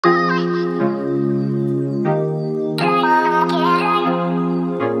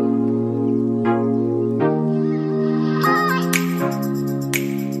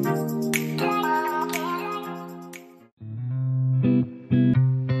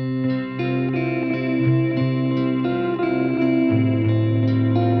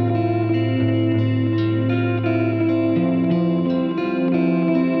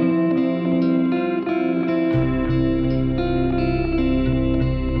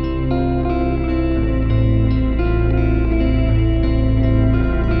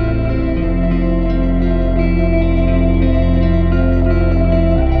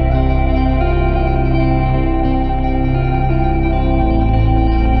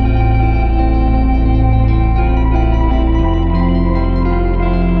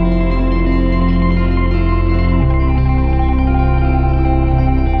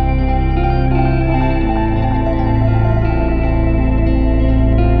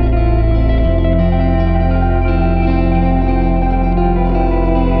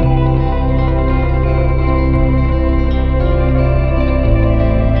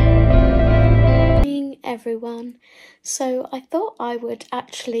So I thought I would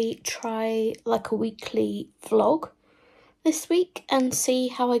actually try like a weekly vlog this week and see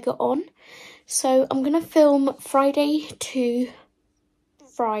how I got on. So I'm going to film Friday to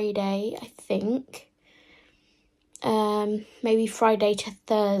Friday, I think. Maybe Friday to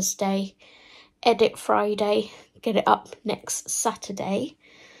Thursday. Edit Friday, get it up next Saturday.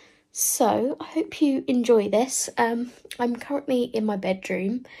 So I hope you enjoy this. I'm currently in my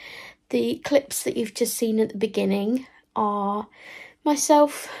bedroom. The clips that you've just seen at the beginning are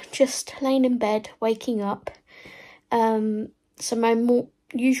myself just laying in bed, waking up. So my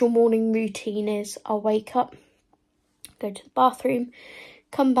usual morning routine is I'll wake up, go to the bathroom,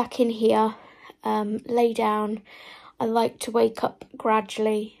 come back in here, lay down. I like to wake up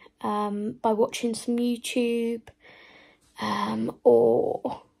gradually by watching some YouTube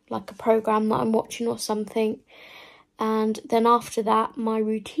or like a program that I'm watching or something. And then after that, my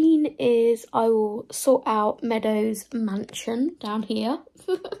routine is I will sort out Meadow's mansion down here.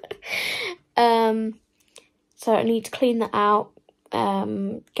 So I need to clean that out,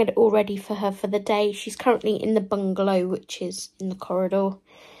 get it all ready for her for the day. She's currently in the bungalow, which is in the corridor.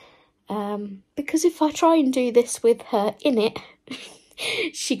 Because if I try and do this with her in it,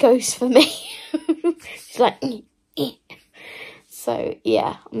 she goes for me. She's like, eh. So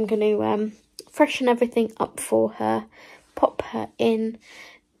yeah, I'm going to freshen everything up for her, pop her in,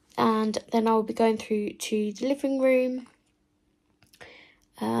 and then I'll be going through to the living room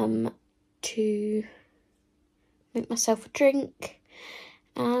to make myself a drink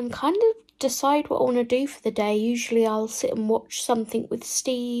and kind of decide what I want to do for the day. Usually I'll sit and watch something with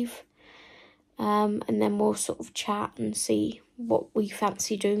Steve, and then we'll sort of chat and see what we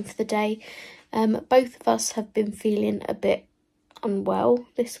fancy doing for the day. Both of us have been feeling a bit unwell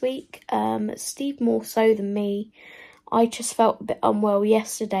this week. Steve more so than me. I just felt a bit unwell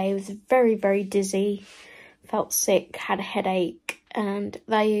yesterday. I was very, very dizzy, felt sick, had a headache, and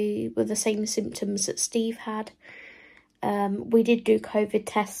they were the same symptoms that Steve had. We did do COVID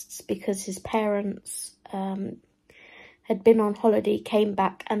tests because his parents had been on holiday, came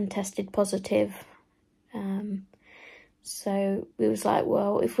back and tested positive. So we was like,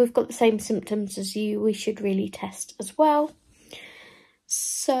 well, if we've got the same symptoms as you, we should really test as well.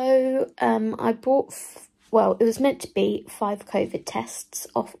 So I bought, well, it was meant to be 5 COVID tests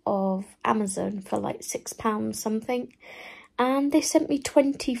off of Amazon for like £6 something. And they sent me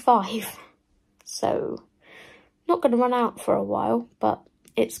 25. So not going to run out for a while, but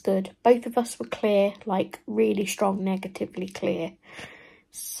it's good. Both of us were clear, like really strong, negatively clear.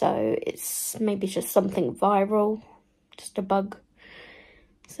 So it's maybe just something viral, just a bug.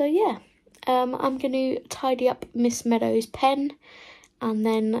 So yeah, I'm going to tidy up Miss Meadow's pen. And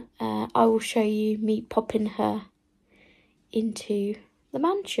then I will show you me popping her into the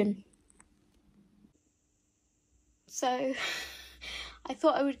mansion. So I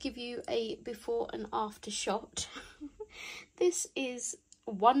thought I would give you a before and after shot. This is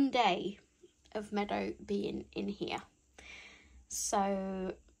one day of Meadow being in here.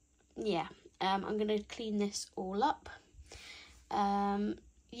 So yeah, I'm going to clean this all up.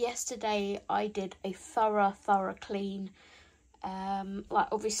 Yesterday I did a thorough clean. Like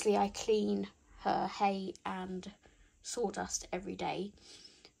obviously I clean her hay and sawdust every day,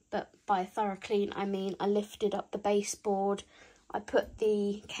 but by a thorough clean I mean I lifted up the baseboard, I put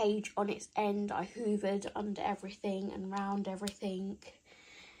the cage on its end, I hoovered under everything and round everything,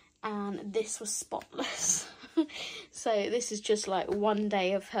 and this was spotless. So this is just like one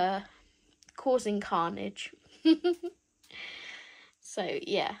day of her causing carnage. So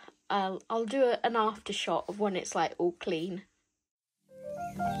yeah, I'll do an after shot of when it's like all clean.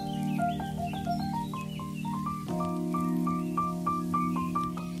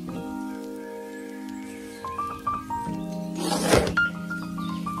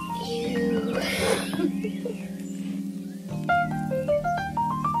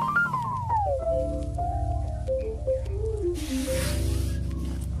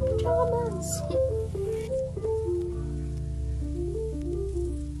 Pajamas.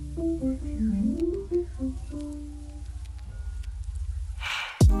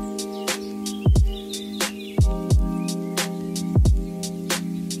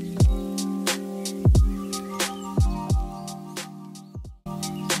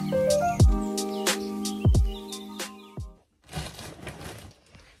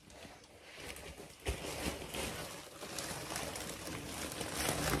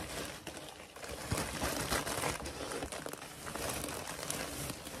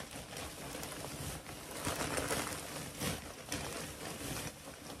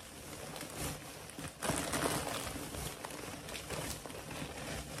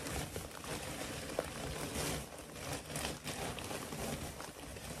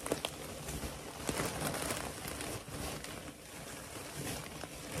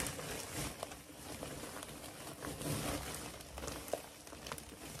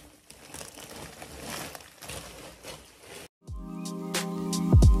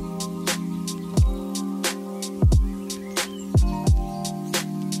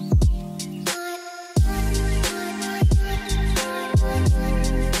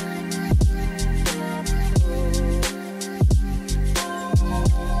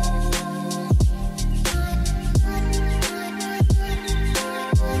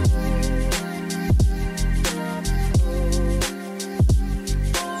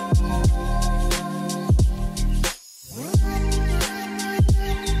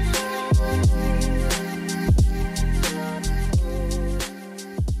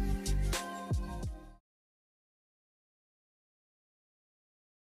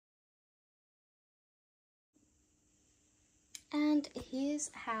 And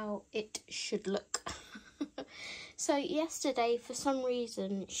here's how it should look. So yesterday, for some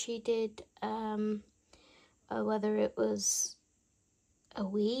reason, she did, whether it was a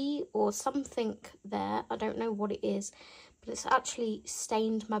wee or something there, I don't know what it is, but it's actually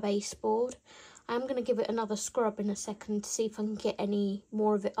stained my baseboard. I'm going to give it another scrub in a second to see if I can get any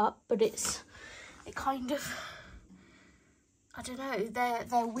more of it up, but it kind of, I don't know,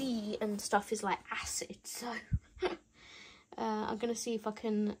 their wee and stuff is like acid, so I'm going to see if I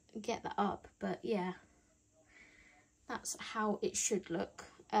can get that up, but yeah, that's how it should look.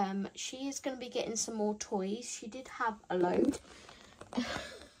 She is going to be getting some more toys. She did have a load.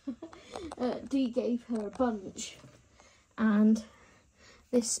 Dee gave her a bunch, and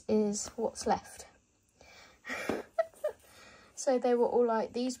this is what's left. So they were all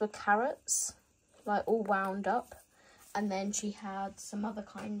like, these were carrots, like all wound up, and then she had some other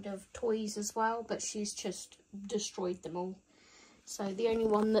kind of toys as well, but she's just destroyed them all. So the only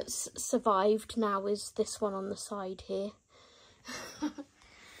one that's survived now is this one on the side here.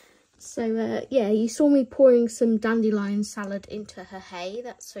 So yeah, you saw me pouring some dandelion salad into her hay.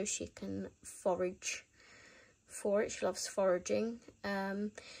 That's so she can forage for it. She loves foraging.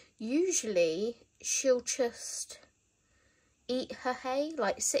 Usually she'll just eat her hay,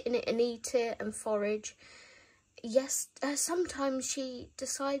 like sit in it and eat it and forage. Yes, sometimes she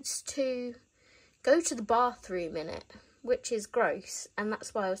decides to go to the bathroom in it, which is gross, and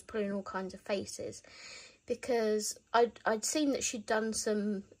that's why I was pulling all kinds of faces, because I'd seen that she'd done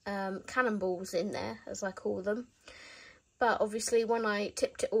some cannonballs in there, as I call them, but obviously when I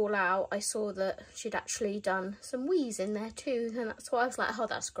tipped it all out, I saw that she'd actually done some wheeze in there too, and that's why I was like, oh,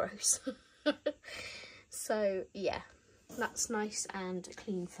 that's gross. So yeah, that's nice and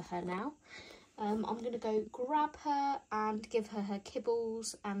clean for her now. I'm going to go grab her and give her her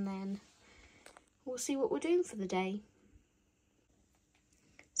kibbles, and then we'll see what we're doing for the day.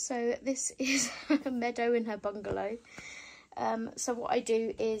 So this is a meadow in her bungalow. So what I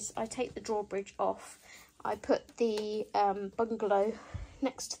do is I take the drawbridge off. I put the bungalow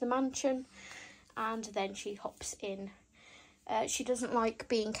next to the mansion, and then she hops in. She doesn't like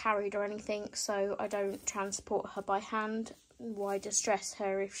being carried or anything, so I don't transport her by hand. Why distress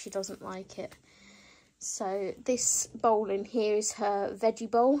her if she doesn't like it? So this bowl in here is her veggie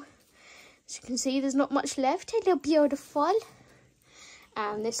bowl. As you can see, there's not much left. Hello, beautiful.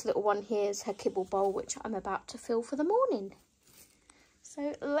 And this little one here is her kibble bowl, which I'm about to fill for the morning.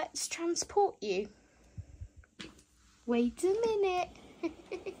 So let's transport you. Wait a minute.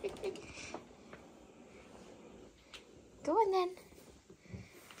 Go on then.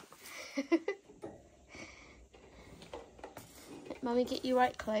 Let Mummy get you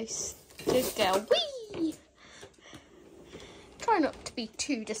right close. Good girl. Whee! Try not to be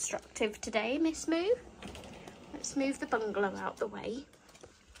too destructive today, Miss Moo. Let's move the bungalow out the way.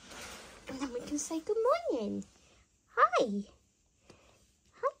 And then we can say good morning. Hi.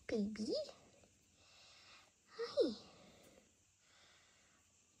 Hi, baby. Hi.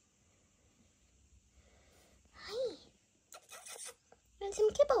 Hi. Want some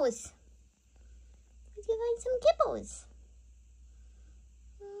kibbles? Would you like some kibbles?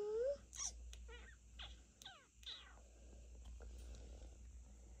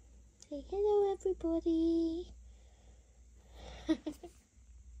 Say hello, everybody.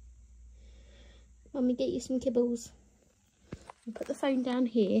 Mummy, get you some kibbles. I'll put the phone down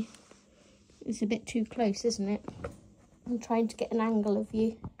here. It's a bit too close, isn't it? I'm trying to get an angle of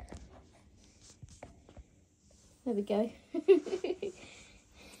you. There we go. Get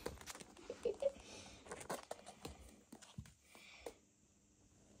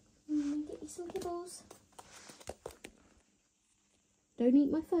you some kibbles. Don't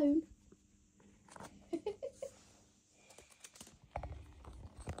eat my phone.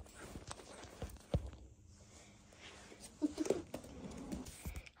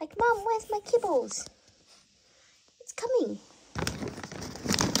 Like, Mum, where's my kibbles? It's coming.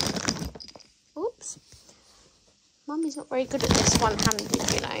 Oops. Mummy's not very good at this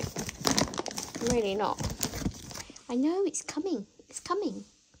one-handed, you know. Really not. I know, it's coming. It's coming.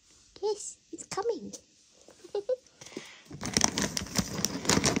 Yes, it's coming.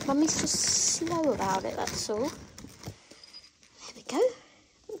 Mummy's just slow about it, that's all. There we go.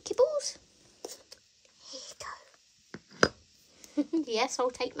 Kibbles. Here you go. Yes, I'll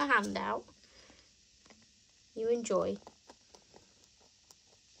take my hand out. You enjoy.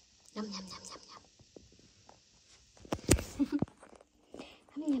 Yum, yum, yum, yum, yum.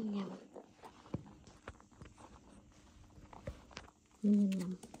 Yum, yum, yum. Yum,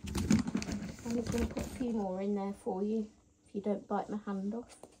 yum. I'm just going to put a few more in there for you, if you don't bite my hand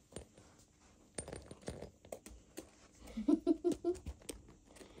off.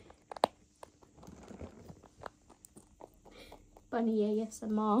 Bunny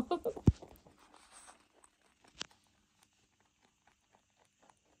ASMR.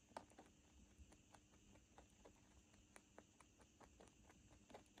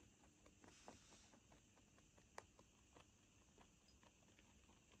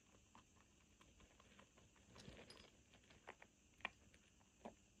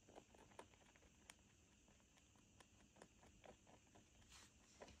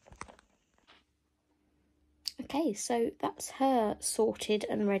 Okay, so that's her sorted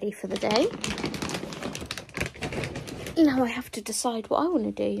and ready for the day. Now I have to decide what I want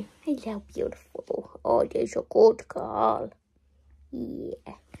to do. Hello, beautiful. Oh, there's a good girl.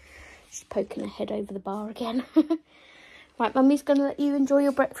 Yeah. She's poking her head over the bar again. Right, Mummy's going to let you enjoy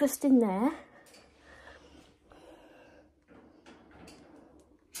your breakfast in there.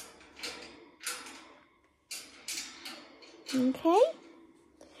 Okay.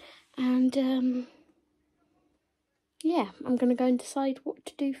 And, yeah, I'm going to go and decide what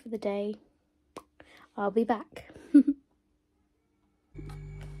to do for the day. I'll be back. Do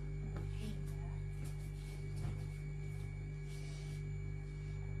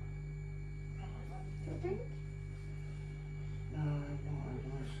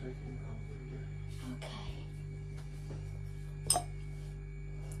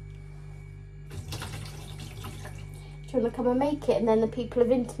you want to come and make it, and then the people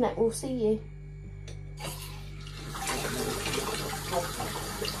of internet will see you?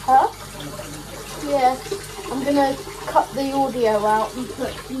 Huh? Yeah, I'm going to cut the audio out and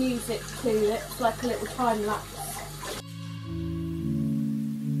put music to it, like a little time lapse.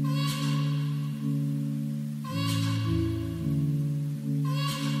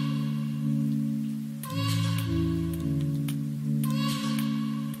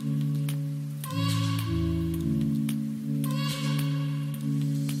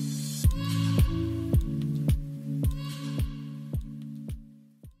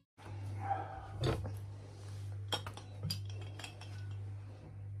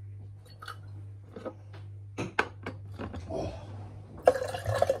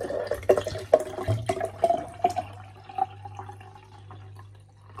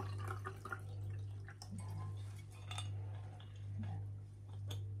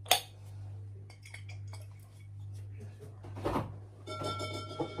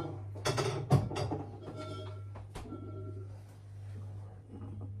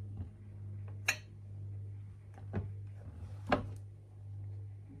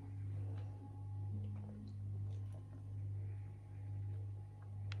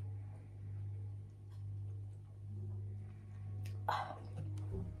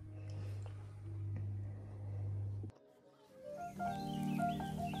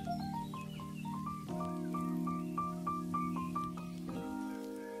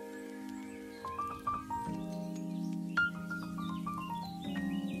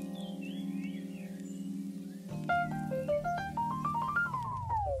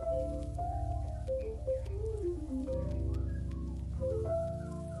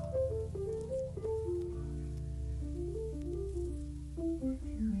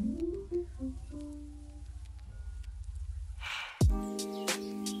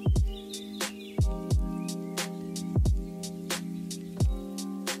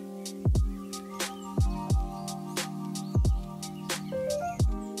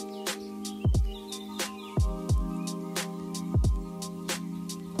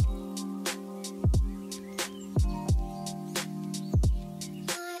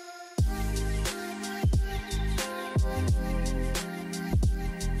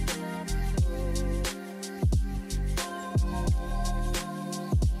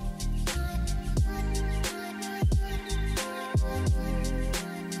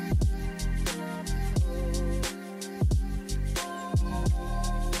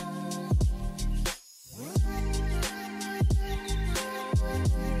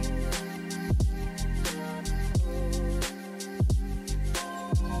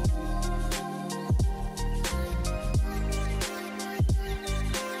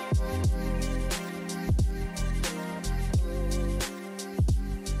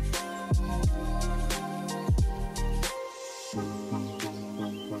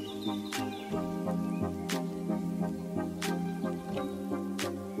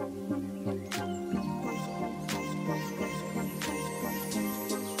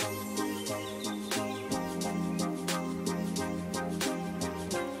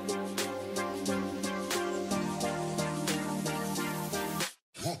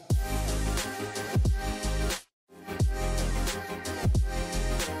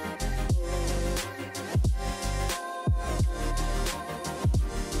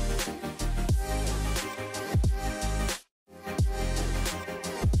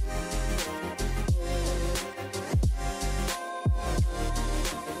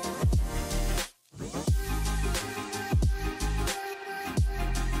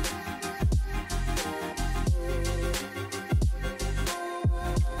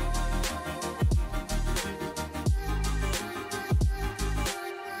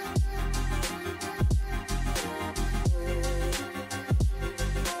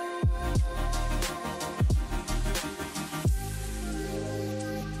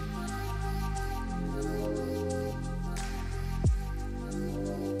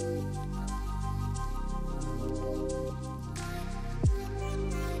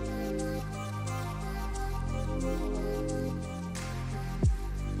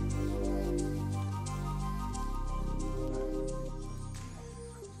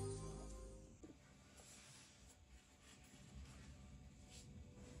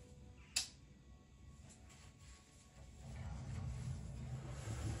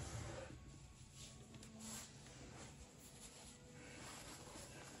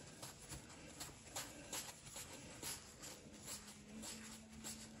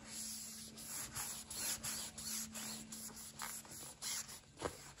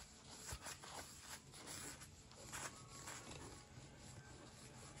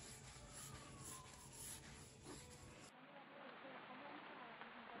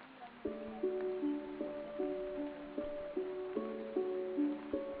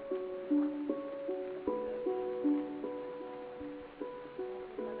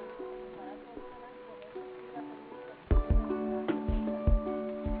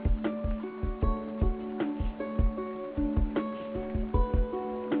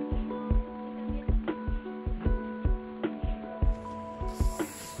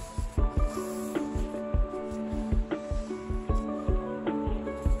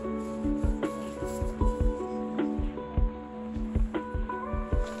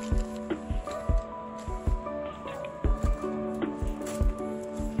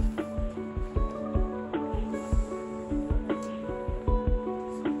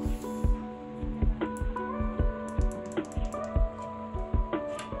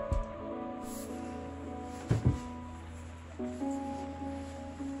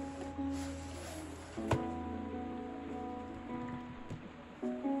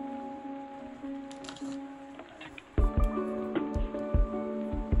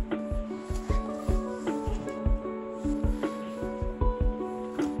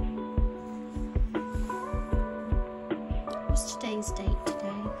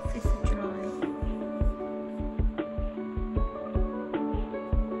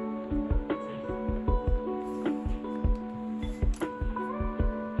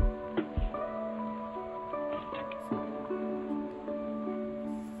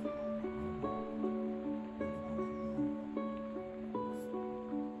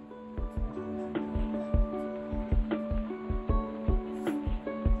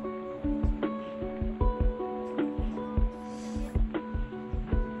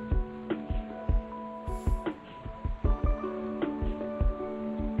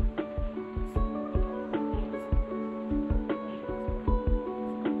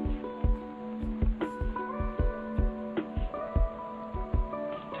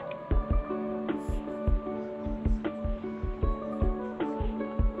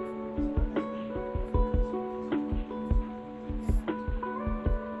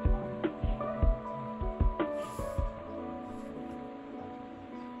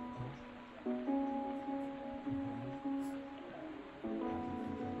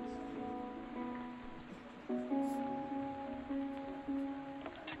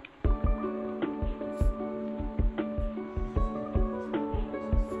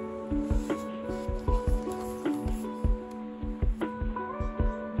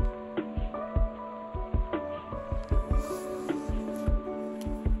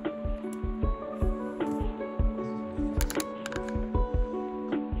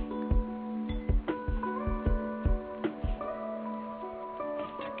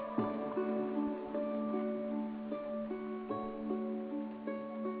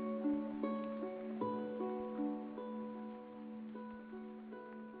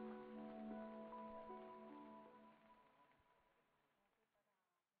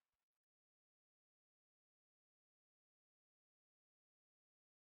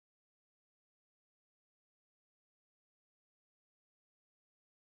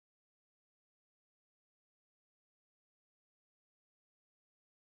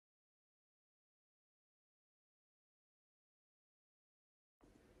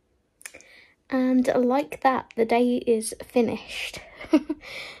 And like that, the day is finished.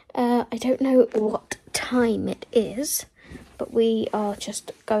 I don't know what time it is, but we are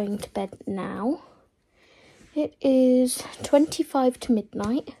just going to bed now. It is 25 to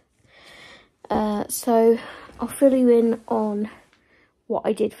midnight. So I'll fill you in on what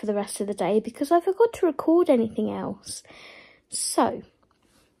I did for the rest of the day because I forgot to record anything else. So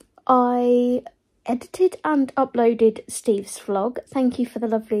I edited and uploaded Steve's vlog. Thank you for the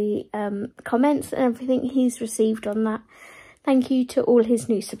lovely comments and everything he's received on that. Thank you to all his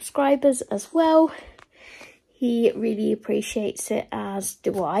new subscribers as well. He really appreciates it, as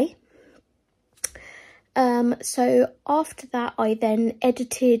do I. So after that, I then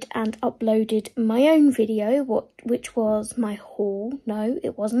edited and uploaded my own video, which was my haul. No,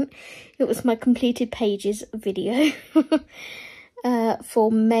 it wasn't. It was my completed pages video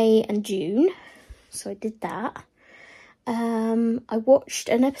for May and June. So I did that. I watched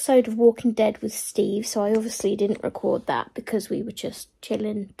an episode of Walking Dead with Steve, so I obviously didn't record that because we were just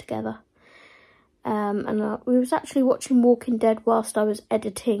chilling together. And we was actually watching Walking Dead whilst I was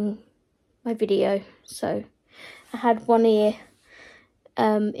editing my video, so I had one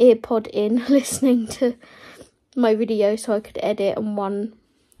earpod in listening to my video so I could edit, and one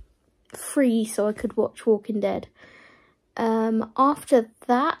free so I could watch Walking Dead. After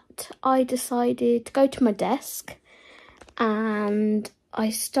that, I decided to go to my desk and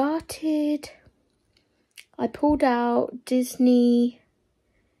I pulled out Disney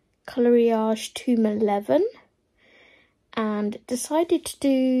Coloriage Tomb 11 and decided to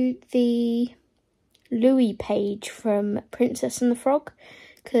do the Louis page from Princess and the Frog,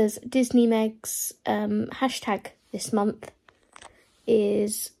 because Disney Meg's hashtag this month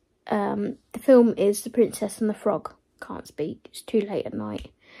is, the film is The Princess and the Frog. Can't speak, it's too late at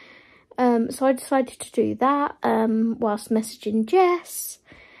night. So I decided to do that whilst messaging Jess,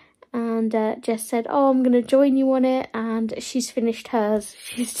 and Jess said, oh, I'm going to join you on it, and she's finished hers.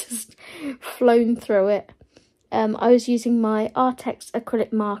 She's just flown through it. I was using my Arrtx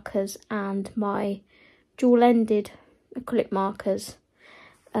acrylic markers and my dual-ended acrylic markers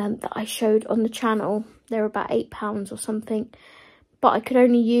that I showed on the channel. They're about £8 or something, but I could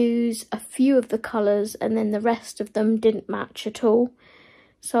only use a few of the colours and then the rest of them didn't match at all.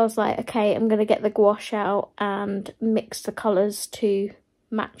 So I was like, okay, I'm going to get the gouache out and mix the colours to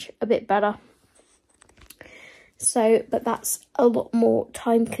match a bit better. So, but that's a lot more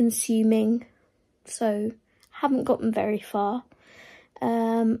time consuming, so haven't gotten very far.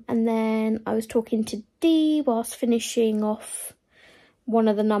 And then I was talking to Dee whilst finishing off one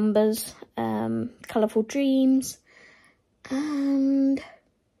of the numbers, Colourful Dreams, and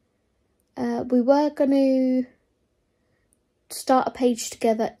we were going to start a page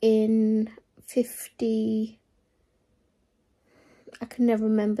together in 50, I can never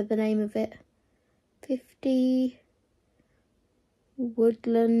remember the name of it, 50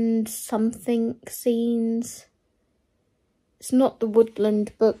 Woodland something scenes. It's not the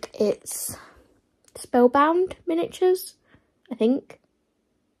Woodland book, it's Spellbound Miniatures, I think.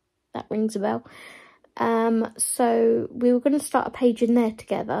 That rings a bell. So we were going to start a page in there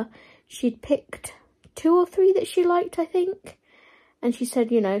together. She'd picked 2 or 3 that she liked, I think. And she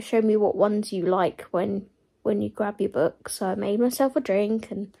said, you know, show me what ones you like when you grab your book. So I made myself a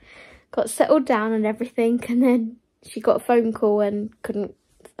drink and got settled down and everything. And then she got a phone call and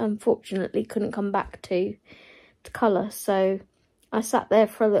unfortunately couldn't come back to colour. So I sat there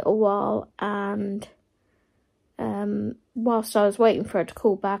for a little while, and whilst I was waiting for her to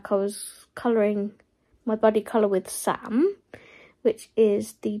call back, I was colouring my buddy colour with Sam, which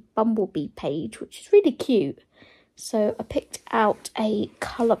is the Bumblebee page, which is really cute. So I picked out a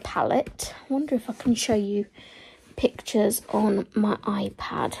colour palette. I wonder if I can show you pictures on my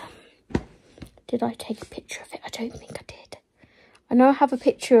iPad. Did I take a picture of it? I don't think I did. I know I have a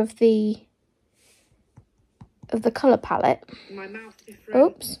picture of the colour palette. My mouth is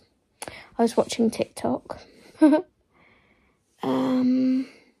Oops. I was watching TikTok.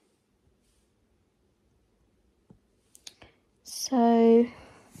 So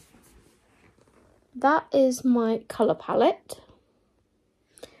that is my colour palette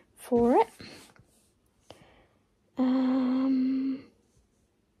for it.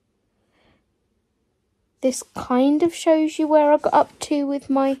 This kind of shows you where I got up to with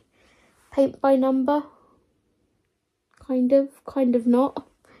my paint by number. Kind of not.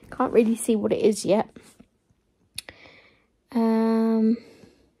 Can't really see what it is yet. And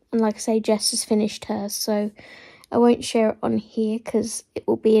like I say, Jess has finished hers, so I won't share it on here because it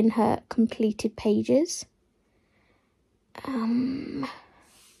will be in her completed pages.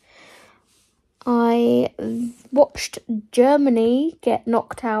 I watched Germany get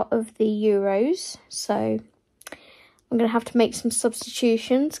knocked out of the Euros, so I'm going to have to make some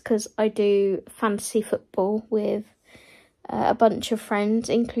substitutions because I do fantasy football with a bunch of friends,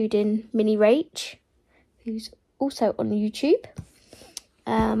 including Mini Rach, who's also on YouTube.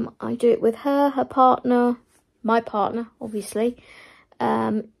 I do it with her partner, my partner, obviously,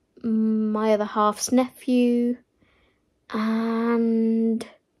 my other half's nephew, and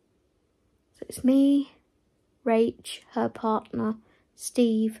so it's me, Rach, her partner,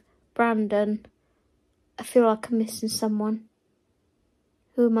 Steve, Brandon. I feel like I'm missing someone.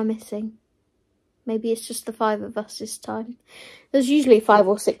 Who am I missing? Maybe it's just the 5 of us this time. There's usually 5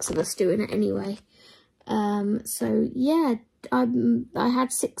 or 6 of us doing it anyway. So yeah, I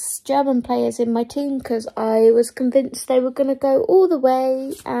had 6 German players in my team because I was convinced they were going to go all the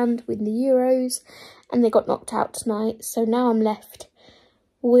way and win the Euros, and they got knocked out tonight. So now I'm left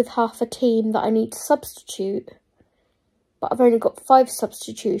with half a team that I need to substitute, but I've only got 5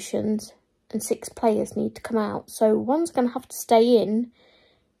 substitutions and 6 players need to come out. So one's going to have to stay in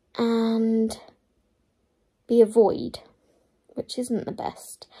and be a void, which isn't the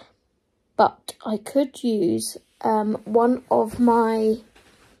best. But I could use one of my,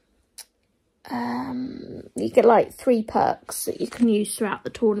 you get like 3 perks that you can use throughout the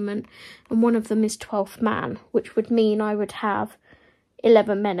tournament, and one of them is 12th man, which would mean I would have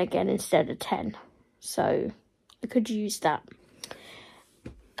 11 men again instead of 10. So I could use that.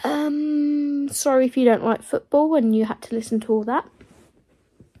 Sorry if you don't like football and you had to listen to all that.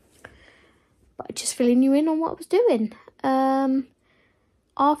 But I'm just filling you in on what I was doing.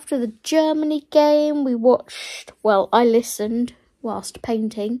 After the Germany game, we watched, well, I listened whilst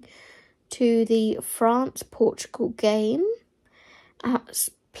painting to the France-Portugal game.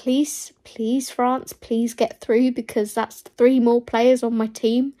 Please, France, please get through, because that's 3 more players on my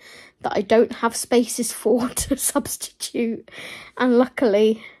team that I don't have spaces for to substitute. And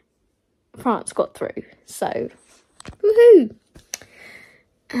luckily, France got through, so woohoo!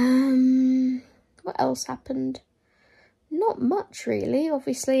 What else happened? Not much, really.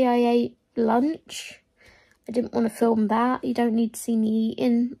 Obviously, I ate lunch. I didn't want to film that. You don't need to see me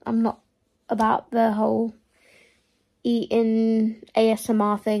eating. I'm not about the whole eating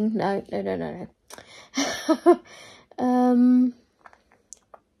ASMR thing. No.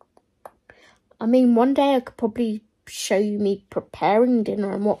 I mean, one day I could probably show you me preparing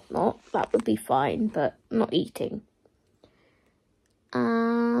dinner and whatnot. That would be fine, but not eating.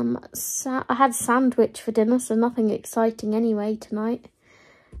 I had sandwich for dinner, so nothing exciting anyway tonight.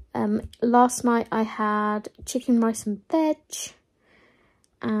 Last night I had chicken, rice and veg,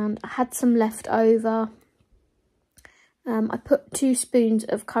 and I had some left over. I put 2 spoons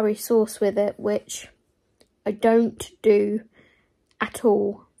of curry sauce with it, which I don't do at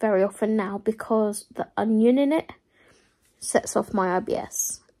all very often now because the onion in it sets off my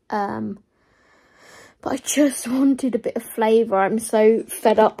IBS. But I just wanted a bit of flavour. I'm so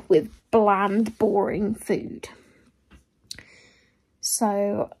fed up with bland, boring food.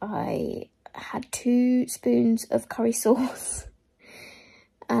 So I had 2 spoons of curry sauce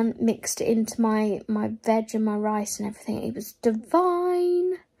and mixed it into my veg and my rice and everything. It was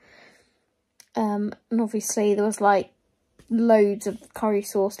divine. And obviously there was like loads of curry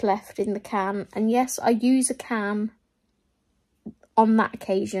sauce left in the can. And yes, I use a can on that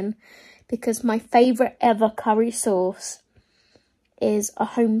occasion, because my favourite ever curry sauce is a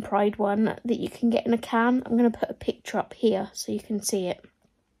Home Pride one that you can get in a can. I'm going to put a picture up here so you can see it.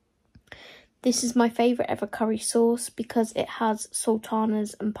 This is my favourite ever curry sauce because it has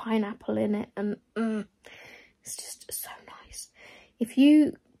sultanas and pineapple in it, and it's just so nice. If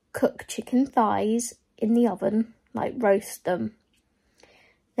you cook chicken thighs in the oven, like roast them,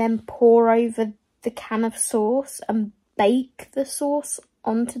 then pour over the can of sauce and bake the sauce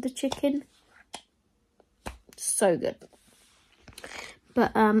onto the chicken, so good.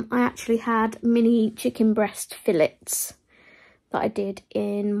 But I actually had mini chicken breast fillets that I did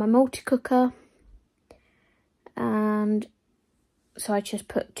in my multi-cooker, and so I just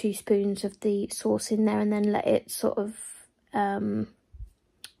put 2 spoons of the sauce in there and then let it sort of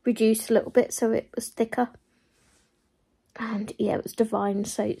reduce a little bit so it was thicker, and yeah, it was divine.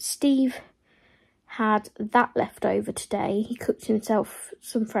 So Steve had that left over today. He cooked himself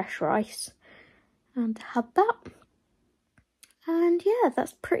some fresh rice and had that. And yeah,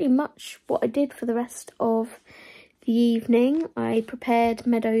 that's pretty much what I did for the rest of the evening. I prepared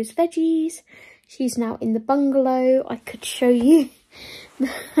Meadow's veggies. She's now in the bungalow. I could show you.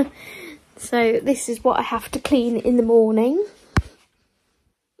 So this is what I have to clean in the morning.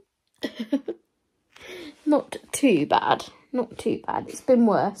 Not too bad. Not too bad. It's been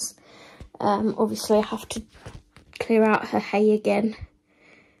worse. Obviously I have to clear out her hay again,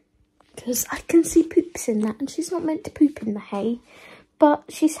 because I can see poops in that, and she's not meant to poop in the hay, but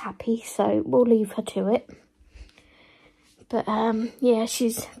she's happy, so we'll leave her to it. But yeah,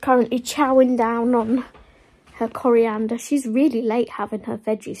 she's currently chowing down on her coriander. She's really late having her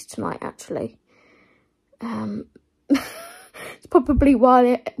veggies tonight, actually. It's probably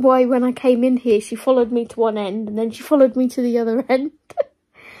why when I came in here, she followed me to one end and then she followed me to the other end.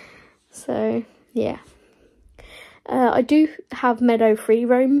 So yeah, I do have meadow free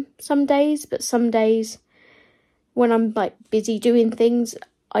roam some days, but some days when I'm like busy doing things,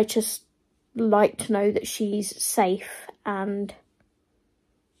 I just like to know that she's safe and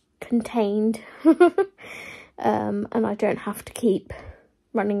contained. And I don't have to keep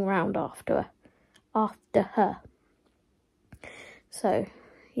running around after her. So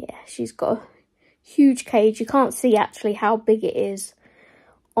yeah, she's got a huge cage. You can't see actually how big it is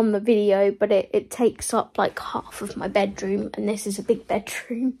on the video, but it takes up like half of my bedroom, and this is a big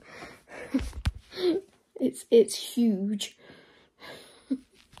bedroom. It's huge.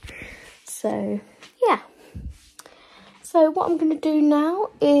 So yeah, so what I'm going to do now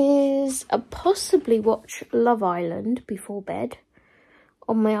is possibly watch Love Island before bed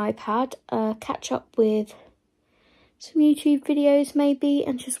on my iPad, catch up with some YouTube videos maybe,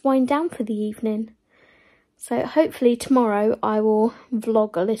 and just wind down for the evening. So hopefully tomorrow I will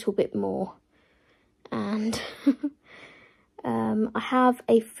vlog a little bit more. And I have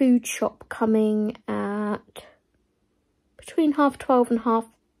a food shop coming at between 12:30 and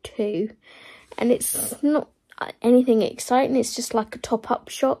 2:30. And it's not anything exciting, it's just like a top-up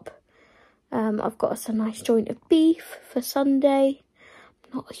shop. I've got us a nice joint of beef for Sunday.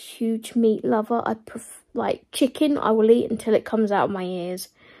 I'm not a huge meat lover. I prefer, like, chicken I will eat until it comes out of my ears.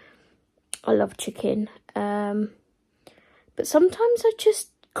 I love chicken. But sometimes I just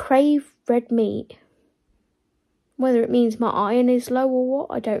crave red meat. Whether it means my iron is low or what,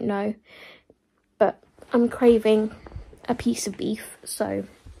 I don't know. But I'm craving a piece of beef, so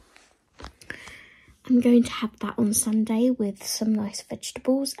I'm going to have that on Sunday with some nice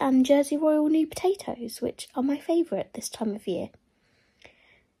vegetables and Jersey Royal new potatoes, which are my favourite this time of year.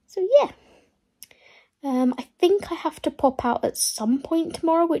 So yeah. I think I have to pop out at some point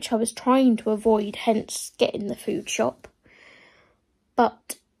tomorrow, which I was trying to avoid, hence getting the food shop.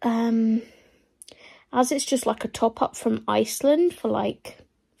 But as it's just like a top-up from Iceland for like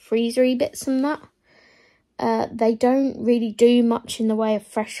freezery bits and that, they don't really do much in the way of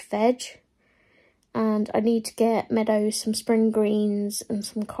fresh veg. And I need to get Meadows some spring greens and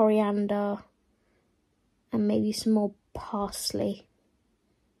some coriander and maybe some more parsley.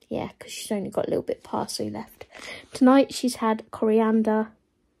 Yeah, because she's only got a little bit of parsley left. Tonight she's had coriander.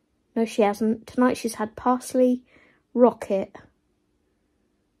 No, she hasn't. Tonight she's had parsley, rocket,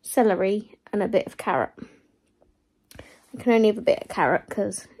 celery, and a bit of carrot. I can only have a bit of carrot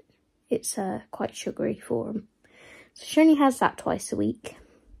because it's quite sugary for them. So she only has that twice a week.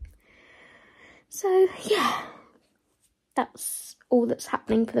 So yeah, that's all that's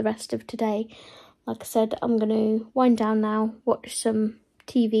happening for the rest of today. Like I said, I'm going to wind down now, watch some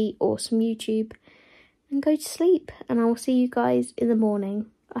TV or some YouTube and go to sleep, and I will see you guys in the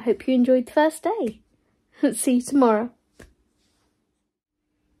morning. I hope you enjoyed the first day. See you tomorrow.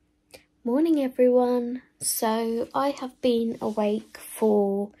 Morning everyone. So I have been awake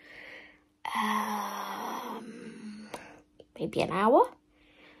for maybe an hour.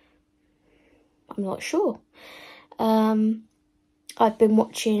 I'm not sure. I've been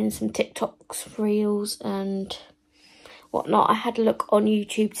watching some TikToks, reels and whatnot. I had a look on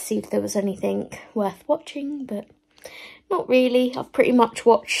YouTube to see if there was anything worth watching, but not really. I've pretty much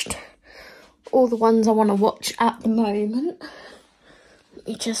watched all the ones I want to watch at the moment. Let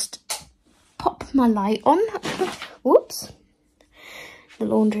me just pop my light on. Whoops. The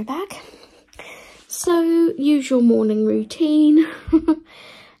laundry bag. So, usual morning routine.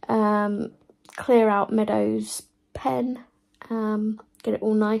 Clear out Meadows' pen. Get it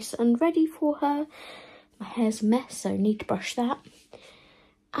all nice and ready for her. My hair's a mess, so I need to brush that.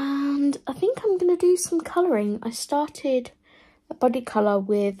 And I think I'm going to do some colouring. I started a body colour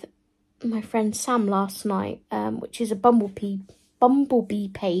with my friend Sam last night, which is a bumblebee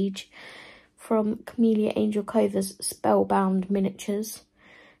page from Camellia Angel Cover's Spellbound Miniatures.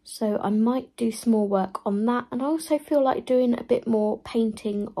 So I might do some more work on that. And I also feel like doing a bit more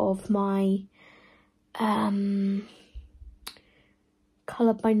painting of my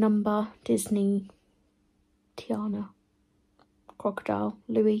colour by number Disney Tiana Crocodile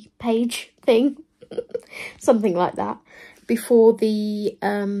Louis page thing. Something like that. Before the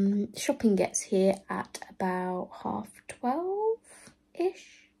shopping gets here at about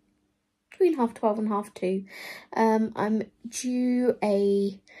 12:30-ish. between 12:30 and 2:30. I'm due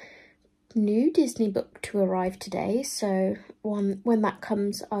a new Disney book to arrive today, so when that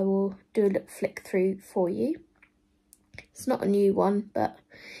comes I will do a little flick through for you. It's not a new one, but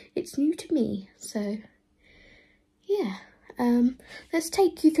it's new to me, so yeah. Let's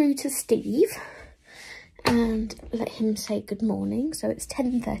take you through to Steve and let him say good morning. So it's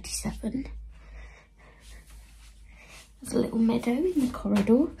 10:37. There's a little meadow in the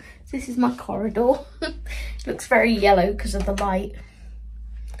corridor. So this is my corridor. It looks very yellow because of the light.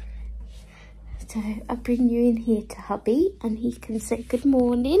 So I bring you in here to hubby and he can say good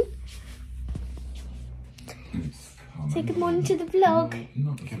morning. Say good morning to the vlog.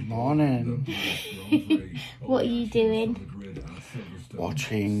 Good morning. What are you doing?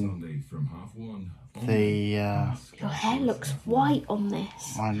 Watching the... Your hair looks white on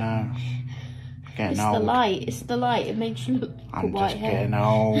this. I know. Getting It's old. the light. It's the light. It makes you look I'm white just hair. getting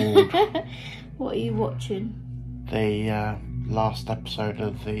old. What are you watching? The last episode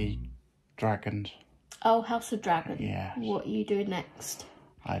of the Dragons. Oh, House of Dragon. Yeah. What are you doing next?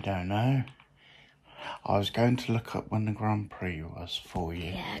 I don't know. I was going to look up when the Grand Prix was for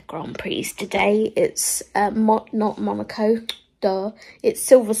you. Yeah, Grand Prix today. It's not Monaco. Duh. It's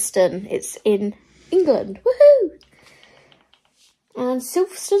Silverstone. It's in England. Woohoo! And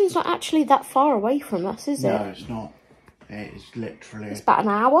Silverstone's not actually that far away from us, is it? No, it's not. It's literally... It's about an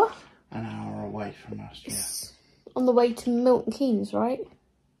hour. An hour away from us, yeah. It's on the way to Milton Keynes, right?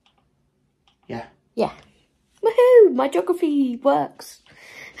 Yeah. Yeah. Woohoo! My geography works.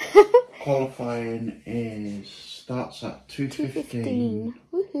 Qualifying starts at 2:15.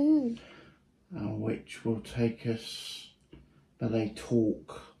 Woohoo! Which will take us, but they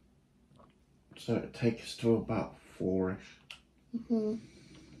talk, so it'll take us to about 4ish. And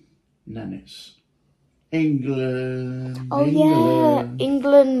then it's England. Oh yeah,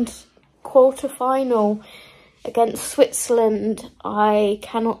 England quarter-final against Switzerland. I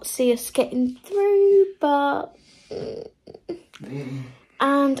cannot see us getting through, but...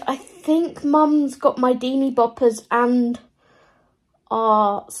 And I think Mum's got my Deanie Boppers and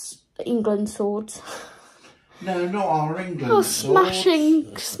our England swords. No, not our England Oh, swords.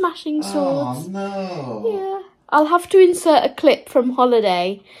 smashing swords. Oh no. Yeah. I'll have to insert a clip from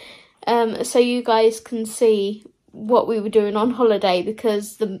holiday so you guys can see what we were doing on holiday,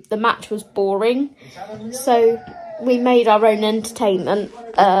 because the match was boring. So we made our own entertainment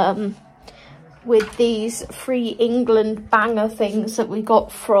with these free England banger things that we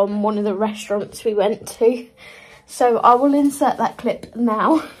got from one of the restaurants we went to. So I will insert that clip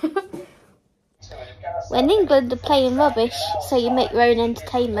now. When England are playing rubbish, so you make your own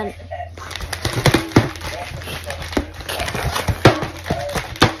entertainment.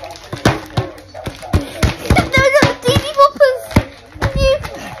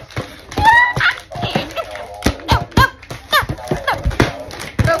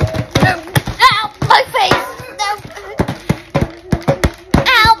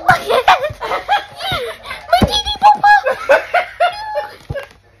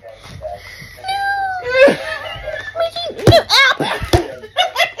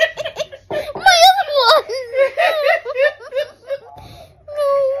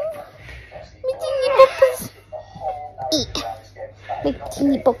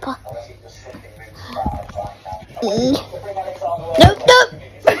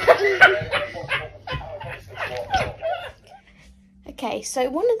 Okay, so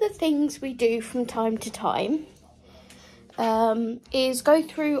one of the things we do from time to time is go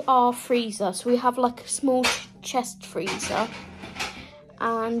through our freezer. So we have like a small chest freezer,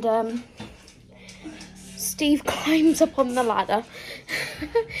 and Steve climbs up on the ladder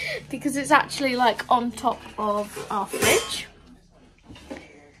because it's actually like on top of our fridge.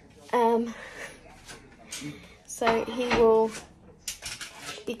 So he will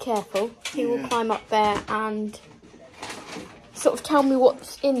be careful. He will climb up there and sort of tell me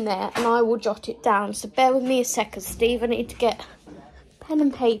what's in there, and I will jot it down. So bear with me a second, Steve. I need to get pen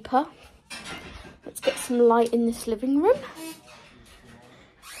and paper. Let's get some light in this living room.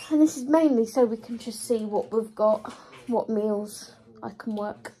 And this is mainly so we can just see what we've got, what meals I can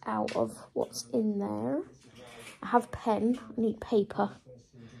work out of what's in there. I have a pen, I need paper.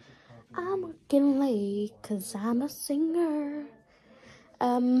 I'm working late because I'm a singer.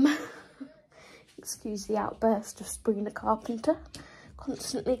 Excuse the outburst of Sabrina Carpenter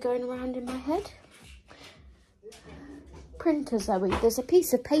constantly going around in my head. Printer, Zoe. There's a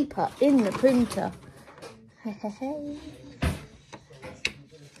piece of paper in the printer. Hey, hey, hey.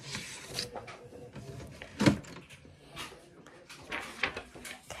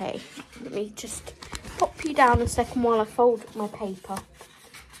 Okay, let me just pop you down a second while I fold my paper.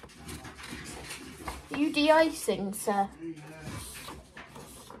 You de-icing, sir?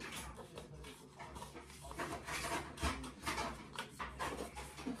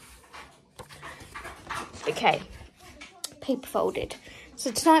 Okay, paper folded. So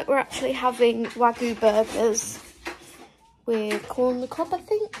tonight we're actually having Wagyu burgers with corn on the cob, I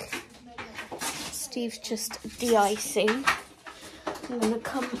think. Steve's just de-icing. I'm gonna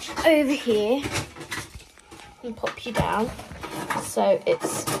come over here and pop you down so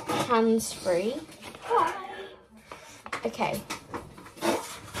it's hands-free. Okay.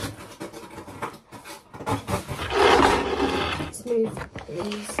 Let's move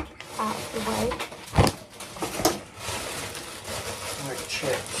these out of the way. Like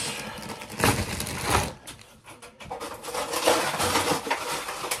chips.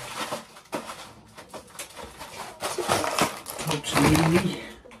 Tortellini.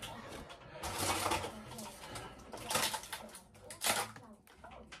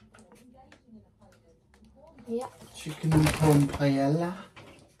 Yeah. Chicken and prawn paella.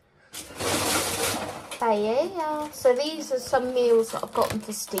 Paella. So these are some meals that I've gotten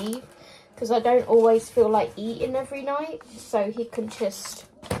for Steve because I don't always feel like eating every night, so he can just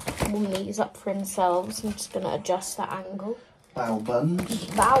warm these up for himself. I'm just going to adjust that angle. Bao buns.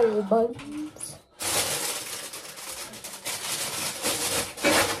 Bao buns.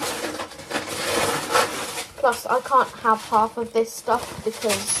 Plus, I can't have half of this stuff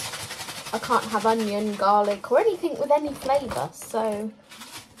because I can't have onion, garlic, or anything with any flavour, so...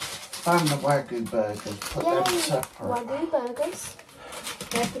 And the Wagyu burgers, put them separate. Wagyu burgers.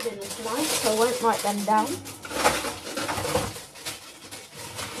 They're for dinner tonight, so I won't write them down.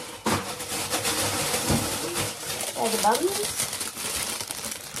 They're the buns.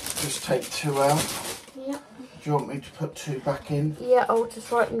 Just take 2 out. Yeah. Do you want me to put 2 back in? Yeah, I'll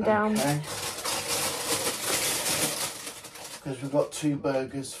just write them down. Okay. Because we've got 2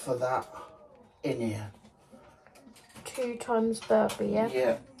 burgers for that in here. 2 times burger, yeah?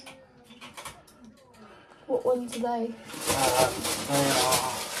 Yeah. What ones are they? They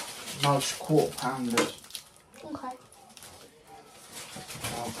are large quarter pounders. Okay.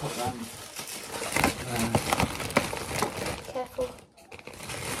 I'll put them there. Careful.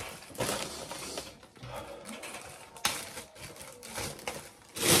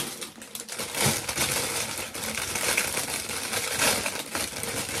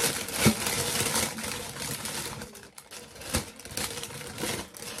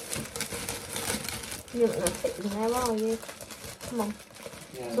 You're not going to fit in there, are you? Come on.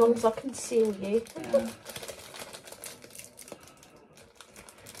 Yeah. As long as I can seal you. Yeah.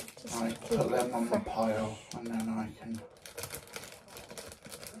 Right, put them on the pile and then I can...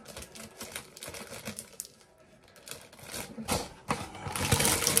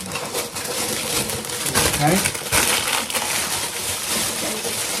 Okay.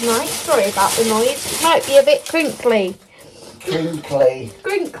 Right, sorry about the noise. It might be a bit crinkly. Crinkly.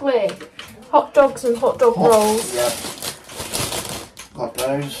 Crinkly. Hot dogs and hot dog rolls. Yep. Got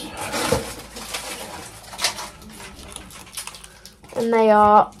those. And they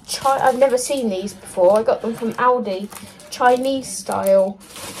are, I've never seen these before. I got them from Aldi. Chinese style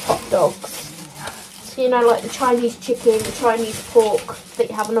hot dogs. So you know, like the Chinese chicken, the Chinese pork that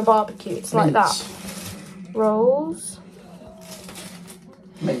you have on a barbecue. It's like that. Rolls.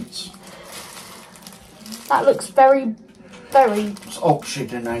 Mince. That looks very... It's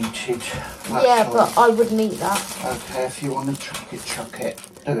oxygenated. Yeah, but I wouldn't eat that. Okay, if you want to chuck it.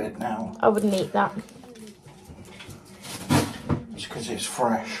 Do it now. I wouldn't eat that. It's because it's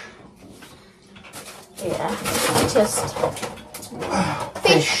fresh. Yeah, just...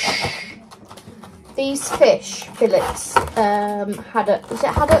 Fish. These fish fillets, haddock. Is it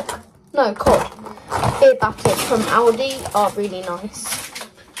haddock? No, cod. Beer battered from Aldi are really nice.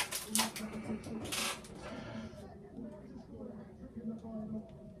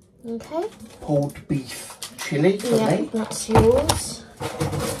 Okay. Pulled beef chilli for me. That's yours.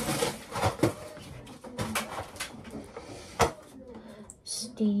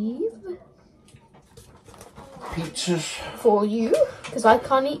 Steve. Pizzas. For you, because I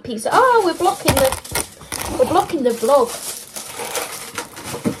can't eat pizza. Oh, we're blocking the vlog.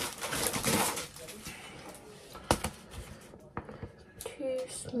 Two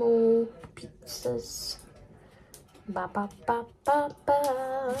small pizzas. Ba ba ba ba ba.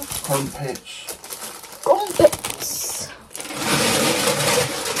 Crumpets. Crumpets.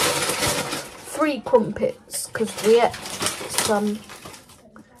 3 crumpets, because we ate some.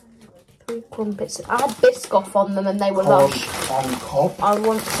 3 crumpets. I had Biscoff on them and they were lush. On cob. I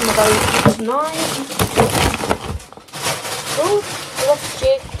want some of those tonight. Oh, I lost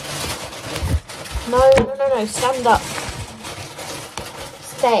you. No, stand up.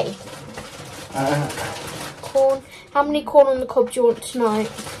 Stay. Corn. How many corn on the cob do you want tonight?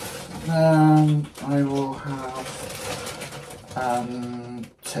 I will have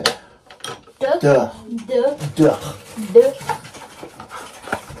Duh.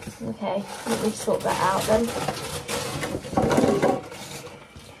 Okay, let me sort that out then.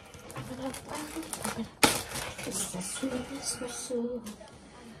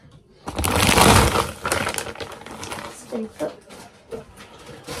 Stay put.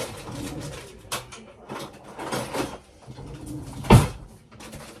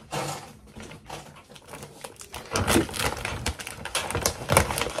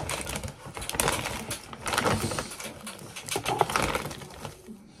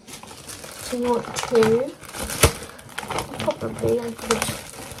 So you want 2? Probably I could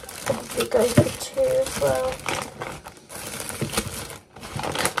probably go for 2 as well.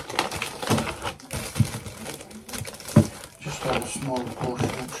 Just have a small portion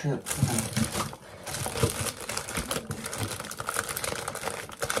of chips.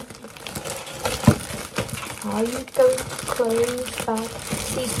 Are you going to close bag?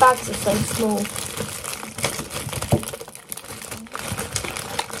 These bags are so small.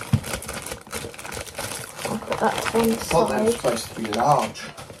 I'll put that to one Well, they're side. supposed to be large.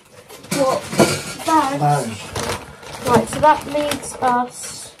 What? Bags? Those. Right, so that leaves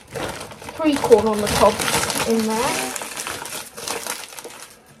us 3 corn on the cob in there.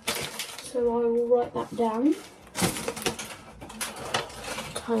 So I will write that down.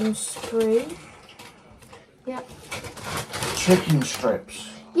 Times 3. Yep. Chicken strips.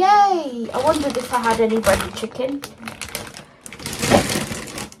 Yay! I wondered if I had any breaded chicken.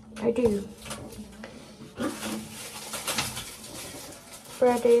 I do.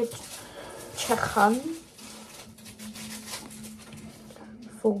 Breaded chicken.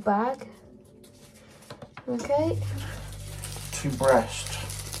 Full bag. Okay. 2 breasts.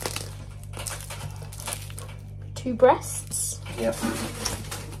 2 breasts. Yep.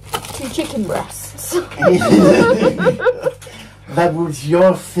 2 chicken breasts. That was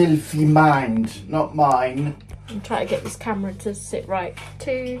your filthy mind, not mine. I'm trying to get this camera to sit right.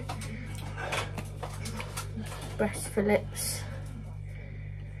 2 breast fillets.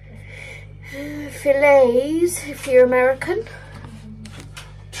 Fillets, if you're American.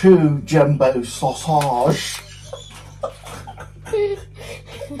 2 jumbo sausage.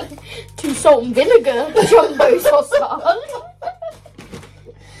 2 salt and vinegar jumbo sausage.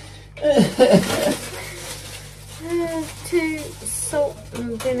 2 salt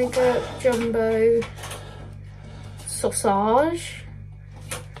and vinegar jumbo sausage.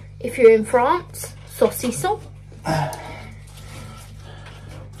 If you're in France, saucisson.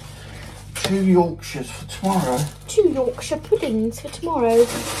 2 Yorkshires for tomorrow. 2 Yorkshire puddings for tomorrow.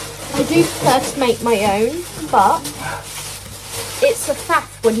 I do prefer to make my own, but it's a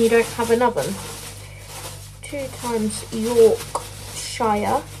faff when you don't have an oven. 2 times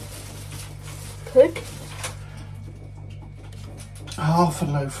Yorkshire pud. Half a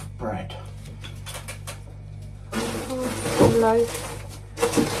loaf of bread. Half a loaf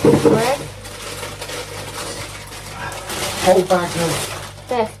of bread. Whole bag of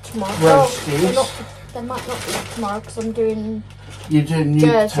They're for tomorrow. roasties. Oh, they might not be for tomorrow because I'm doing You're doing new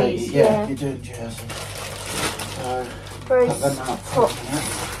jerseys, potato. yeah. You're doing jerseys. So very put them out for top a minute.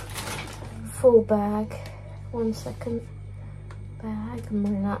 full bag. 1 second. Bag and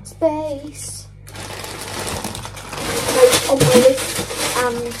run out of space. So on my list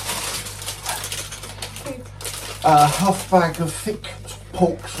Half bag of thick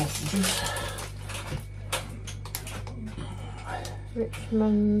pork sausages.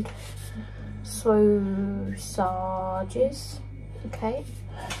 Richmond sausages. Okay.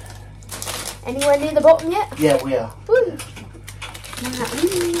 Anywhere near the bottom yet? Yeah, we are. Woo.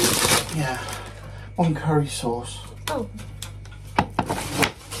 Yeah. 1 curry sauce. Oh.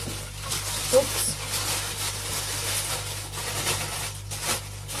 Oops.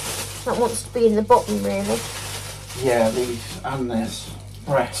 That wants to be in the bottom, really. Yeah, these and this.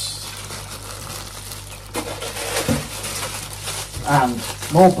 Breasts. And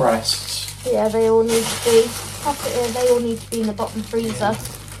more breasts. Yeah, they all need to be. They all need to be in the bottom freezer.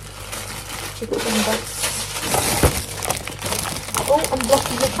 Chicken breasts. Oh, I'm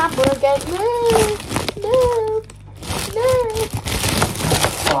blocking the camera again. No.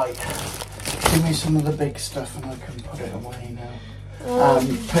 Right. Give me some of the big stuff and I can put it away now.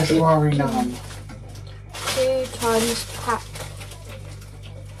 Peshwari naan. 2 times pack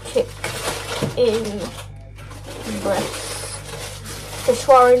chicken breast.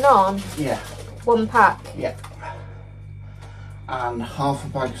 Peshwari naan. Yeah. 1 pack. Yeah. And half a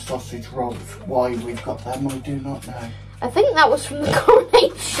bag of sausage rolls. Why we've got them, I do not know. I think that was from the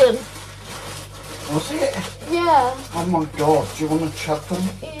coronation. Was it? Yeah. Oh my god, do you want to chuck them?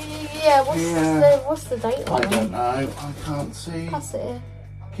 Yeah, what's the date on I them? don't know, I can't see. Pass it here.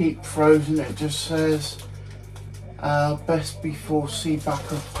 Keep frozen, it just says best before see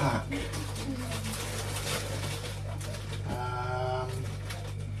back of pack.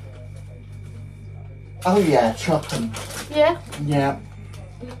 Oh yeah, chuck them. Yeah? Yeah.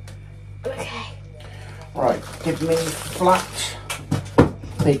 Okay. Right, give me flat,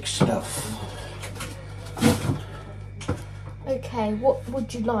 big stuff. Okay, what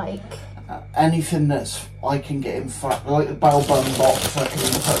would you like? Anything that's I can get in flat, like the bell bun box, I can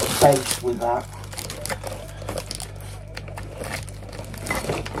put a base with that.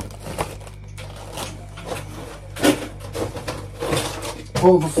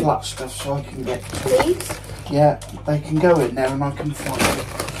 All the flat stuff so I can get to it. These? Yeah, they can go in there and I can find it.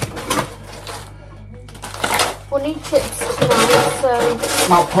 We'll need chips tonight,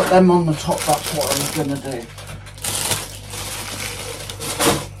 so... I'll put them on the top, that's what I was going to do.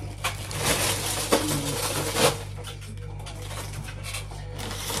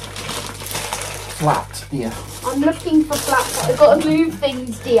 Flat, dear. I'm looking for flat, but I've got to move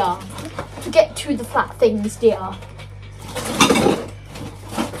things, dear. To get to the flat things, dear.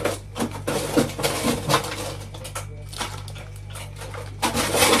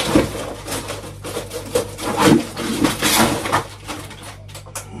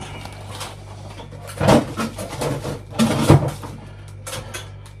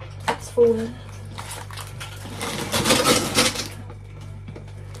 It's falling.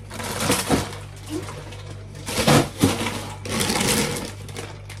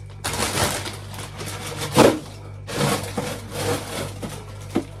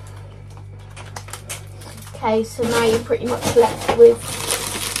 Okay, so now you're pretty much left with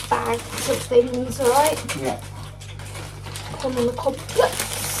bags of things, alright? Yeah. Come on the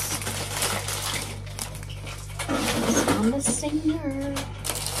complex. I'm a singer.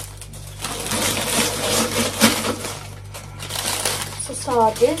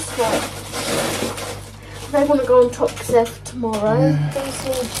 Sausages, right. They want to go on top because they're for tomorrow. Yeah. These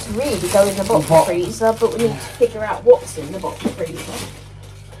need to really go in the bottom freezer, but we need to figure out what's in the bottom freezer.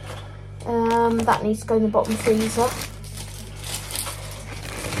 That needs to go in the bottom freezer.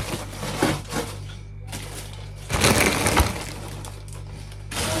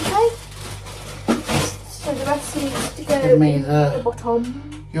 Okay. So the rest needs to go in the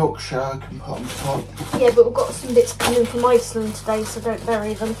bottom. Yorkshire, I can put on top. Yeah, but we've got some bits coming from Iceland today, so don't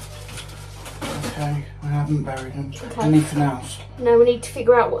bury them. Okay, I haven't buried them. Okay. Anything else? No, we need to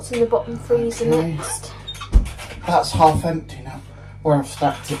figure out what's in the bottom freezer next. That's half empty now. Or I've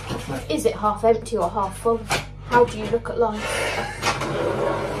stacked it properly. Is it half empty or half full? How do you look at life?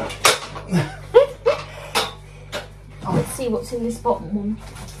 Let's see what's in this bottom one.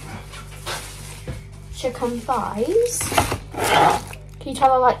 Chicken thighs. Can you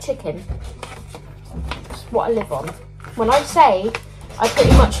tell I like chicken? It's what I live on. When I say I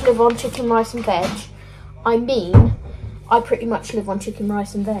pretty much live on chicken, rice and veg, I mean I pretty much live on chicken,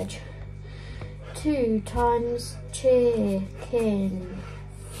 rice and veg. 2 times chicken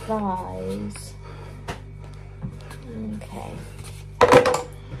thighs. Okay.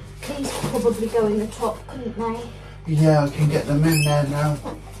 These could probably go in the top, couldn't they? Yeah, I can get them in there now.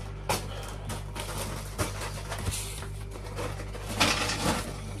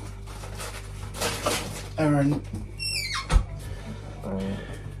 Erin.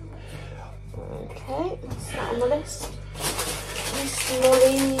 Okay, that's that on the list. These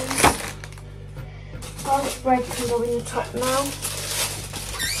lollies. Garlic bread can go in the top now.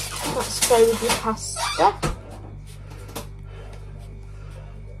 Let's go with your pasta.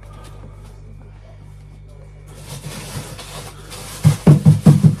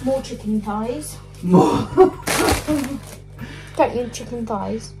 More chicken thighs. More? Don't need chicken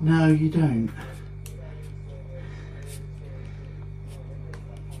thighs. No, you don't.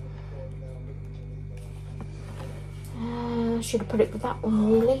 Should have put it with that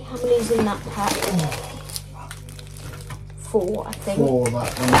one really. How many's in that pack? 4, I think. 4,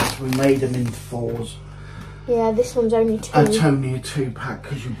 that one. We made them in 4s. Yeah, this one's only 2. It's only a 2-pack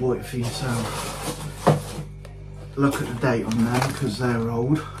because you bought it for yourself. Look at the date on them because they're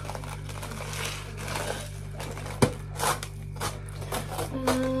old.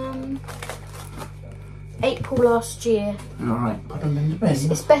 April last year. Alright, put them in the bin.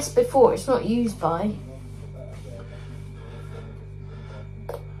 It's best before, it's not used by.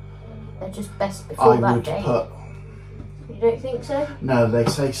 They're just best before that would date. put... You don't think so? No, they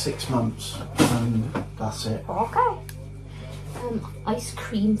say 6 months and that's it. Okay. Ice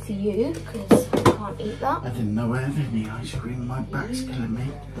cream for you, because I can't eat that. I didn't know I had any ice cream. My back's killing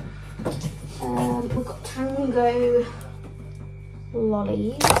me. We've got Tango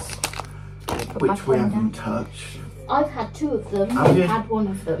lollies. Which we haven't touched. I've had 2 of them. Have you? Had 1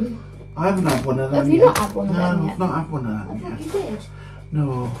 of them. I haven't had one of them Have you yet. not had one of them No, yet? I've not had one of them I yet. thought you did.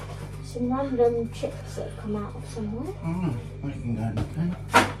 No. Some random chips that have come out of somewhere. Oh, I can go anything.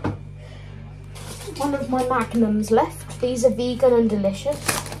 One of my magnums left. These are vegan and delicious.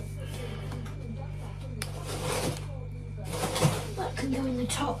 That can go in the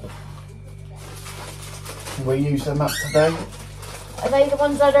top. Can we use them up today? Are they the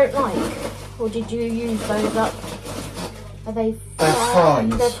ones I don't like? Or did you use those up? Are they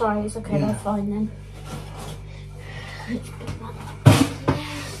fries? They're fries, okay, Yeah. they're fine then.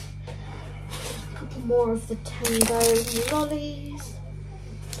 A couple more of the Tango lollies.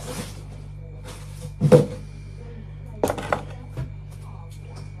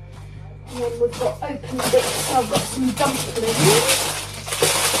 And then we've got open bits, so I've got some dumplings.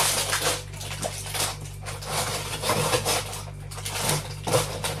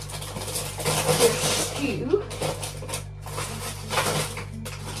 Stew.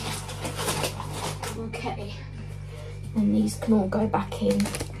 Okay, and these can all go back in.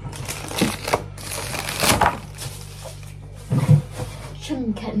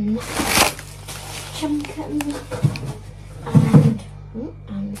 Chunkin, and chunkin.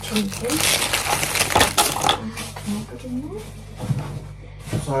 Can I put in there?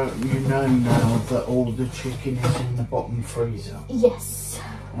 So you know now that all the chicken is in the bottom freezer. Yes.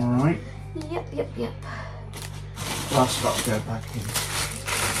 Alright. Yep. That's got to go back in.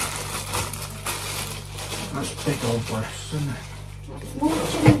 That's big old breast, isn't it? More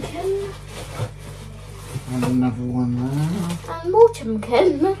chunkin. And another one there. And more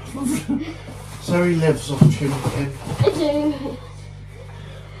chunkin. So he lives off chicken. I do.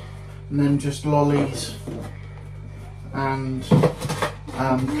 And then just lollies and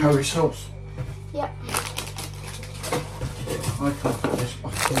curry sauce. Yep. I can put this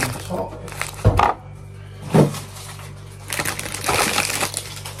back on the top.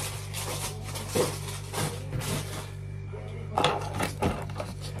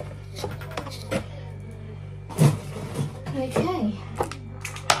 Okay.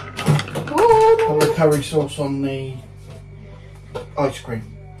 Put the curry sauce on the ice cream.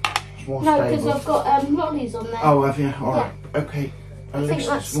 It's more No, because stable. I've got lollies on there. Oh, have you? Alright. Okay. At I think least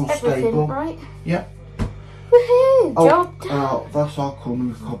that's it's more everything, stable. right? Yep. Woohoo! Oh, Job done. that's our corn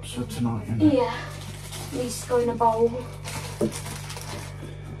with cobs for tonight, isn't it? Yeah. These go in a bowl.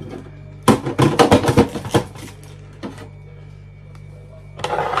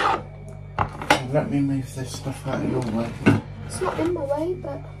 Let me move this stuff out of your way. It's not in my way,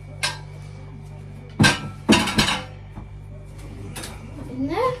 but in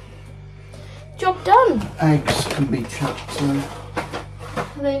there. Job done. Eggs can be chucked, so Are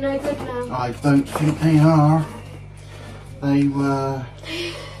they no good now? I don't think they are. They were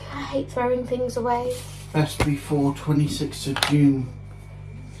I hate throwing things away. best before 26th of June.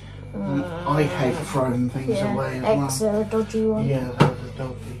 I hate throwing things away as eggs well. are a dodgy one. Yeah, they're the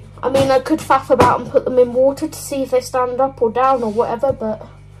dodgy. I mean, I could faff about and put them in water to see if they stand up or down or whatever, but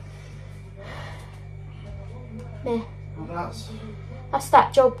meh. Well, That's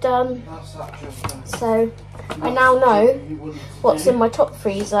that job done. that's that job done. So I now know You wouldn't what's do. in my top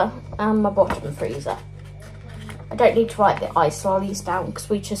freezer and my bottom freezer. I don't need to write the ice or these down because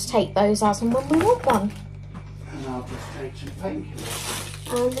we just take those as and when we want one. And I'll just take some painkillers.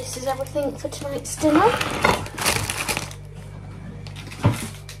 And this is everything for tonight's dinner.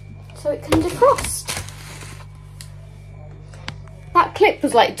 So it can defrost. That clip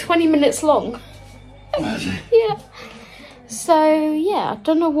was like 20 minutes long. Yeah. So yeah, I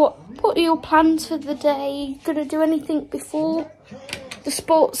don't know what are your plans for the day? Gonna do anything before the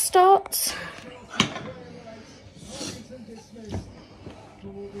sport starts?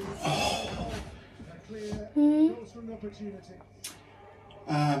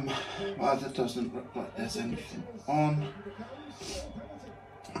 Well, there doesn't look like there's anything on.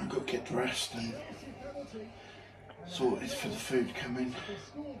 I've got to get dressed and sorted for the food coming.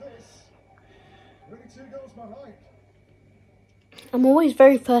 I'm always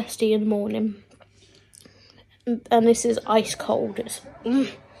very thirsty in the morning. And this is ice cold. It's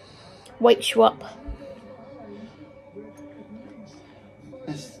wakes you up.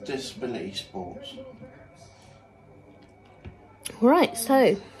 It's disability sports. Right,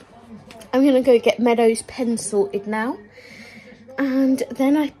 so I'm going to go get Meadow's pen sorted now. And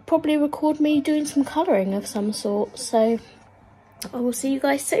then I probably record me doing some colouring of some sort. So I will see you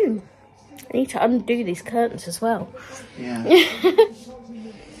guys soon. I need to undo these curtains as well. Yeah.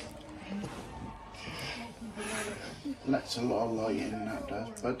 lets a lot of light in, that does,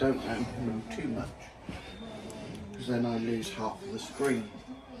 but don't open them too much, because then I lose half of the screen.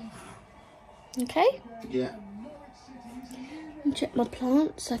 Okay. Yeah. And check my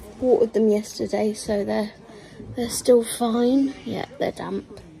plants. I watered them yesterday, so they're still fine. Yeah, they're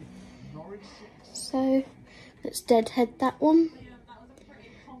damp. So let's deadhead that one.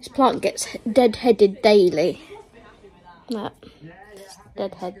 This plant gets deadheaded daily. That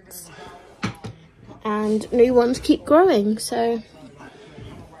deadheads, and new ones keep growing. So,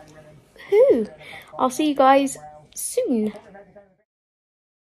 I'll see you guys soon.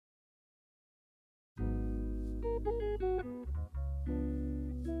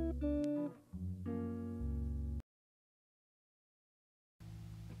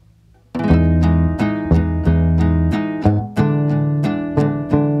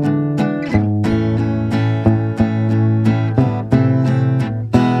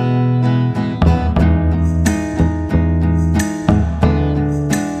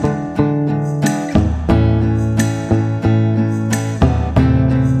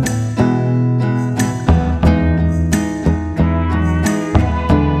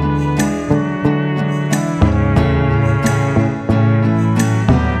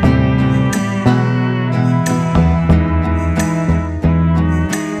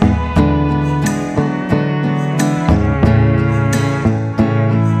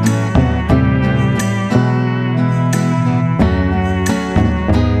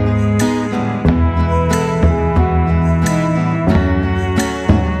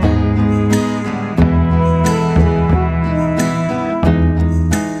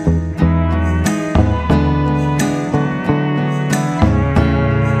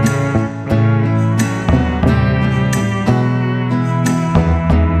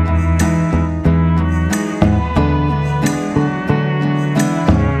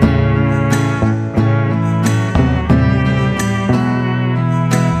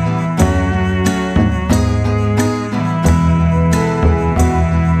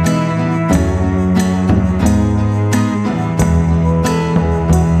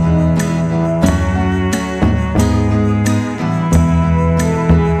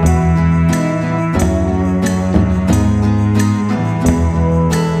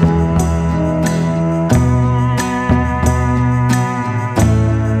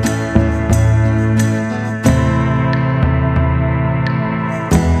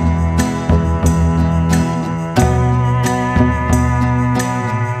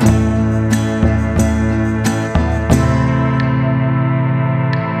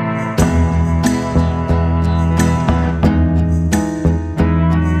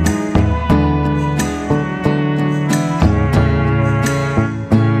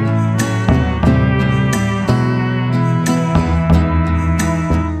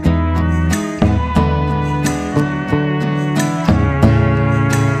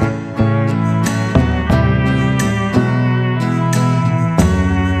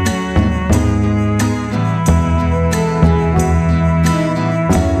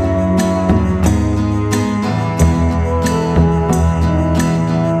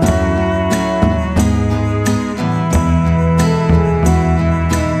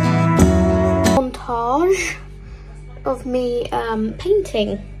 Of me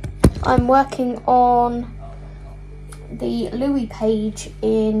painting. I'm working on the Louis page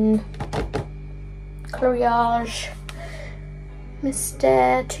in Coloriage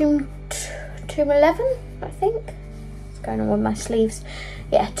Mr. 211, I think. What's going on with my sleeves?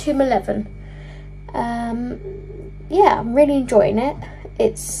 Yeah, 211. Yeah, I'm really enjoying it.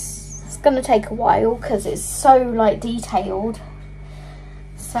 It's gonna take a while because it's so like detailed.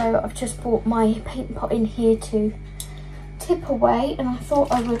 So I've just brought my paint pot in here to tip away, and I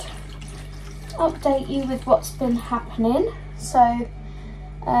thought I would update you with what's been happening. So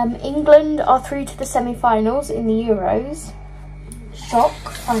England are through to the semi-finals in the Euros. Shock,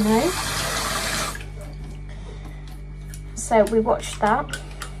 I know. So we watched that.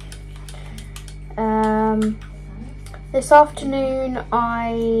 This afternoon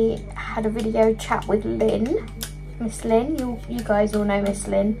I had a video chat with Lynn. Miss Lynn, you guys all know Miss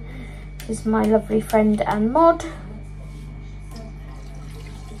Lynn. She's my lovely friend and mod.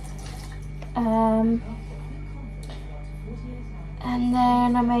 And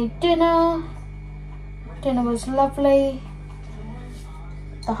then I made dinner. Dinner was lovely.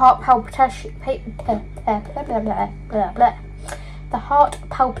 The heart palpitation, the heart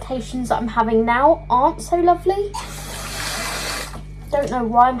palpitations that I'm having now aren't so lovely. Don't know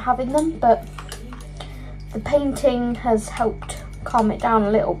why I'm having them, but the painting has helped calm it down a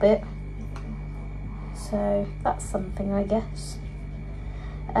little bit. So that's something, I guess.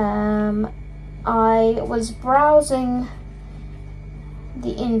 I was browsing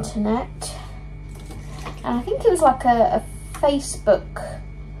the internet, and I think it was like a Facebook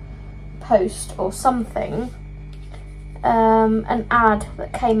post or something, an ad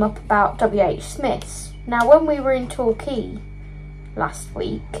that came up about WH Smiths. Now, when we were in Torquay last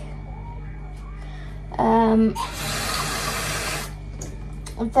week,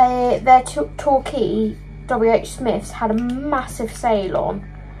 their Torquay WH Smiths had a massive sale on.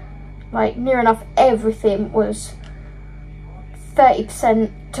 Like, near enough everything was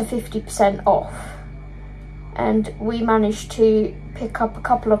 30% to 50% off. And we managed to pick up a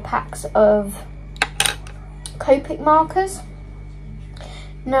couple of packs of Copic markers.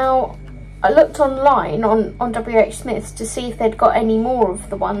 Now, I looked online on WH Smiths to see if they'd got any more of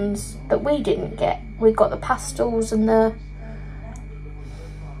the ones that we didn't get. We got the pastels and the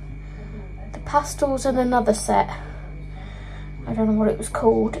pastels and another set. I don't know what it was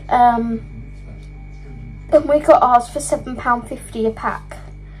called. And we got ours for £7.50 a pack.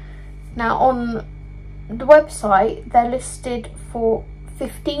 Now, on the website, they're listed for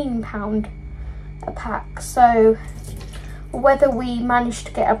 £15 a pack. So whether we managed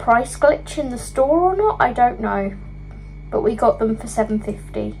to get a price glitch in the store or not, I don't know. But we got them for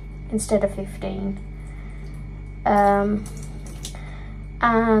 £7.50 instead of £15.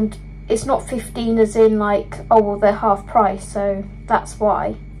 And it's not 15 as in like, oh well, they're half price, so that's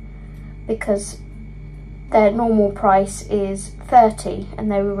why. Because their normal price is 30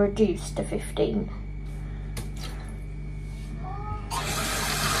 and they were reduced to 15.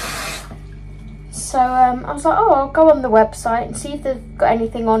 So I was like, oh, I'll go on the website and see if they've got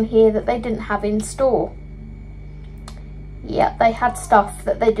anything on here that they didn't have in store. Yeah, they had stuff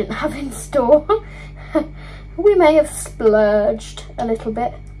that they didn't have in store. We may have splurged a little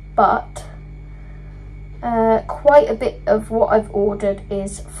bit, but quite a bit of what I've ordered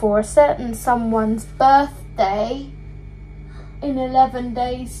is for a certain someone's birthday in 11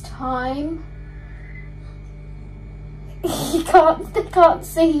 days time. They can't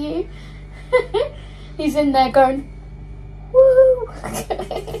see you. He's in there going, woo!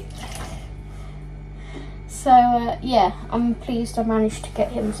 So yeah, I'm pleased I managed to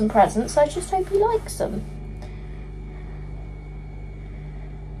get him some presents. I just hope he likes them.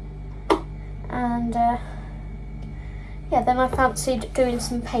 And yeah, then I fancied doing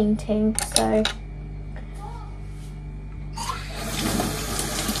some painting, so I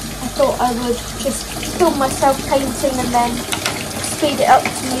thought I would just film myself painting and then speed it up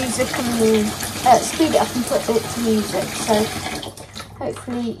to music and speed it up and put it to music. So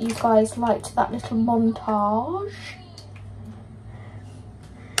hopefully you guys liked that little montage.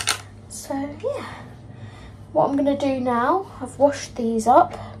 So yeah, what I'm gonna do now, I've washed these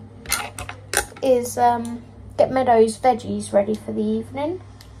up, is get Meadows veggies ready for the evening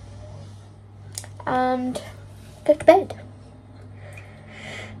and go to bed.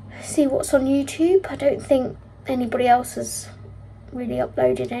 See what's on YouTube. I don't think anybody else has really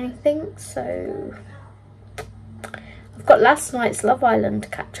uploaded anything, so I've got last night's Love Island to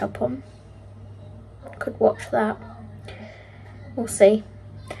catch up on. Could watch that. We'll see.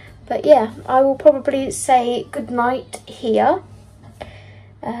 But yeah, I will probably say good night here.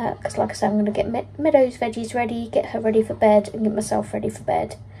 Because like I said, I'm going to get Meadows veggies ready, get her ready for bed, and get myself ready for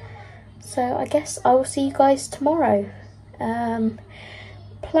bed. So I guess I will see you guys tomorrow.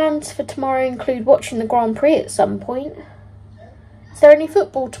 Plans for tomorrow include watching the Grand Prix at some point. Is there any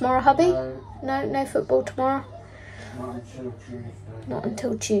football tomorrow, hubby? No football tomorrow? Not until Tuesday. Not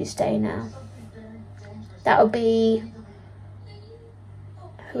until Tuesday now. That'll be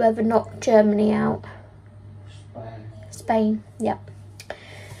whoever knocked Germany out. Spain, yep.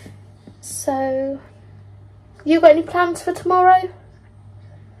 So, you got any plans for tomorrow?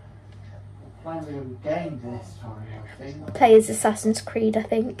 Playing a game this time, I think. Play as Assassin's Creed, I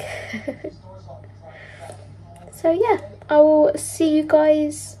think. So yeah, I will see you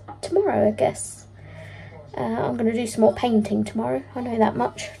guys tomorrow, I guess. I'm going to do some more painting tomorrow, I know that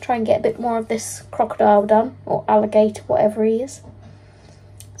much. Try and get a bit more of this crocodile done, or alligator, whatever he is.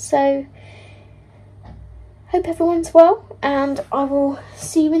 So, hope everyone's well, and I will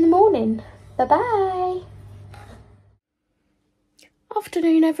see you in the morning. Bye-bye.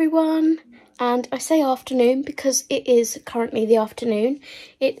 Afternoon, everyone. And I say afternoon because it is currently the afternoon.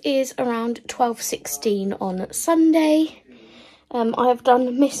 It is around 12:16 on Sunday. I have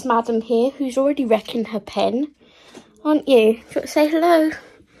done Miss Madam here, who's already wrecking her pen. Aren't you? Do you want to say hello?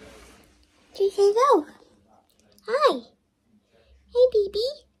 Do you say hello? Hi. Hey,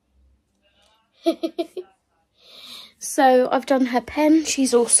 baby. So I've done her pen.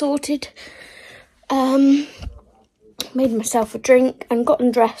 She's all sorted. made myself a drink and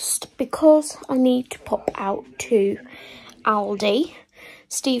gotten dressed because I need to pop out to Aldi.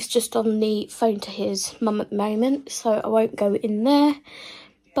 Steve's just on the phone to his mum at the moment, so I won't go in there.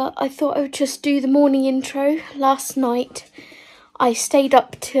 But I thought I would just do the morning intro. Last night I stayed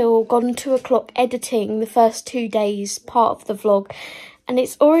up till gone 2 o'clock editing the first 2 days part of the vlog, and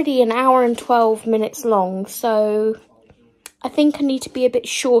it's already an hour and 12 minutes long, so I think I need to be a bit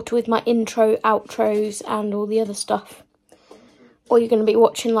shorter with my intro, outros and all the other stuff. Or you're going to be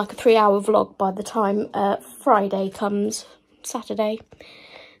watching like a 3-hour vlog by the time Friday comes, Saturday.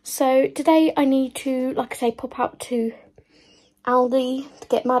 So today I need to, like I say, pop out to Aldi to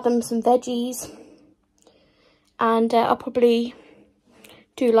get Madam some veggies. And I'll probably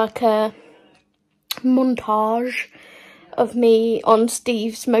do like a montage of me on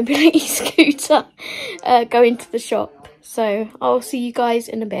Steve's mobility scooter going to the shop. So I'll see you guys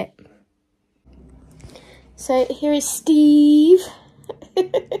in a bit. So here is Steve.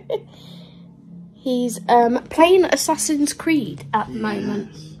 He's playing Assassin's Creed at the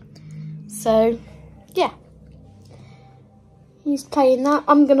moment. So yeah, he's playing that.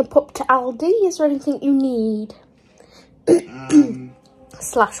 I'm gonna pop to Aldi. Is there anything you need?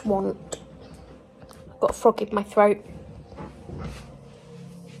 Slash want. I've got a frog in my throat.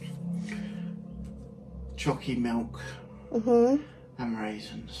 Chocolate milk. And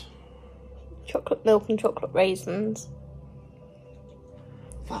raisins. Chocolate milk and chocolate raisins.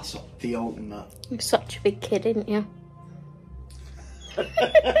 That's the ultimate. You're such a big kid, aren't you?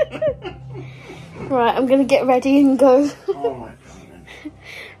 Right, I'm going to get ready and go. Alright, darling.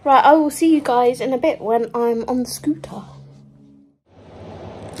 Right, I will see you guys in a bit when I'm on the scooter.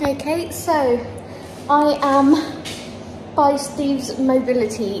 Okay, so I am by Steve's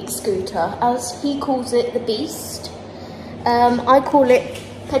mobility scooter, as he calls it, the Beast. I call it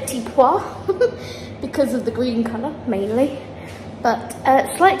Petit Pois because of the green colour mainly. But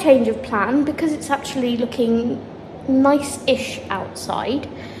slight change of plan because it's actually looking nice-ish outside.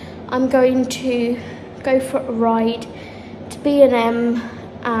 I'm going to go for a ride to B&M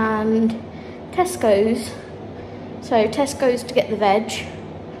and Tesco's. So Tesco's to get the veg,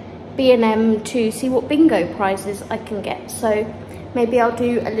 B&M to see what bingo prizes I can get. So maybe I'll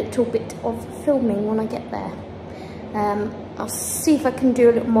do a little bit of filming when I get there. I'll see if I can do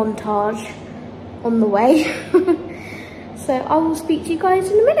a little montage on the way. So I will speak to you guys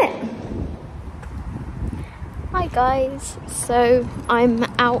in a minute. Hi guys, so I'm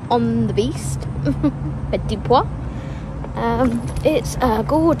out on the Beast, Petit Pois. It's a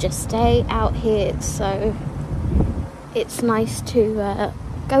gorgeous day out here, so it's nice to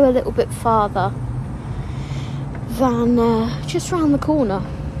go a little bit farther than just round the corner.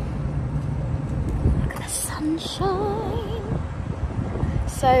 Look at the sunshine.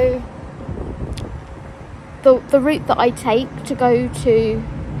 So the route that I take to go to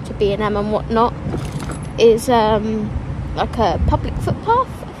B&M and whatnot is like a public footpath,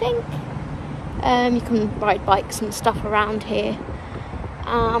 I think. You can ride bikes and stuff around here.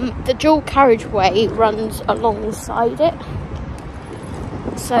 The dual carriageway runs alongside it.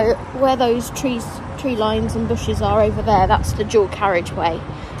 So where those tree lines and bushes are over there, that's the dual carriageway.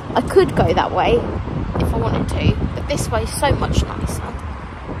 I could go that way if I wanted to, but this way is so much nicer.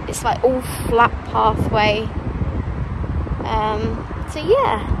 It's like all flat pathway. So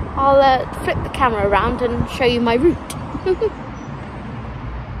yeah, I'll flip the camera around and show you my route.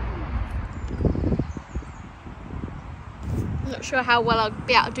 I'm not sure how well I'll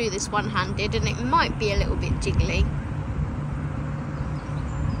be able to do this one-handed, and it might be a little bit jiggly.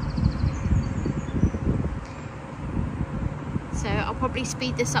 So I'll probably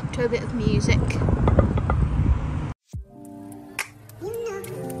speed this up to a bit of music.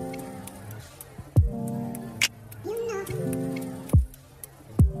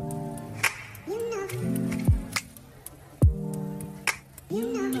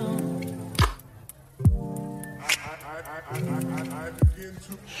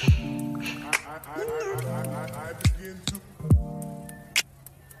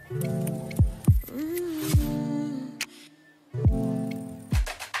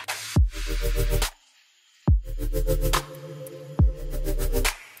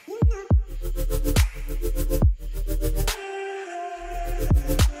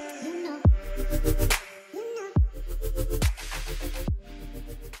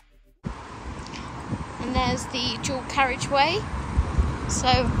 And there's the dual carriageway. So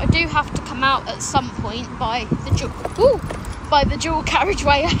I do have to come out at some point by the dual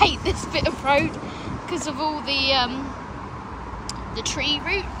carriageway. I hate this bit of road because of all the tree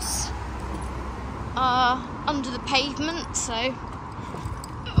roots under the pavement. So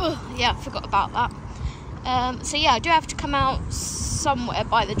yeah, I forgot about that. So yeah, I do have to come out somewhere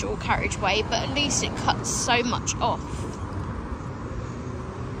by the dual carriageway, but at least it cuts so much off.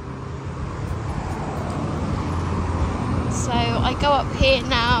 So I go up here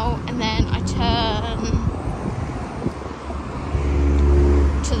now, and then I turn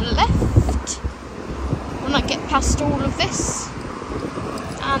to the left when I get past all of this.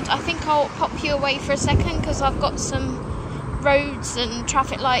 And I think I'll pop you away for a second because I've got some roads and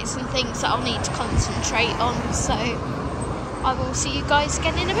traffic lights and things that I'll need to concentrate on. So I will see you guys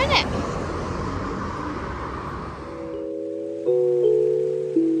again in a minute.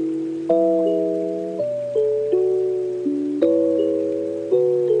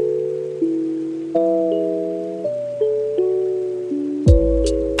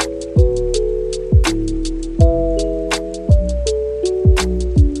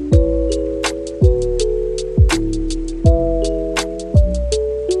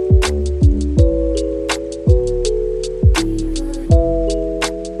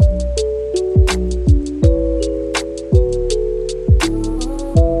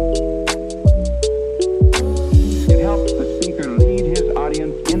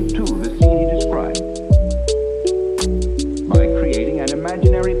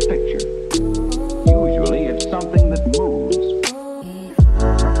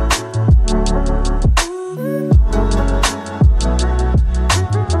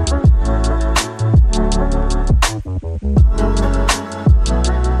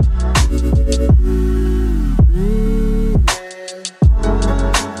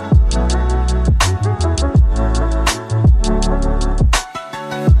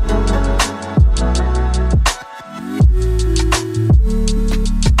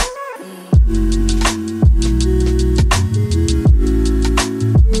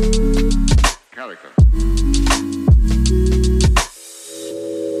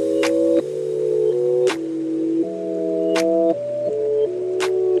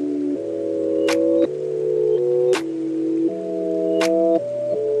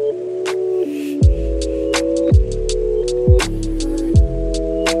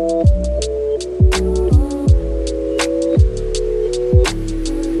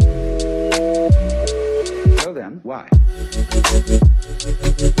 Why?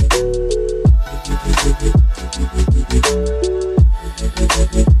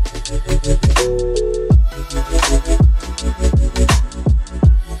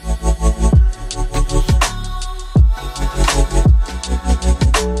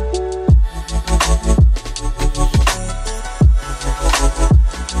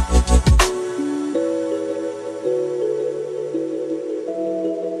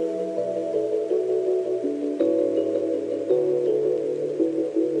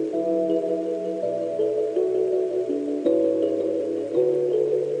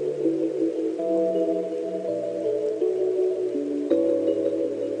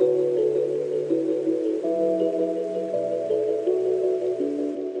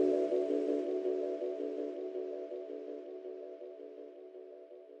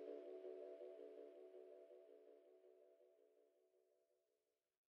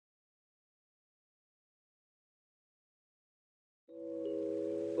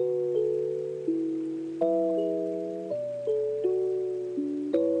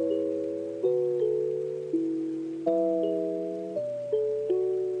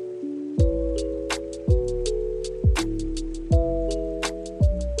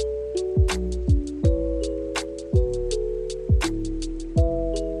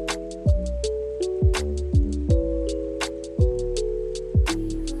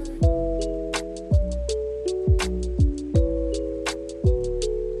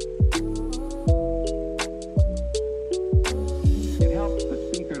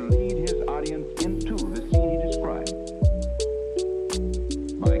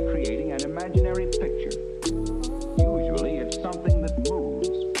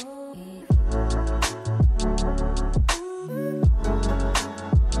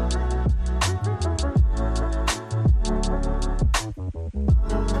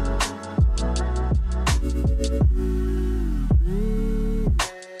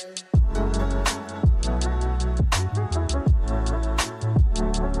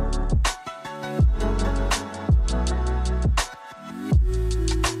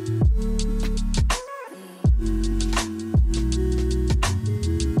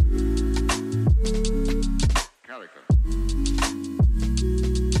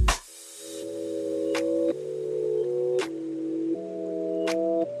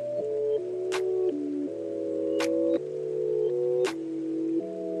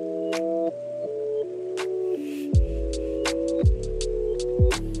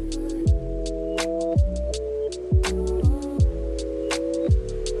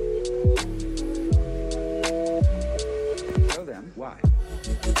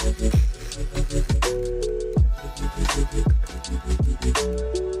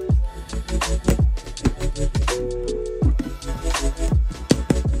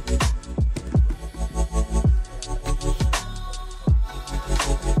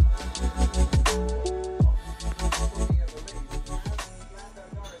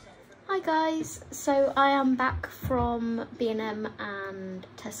 So I am back from B&M and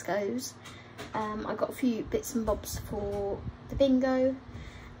Tesco's. I got a few bits and bobs for the bingo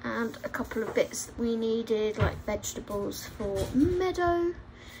and a couple of bits that we needed, like vegetables for Meadow.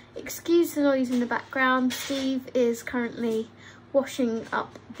 Excuse the noise in the background. Steve is currently washing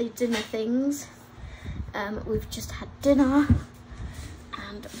up the dinner things. We've just had dinner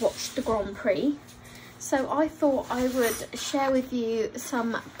and watched the Grand Prix. So I thought I would share with you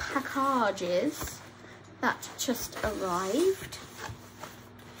some packages that just arrived.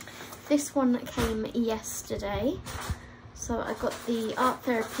 This one came yesterday. So I got the Art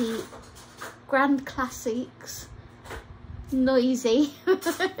Therapy Grand Classics. Noisy.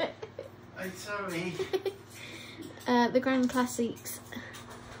 I'm sorry. The Grand Classics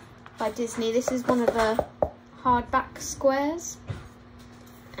by Disney. This is one of the hardback squares.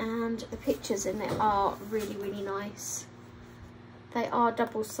 And the pictures in it are really, really nice. They are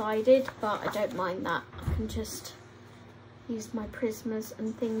double-sided, but I don't mind that. I can just use my Prismas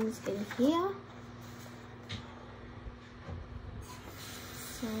and things in here.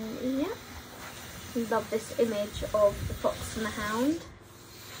 So, yeah. We love this image of the fox and the hound.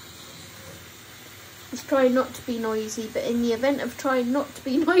 He's trying not to be noisy, but in the event of trying not to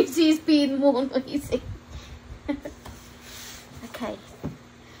be noisy, he's being more noisy. Okay.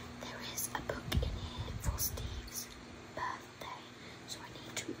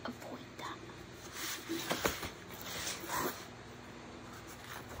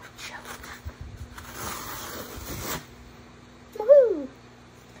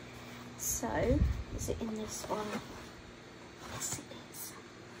 So, is it in this one? Yes, it is.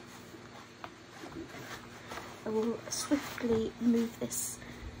 I will swiftly move this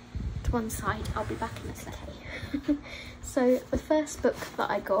to one side. I'll be back in a second. So, the first book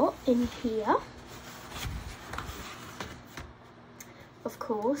that I got in here, of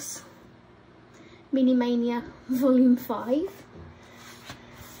course, Mini Mania Volume 5.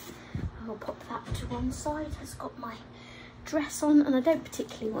 I'll pop that to one side. It's got my dress on, and I don't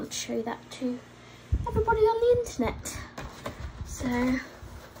particularly want to show that to everybody on the internet, so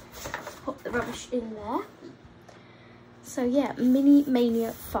pop the rubbish in there. So yeah, Mini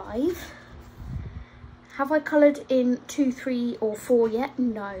Mania 5. Have I coloured in 2, 3 or 4 yet?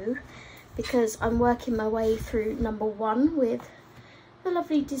 No, because I'm working my way through number 1 with the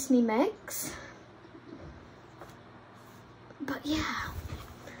lovely Disney Megs. But yeah,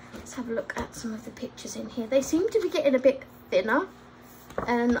 let's have a look at some of the pictures in here. They seem to be getting a bit thinner,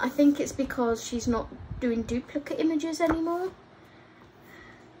 and I think it's because she's not doing duplicate images anymore.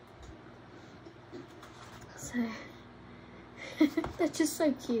 So they're just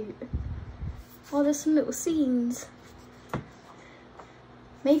so cute. Oh, there's some little scenes.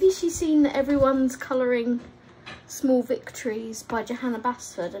 Maybe she's seen that everyone's colouring Small Victories by Johanna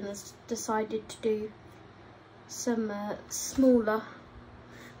Basford and has decided to do some smaller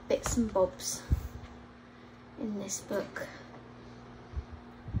bits and bobs in this book.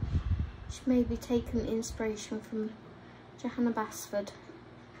 She may be taken inspiration from Johanna Basford.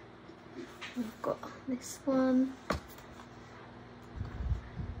 We've got this one.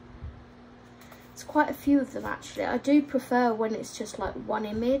 It's quite a few of them actually. I do prefer when it's just like one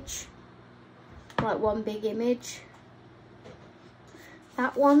image, like one big image.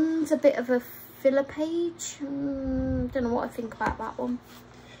 That one's a bit of a filler page. Don't know what I think about that one.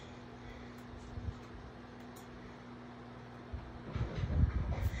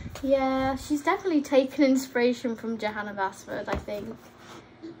 Yeah, she's definitely taken inspiration from Johanna Basford, I think.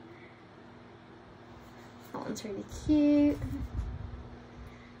 That one's really cute.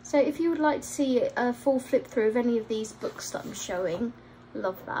 So if you would like to see a full flip through of any of these books that I'm showing,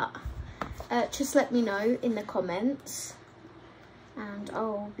 love that. Just let me know in the comments and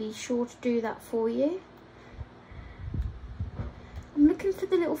I'll be sure to do that for you. I'm looking for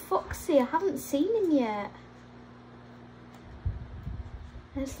the little foxy. I haven't seen him yet.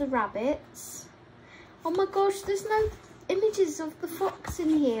 There's the rabbits. Oh my gosh, there's no images of the fox in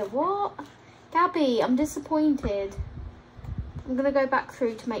here. What? Gabby, I'm disappointed. I'm going to go back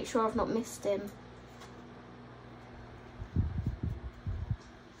through to make sure I've not missed him.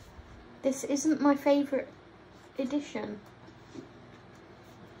 This isn't my favourite edition.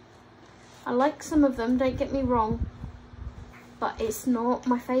 I like some of them, don't get me wrong, but it's not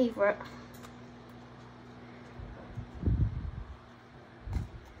my favourite.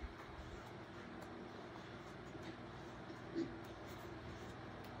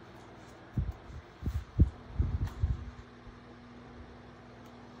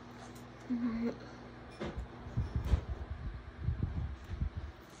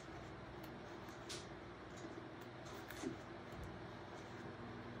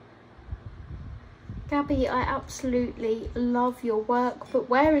 hubby, I absolutely love your work, but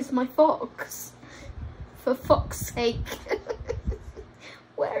where is my fox? For fuck's sake.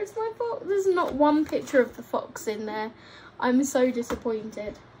 Where is my fox? There's not one picture of the fox in there. I'm so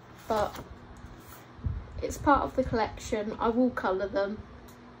disappointed, but it's part of the collection. I will colour them.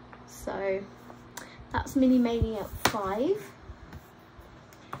 So that's Mini Mania 5.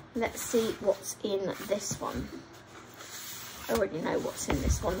 Let's see what's in this one. I already know what's in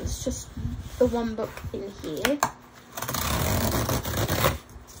this one. It's just the one book in here.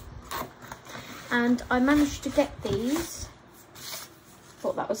 And I managed to get these.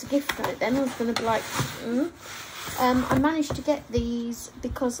 Thought that was a gift note then. I was going to be like, I managed to get these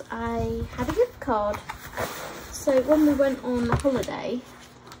because I had a gift card. So when we went on holiday,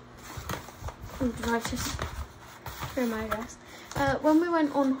 oh, did I just throw my address? When we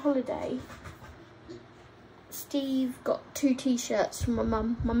went on holiday, Steve got 2 t-shirts from my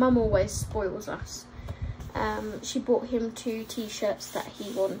mum. My mum always spoils us. She bought him 2 t-shirts that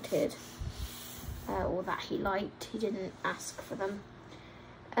he wanted, or that he liked. He didn't ask for them.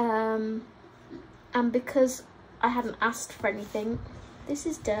 And because I hadn't asked for anything, this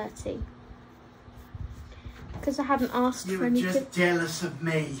is dirty. Because I hadn't asked for anything. You were just jealous of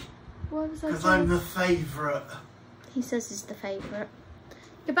me. Why was I because I'm the favourite. He says he's the favourite.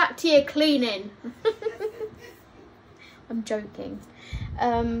 Get back to your cleaning. I'm joking.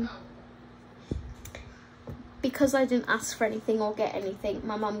 Because I didn't ask for anything or get anything,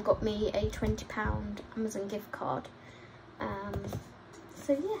 my mum got me a £20 Amazon gift card.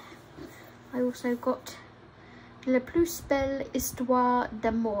 So yeah, I also got La plus belle histoire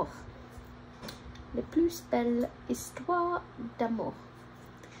d'amour. La plus belle histoire d'amour.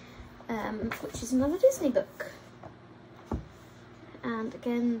 Which is another Disney book. And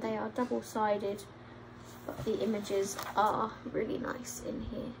again, they are double-sided, but the images are really nice in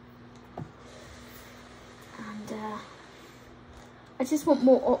here. And I just want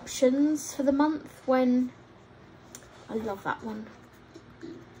more options for the month when, I love that one,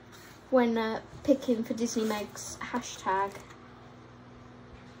 when picking for Disney Meg's hashtag.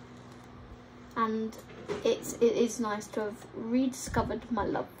 And it is nice to have rediscovered my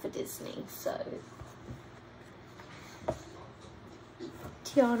love for Disney. So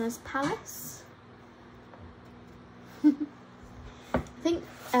Tiana's Palace. I think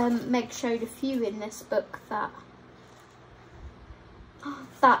Meg showed a few in this book that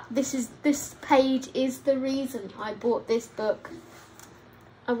this page is the reason I bought this book.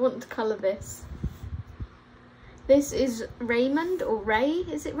 I want to colour this. This is Raymond, or Ray,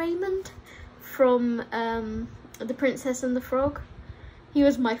 is it Raymond? From The Princess and the Frog. He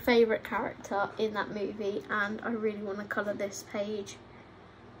was my favourite character in that movie, and I really want to colour this page.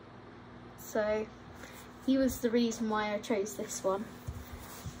 So he was the reason why I chose this one.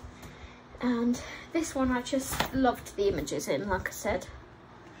 And this one I just loved the images in, like I said.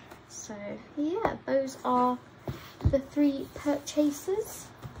 So yeah, those are the 3 purchases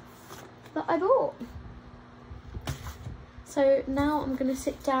that I bought. So now I'm going to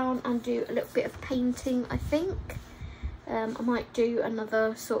sit down and do a little bit of painting, I think. I might do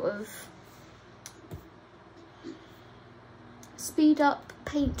another sort of speed up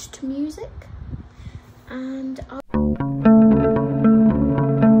paint to music. And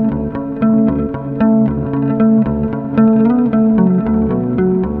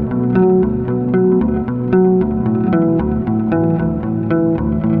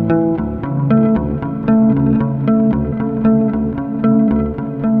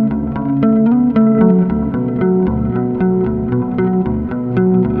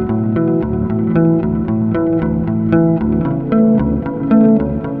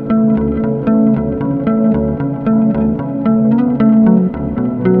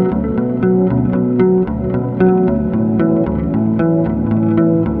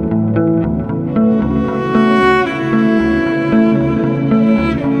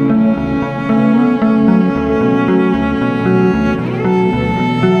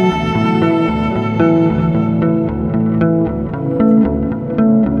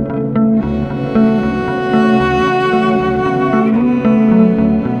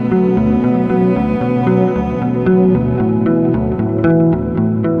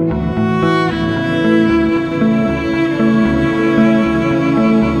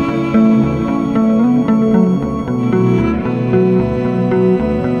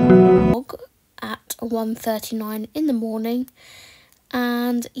at 1:39 in the morning,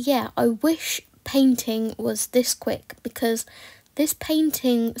 and yeah, I wish painting was this quick, because this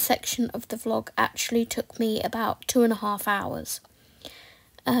painting section of the vlog actually took me about 2.5 hours.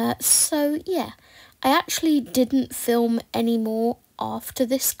 So yeah, I actually didn't film any more after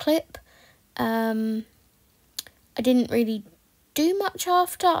this clip. I didn't really do much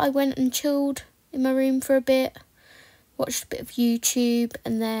after. I went and chilled in my room for a bit, watched a bit of YouTube,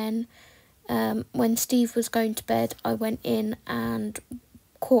 and then when Steve was going to bed, I went in and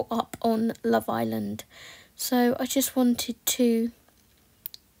caught up on Love Island. So I just wanted to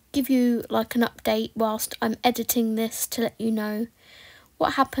give you like an update whilst I'm editing this to let you know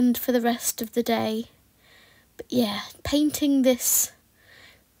what happened for the rest of the day. But yeah, painting this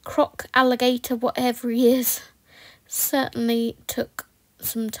croc alligator, whatever he is, certainly took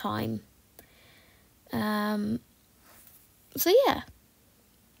some time. So yeah,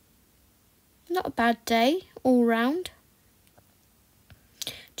 not a bad day all round.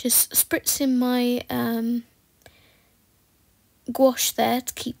 Just spritzing my gouache there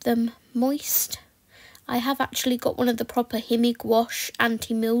to keep them moist. I have actually got one of the proper Himi gouache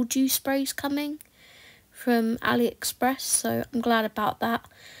anti-mildew sprays coming from AliExpress, so I'm glad about that.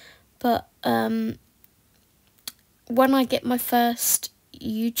 But when I get my first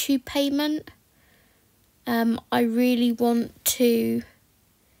YouTube payment, I really want to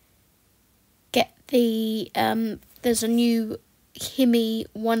get the there's a new Himi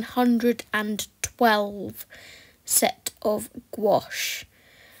 112 set of gouache.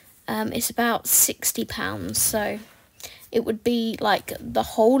 It's about £60, so it would be like the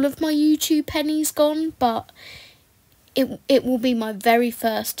whole of my YouTube pennies gone, but it will be my very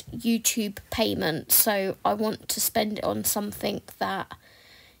first YouTube payment, so I want to spend it on something that,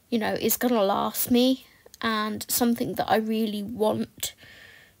 you know, is going to last me and something that I really want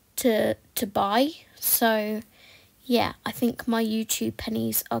to buy. So yeah, I think my YouTube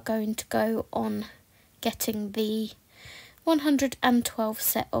pennies are going to go on getting the 112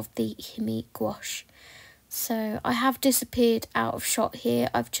 set of the Himi gouache. So I have disappeared out of shot here.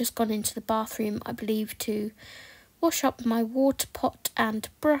 I've just gone into the bathroom, I believe, to wash up my water pot and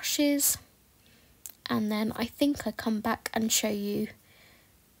brushes, and then I think I come back and show you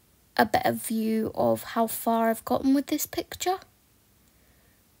a better view of how far I've gotten with this picture.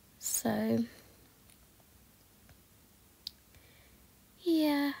 So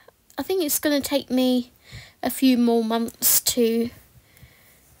yeah, I think it's going to take me a few more months to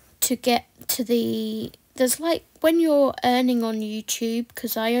get to the, there's like, when you're earning on YouTube,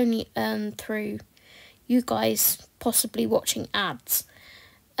 because I only earn through you guys possibly watching ads,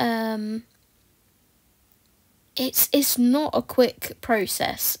 it's not a quick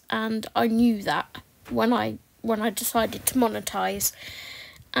process, and I knew that when I decided to monetize.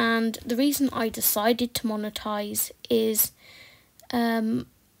 And the reason I decided to monetize is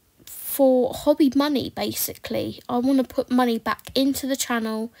for hobby money, basically. I want to put money back into the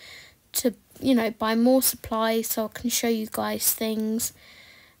channel to, you know, buy more supplies so I can show you guys things,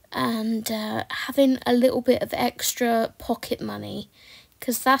 and having a little bit of extra pocket money,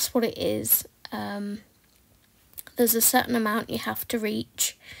 because that's what it is. There's a certain amount you have to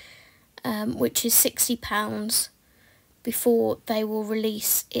reach, which is £60, before they will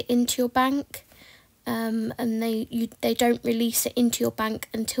release it into your bank. And they don't release it into your bank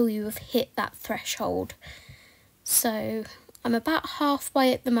until you have hit that threshold. So I'm about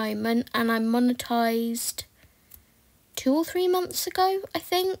halfway at the moment, and I monetized 2 or 3 months ago, I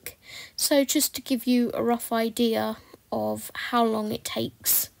think. So just to give you a rough idea of how long it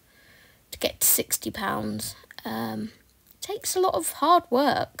takes to get to £60, it takes a lot of hard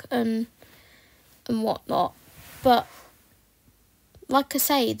work and whatnot. But like I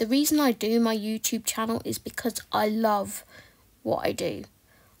say, the reason I do my YouTube channel is because I love what I do.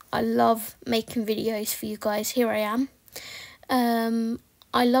 I love making videos for you guys. Here I am.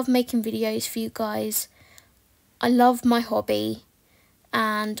 I love making videos for you guys. I love my hobby,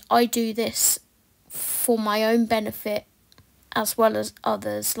 and I do this for my own benefit as well as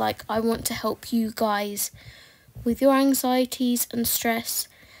others. Like, I want to help you guys with your anxieties and stress,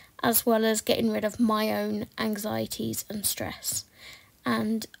 as well as getting rid of my own anxieties and stress.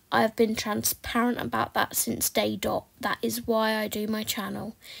 And I've been transparent about that since day dot. That is why I do my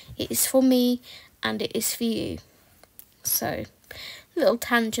channel. It is for me and it is for you. So, little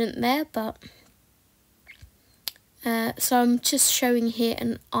tangent there, but so I'm just showing here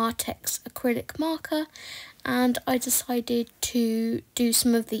an Arrtx acrylic marker, and I decided to do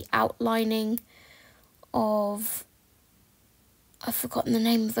some of the outlining of, I've forgotten the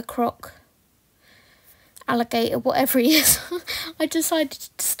name of the croc, alligator, whatever he is. I decided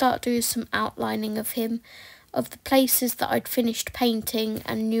to start doing some outlining of him, of the places that I'd finished painting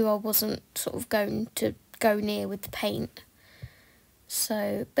and knew I wasn't sort of going to go near with the paint.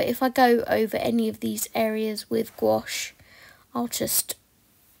 So, but if I go over any of these areas with gouache, I'll just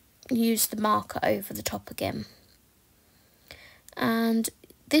use the marker over the top again. And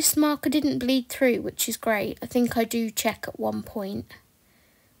this marker didn't bleed through, which is great. I think I do check at one point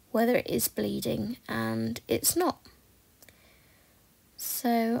whether it is bleeding, and it's not.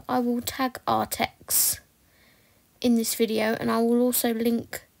 So I will tag Arrtx in this video, and I will also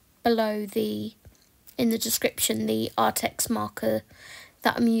link below in the description the Arrtx marker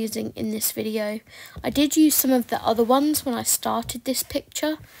that I'm using in this video. I did use some of the other ones when I started this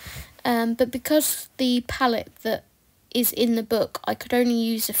picture, but because the palette that is in the book, I could only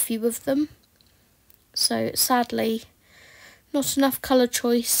use a few of them. So sadly, not enough colour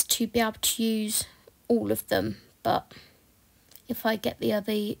choice to be able to use all of them, but if I get the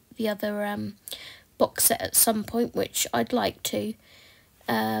other box set at some point, which I'd like to,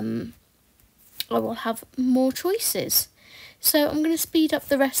 I will have more choices. So I'm going to speed up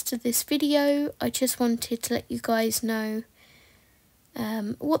the rest of this video. I just wanted to let you guys know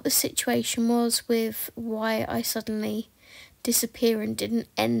what the situation was with why I suddenly disappear and didn't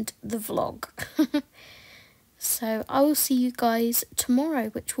end the vlog. So I will see you guys tomorrow,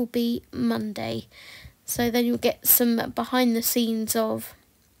 which will be Monday. So then you'll get some behind the scenes of,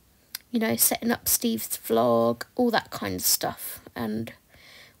 you know, setting up Steve's vlog, all that kind of stuff, and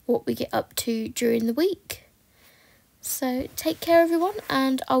what we get up to during the week. So take care everyone,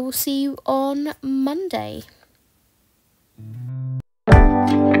 and I will see you on Monday.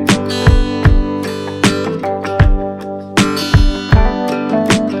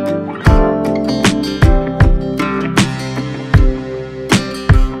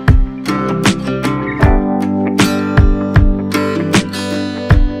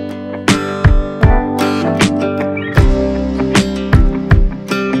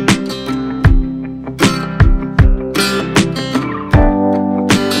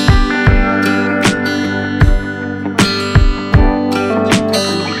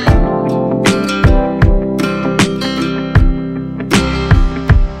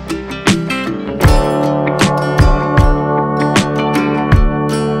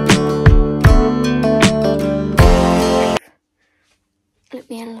 Let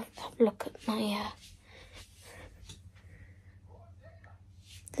me have a look at my,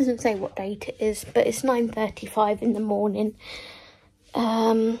 doesn't say what date it is, but it's 9:35 in the morning.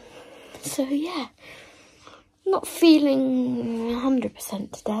 So yeah, not feeling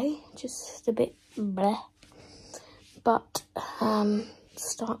 100% today, just a bit bleh. But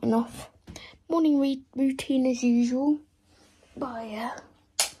starting off morning routine as usual by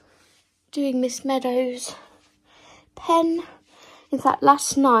doing Miss Meadows' pen. In fact,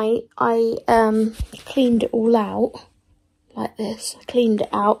 last night I cleaned it all out like this. I cleaned it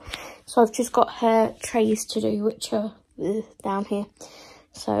out, so I've just got her trays to do, which are down here.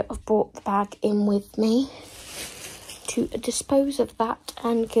 So I've brought the bag in with me to dispose of that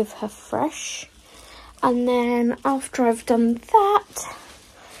and give her fresh. And then after I've done that,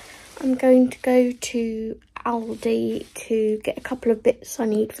 I'm going to go to Aldi to get a couple of bits I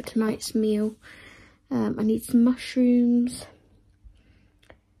need for tonight's meal. I need some mushrooms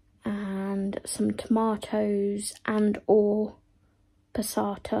and some tomatoes and or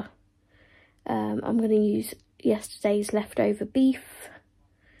passata. I'm going to use yesterday's leftover beef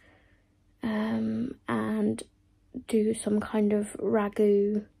and do some kind of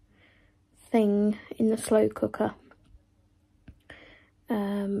ragu thing in the slow cooker.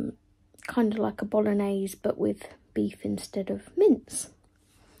 Kind of like a bolognese but with beef instead of mince.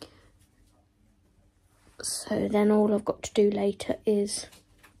 So then all I've got to do later is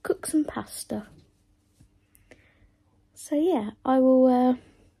cook some pasta. So yeah, I will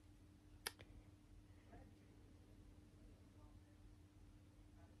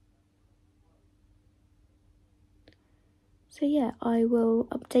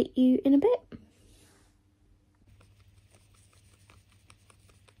update you in a bit.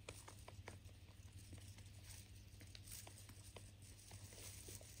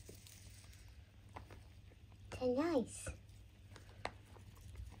 Okay, nice.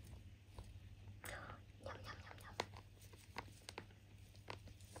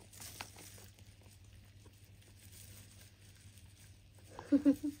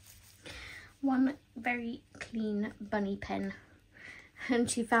 One very clean bunny pen, and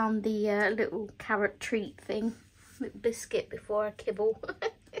she found the little carrot treat thing, little biscuit before I kibble.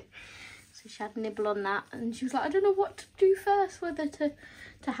 So she had a nibble on that, and she was like, I don't know what to do first, whether to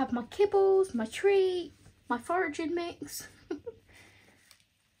have my kibbles, my treat, my foraging mix.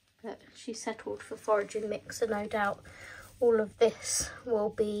 But she settled for foraging mix, so no doubt all of this will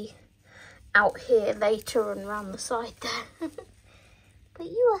be out here later and around the side there. But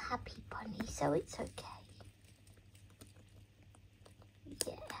you're a happy bunny, so it's okay.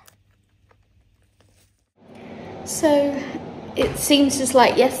 Yeah. So It seems just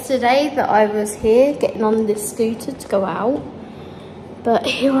like yesterday that I was here getting on this scooter to go out, but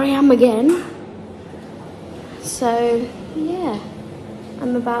here I am again. So yeah,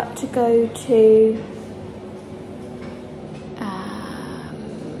 I'm about to go to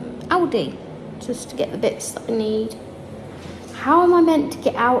Aldi just to get the bits that I need. How am I meant to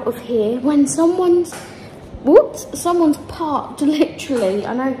get out of here when someone's parked literally,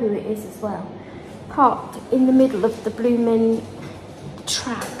 I know who it is as well, parked in the middle of the blooming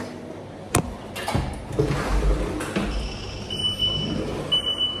track.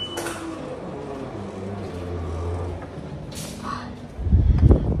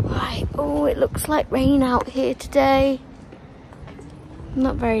 Right, oh, it looks like rain out here today.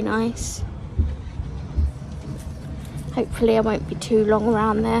 Not very nice. Hopefully I won't be too long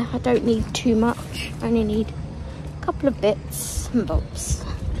around there. I don't need too much. I only need a couple of bits and bobs.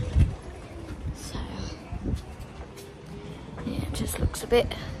 So, yeah, it just looks a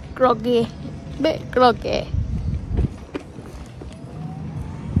bit groggy.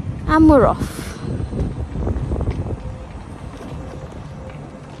 And we're off.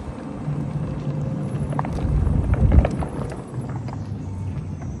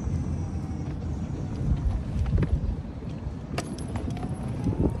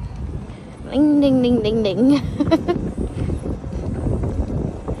 Ding, ding, ding, ding, ding.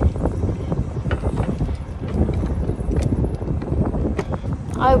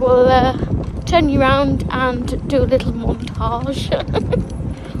 I will turn you around and do a little montage.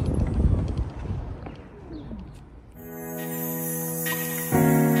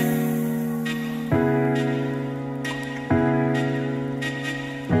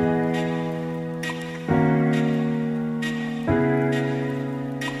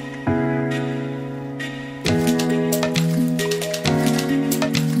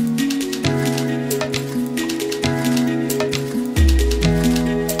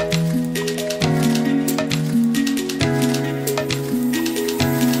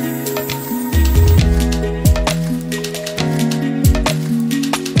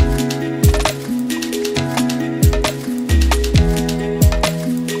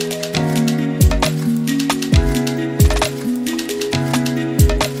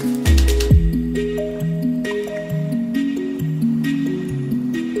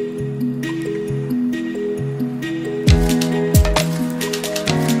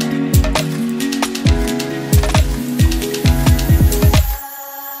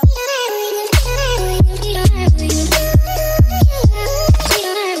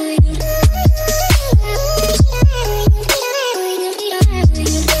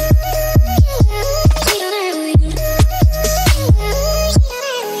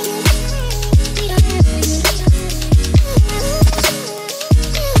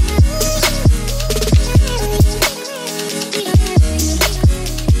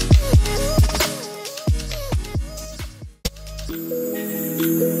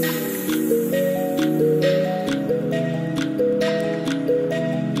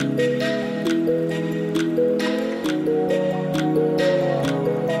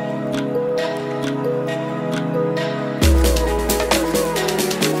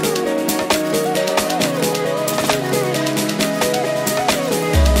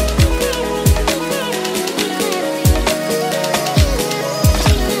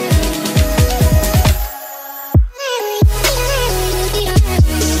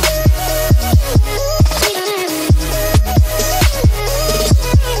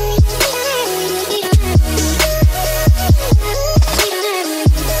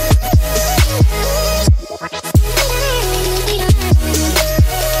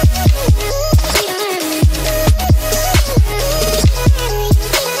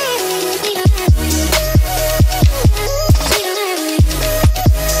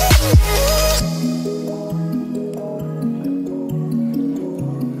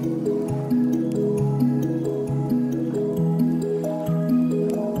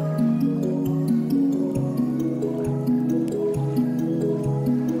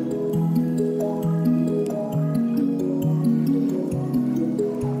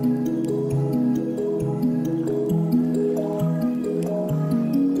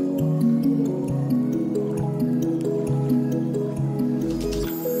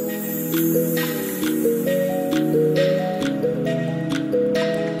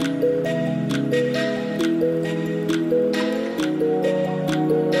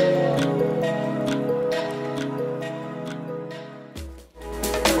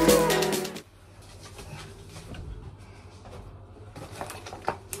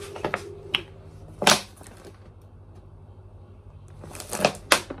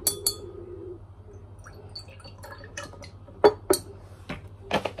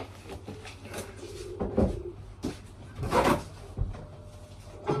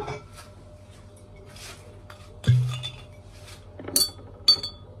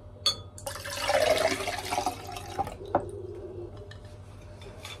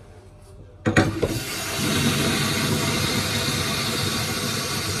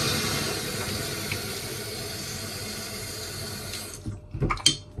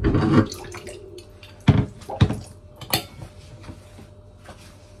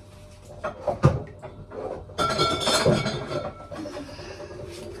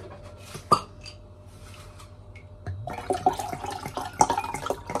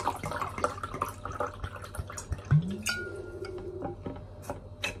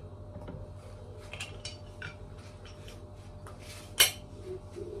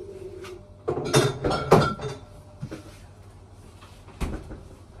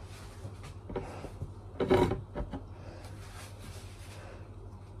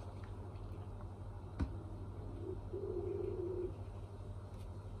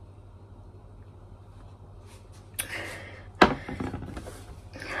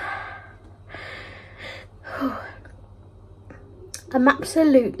 I'm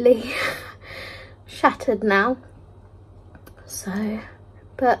absolutely shattered now, so,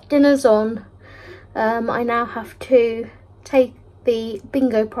 but dinner's on. I now have to take the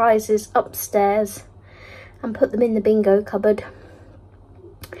bingo prizes upstairs and put them in the bingo cupboard,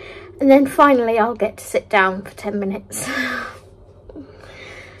 and then finally I'll get to sit down for 10 minutes.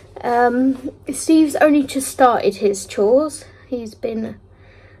 Steve's only just started his chores. He's been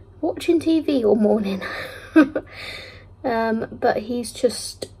watching TV all morning. But he's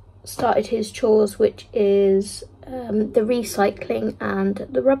just started his chores, which is the recycling and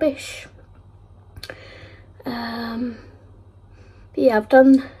the rubbish. But yeah, I've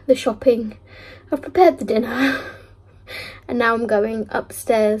done the shopping, I've prepared the dinner, and now I'm going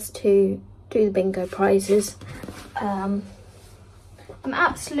upstairs to do the bingo prizes. I'm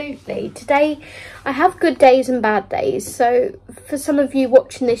absolutely, today I have good days and bad days, so for some of you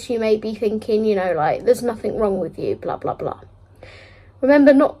watching this, you may be thinking, you know, like, there's nothing wrong with you, blah blah blah.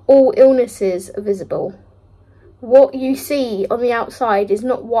 Remember, not all illnesses are visible. What you see on the outside is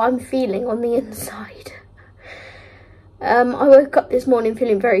not what I'm feeling on the inside. I woke up this morning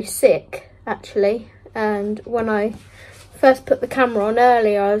feeling very sick, actually, and when I first put the camera on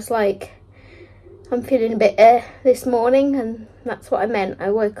earlier, I was like, I'm feeling a bit this morning, and that's what I meant. I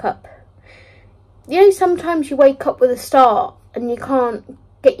woke up, you know, sometimes you wake up with a start and you can't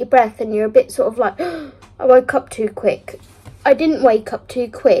get your breath and you're a bit sort of like, I woke up too quick. I didn't wake up too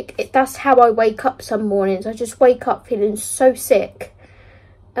quick. That's how I wake up some mornings. I just wake up feeling so sick,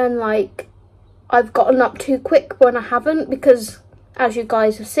 and like I've gotten up too quick when I haven't, because as you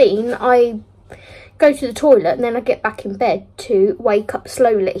guys have seen, I go to the toilet and then I get back in bed to wake up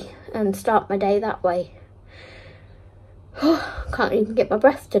slowly and start my day that way. Can't even get my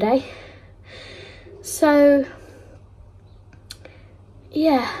breath today. So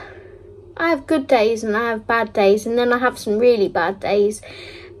yeah, I have good days and I have bad days, and then I have some really bad days.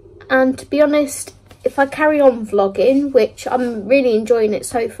 And to be honest, if I carry on vlogging, which I'm really enjoying it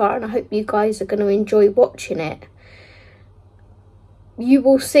so far, and I hope you guys are going to enjoy watching it, you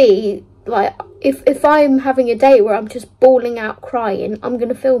will see, like, if I'm having a day where I'm just bawling out crying, I'm going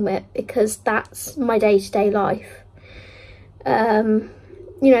to film it, because that's my day-to-day life. You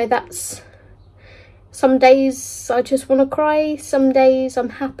know, that's, some days I just want to cry, some days I'm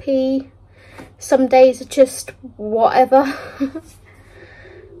happy, some days are just whatever.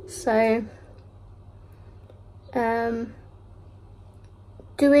 So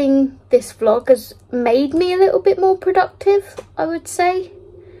doing this vlog has made me a little bit more productive, I would say.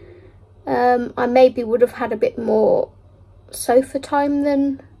 I maybe would have had a bit more sofa time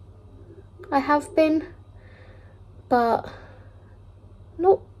than I have been, but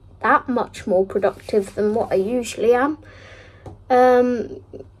not that much more productive than what I usually am.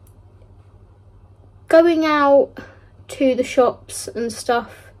 Going out to the shops and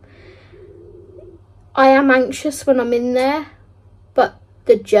stuff, I am anxious when I'm in there, but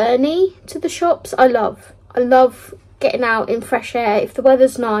the journey to the shops I love. I love getting out in fresh air. If the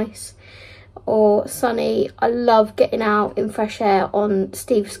weather's nice or sunny, I love getting out in fresh air on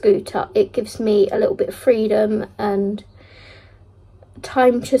Steve's scooter. It gives me a little bit of freedom and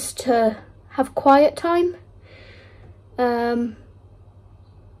time just to have quiet time.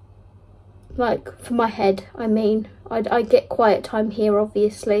 Like for my head, I mean, I get quiet time here,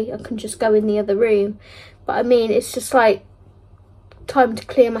 obviously. I can just go in the other room, but I mean, it's just like time to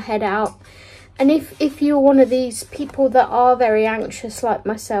clear my head out. And if you're one of these people that are very anxious like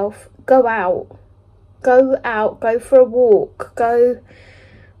myself, go out, go for a walk, go,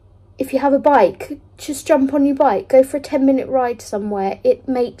 if you have a bike, just jump on your bike, go for a 10-minute ride somewhere. It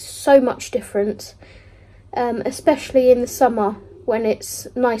makes so much difference, especially in the summer when it's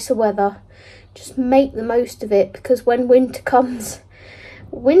nicer weather. Just make the most of it, because when winter comes,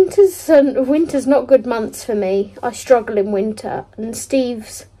 winter's not good months for me. I struggle in winter, and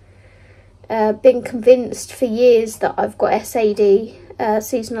Steve's been convinced for years that I've got SAD,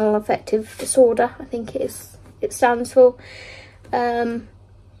 seasonal affective disorder, I think it stands for.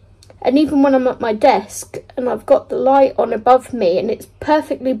 And even when I'm at my desk and I've got the light on above me and it's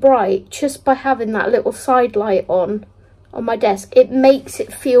perfectly bright, just by having that little side light on my desk, it makes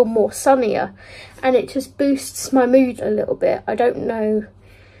it feel more sunnier, and it just boosts my mood a little bit. I don't know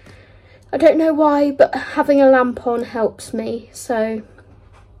why, but having a lamp on helps me. So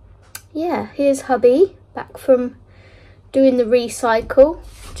yeah, here's hubby back from doing the recycle,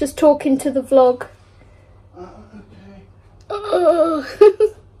 just talking to the vlog. Okay. Oh,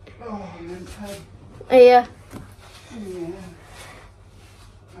 Oh, I'm in pain. yeah. Yeah.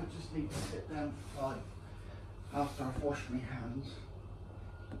 I just need to sit down for 5 after I've washed my hands.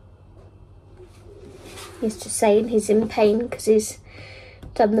 He's just saying he's in pain because he's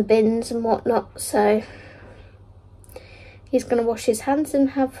done the bins and whatnot, so he's going to wash his hands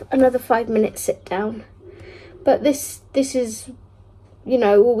and have another 5 minutes sit down. But this is, you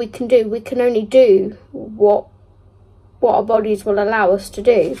know, all we can do. We can only do what our bodies will allow us to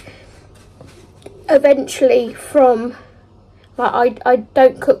do. Eventually, I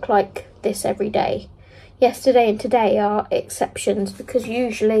don't cook like this every day. Yesterday and today are exceptions, because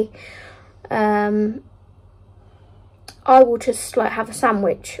usually I will just like have a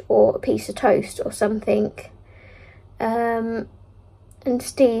sandwich or a piece of toast or something, and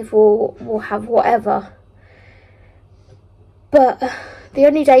Steve will have whatever. But the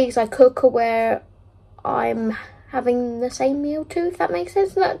only days I cook are where I'm having the same meal too, if that makes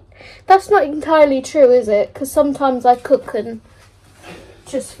sense. That's not entirely true, is it? Because sometimes I cook and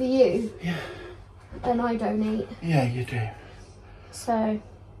just for you. Yeah. And I don't eat. Yeah, you do. So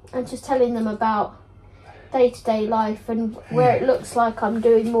I'm just telling them about day-to-day life, and where it looks like I'm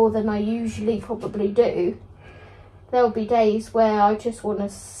doing more than I usually probably do, there'll be days where I just want to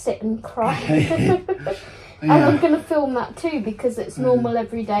sit and cry. Yeah. And I'm going to film that too, because it's normal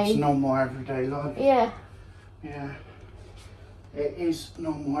every day. It's normal everyday life. Yeah. Yeah. It is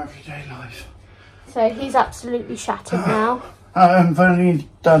normal everyday life. So he's absolutely shattered now. I've only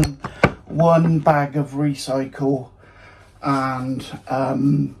done 1 bag of recycle and a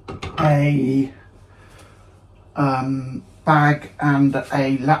bag and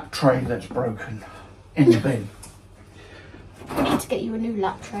a lap tray that's broken in the bin. I need to get you a new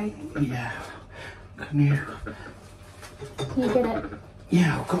lap tray. Yeah. Can you get it?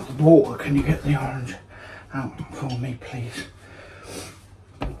 Yeah, I've got the water. Can you get the orange out for me, please?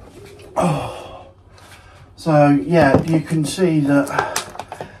 Oh. So, yeah, you can see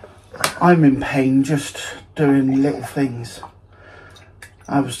that I'm in pain just doing little things.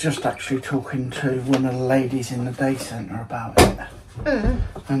 I was just actually talking to one of the ladies in the day centre about it.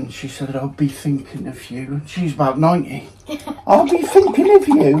 And she said, I'll be thinking of you. And she's about 90. I'll be thinking of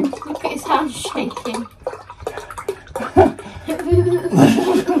you. Look at his hands shaking.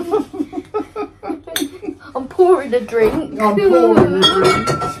 I'm pouring a drink. I'm pouring a drink,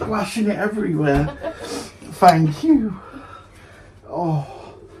 splashing it everywhere. Thank you.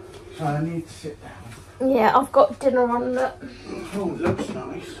 Oh, so I need to sit down. Yeah, I've got dinner on that. Oh, it looks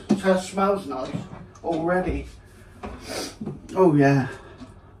nice. It smells nice already. Oh, yeah.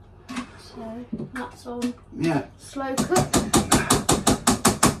 So that's on Yeah. slow cook.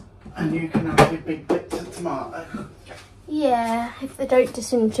 And you can have your big bits of tomato. Yeah, if they don't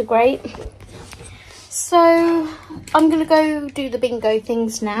disintegrate. So I'm going to go do the bingo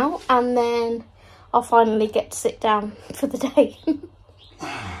things now, and then I'll finally get to sit down for the day.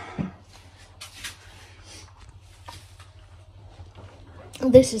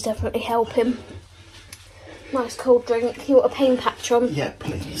 This is definitely helping. Nice cold drink. You want a pain patch on? Yeah,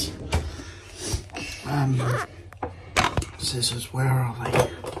 please. Scissors, where are they?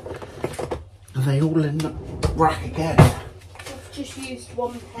 Are they all in the rack again? I've just used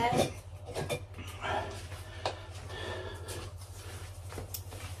 1 pair.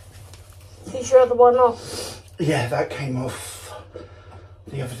 Is your other one off? Yeah, that came off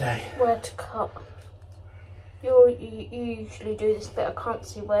the other day. Where to cut? You usually do this bit. I can't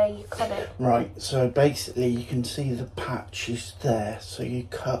see where you cut it. Right, so basically you can see the patch is there, so you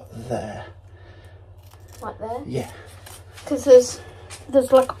cut there. Like there? Yeah. Because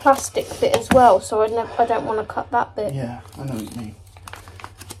there's like a plastic bit as well, so I don't want to cut that bit. Yeah, I know what you mean.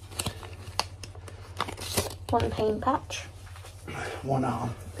 1 pain patch. 1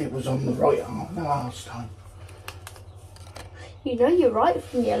 arm. It was on the right arm the last time. You know you're right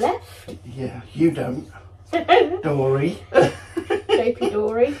from your left. Yeah, you don't. Dory. Dopey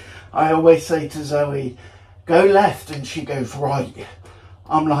Dory. I always say to Zoe, go left, and she goes right.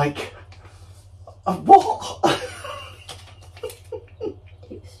 I'm like, what?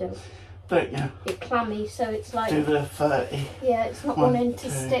 Keep still. don't you? It's clammy, so it's like... Do the 30. Yeah, it's not wanting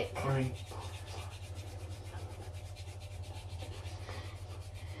to stick. 3.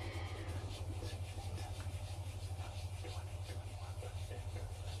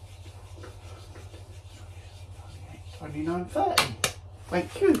 $29.30.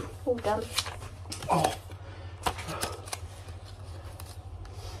 Thank you. All done. Oh.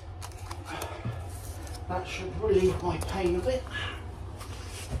 That should relieve my pain a bit.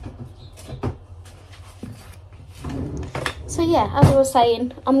 So yeah, as I was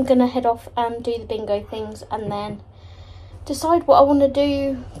saying, I'm gonna head off and do the bingo things and then decide what I want to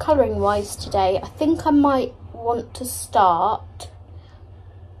do colouring wise today. I think I might want to start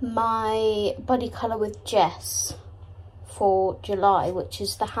my buddy colour with Jess for July, which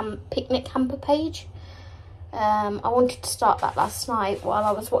is the picnic hamper page. I wanted to start that last night while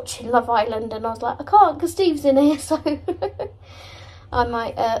I was watching Love Island, and I was like, I can't because Steve's in here, so I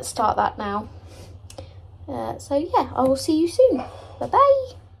might start that now. So yeah, I will see you soon. Bye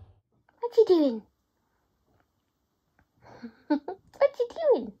bye. What you doing? What you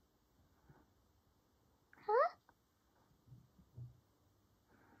doing? Huh?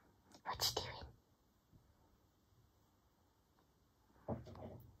 What you doing?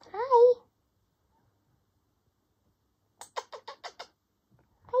 Hi.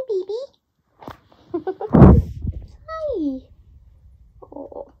 Hi, baby. Hi.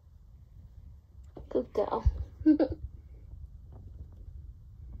 Oh, good girl.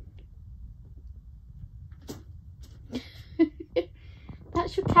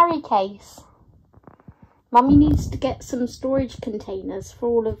 That's your carry case. Mummy needs to get some storage containers for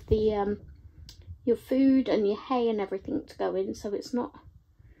all of the your food and your hay and everything to go in, so it's not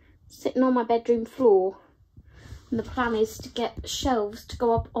sitting on my bedroom floor. And the plan is to get shelves to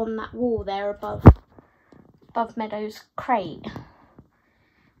go up on that wall there above Meadow's crate.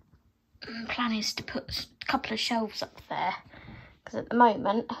 And the plan is to put a couple of shelves up there, because at the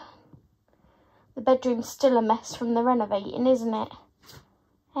moment the bedroom's still a mess from the renovating, isn't it?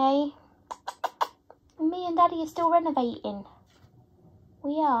 Hey? And me and Daddy are still renovating.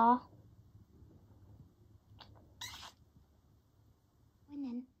 We are. When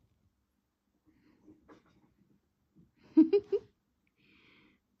then?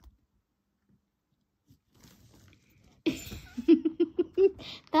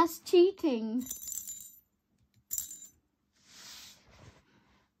 That's cheating.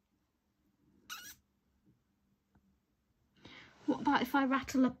 What about if I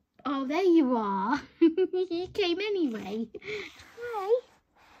rattle up? Oh, there you are. You came anyway. Hi.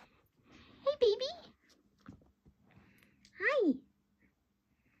 Hey, baby. Hi.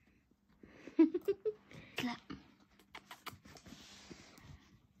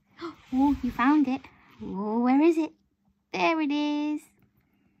 Oh, you found it. Oh, where is it? There it is.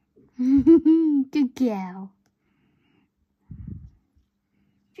 Good girl.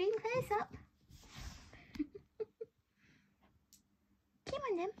 Dream close up. Come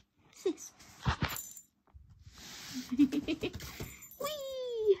on then. Sis. Whee!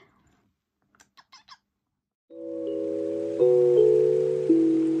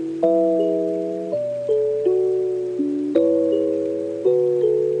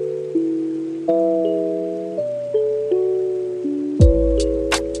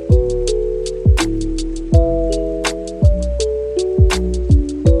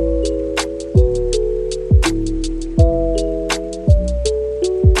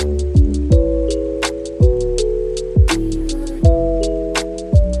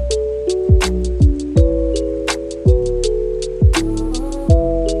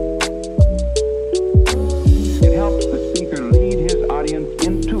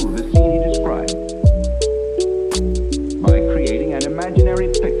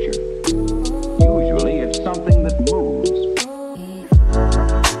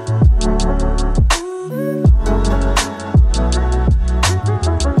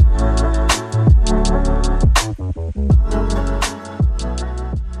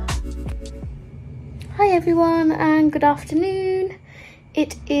 Everyone, and good afternoon.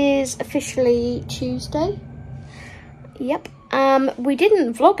 It is officially Tuesday. Yep. We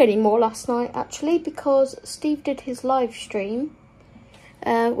didn't vlog anymore last night actually because Steve did his live stream.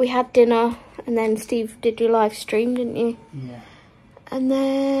 We had dinner and then Steve did your live stream, didn't you? Yeah. And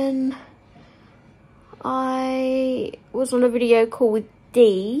then I was on a video call with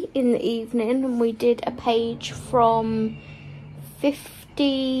Dee in the evening and we did a page from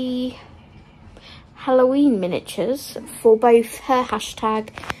 50 Halloween miniatures for both her hashtag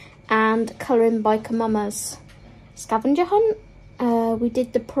and Colouring Biker Mama's scavenger hunt. We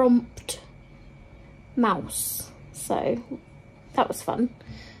did the prompt mouse, so that was fun.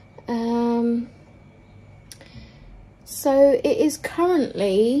 So it is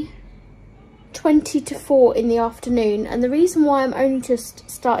currently 20 to 4 in the afternoon, and the reason why I'm only just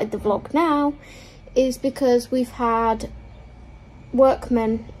started the vlog now is because we've had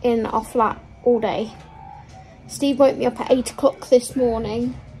workmen in our flat all day. Steve woke me up at 8 o'clock this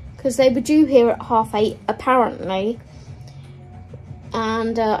morning because they were due here at 8:30 apparently,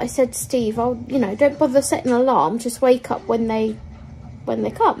 and I said to Steve, "Oh, you know, don't bother setting an alarm, just wake up when they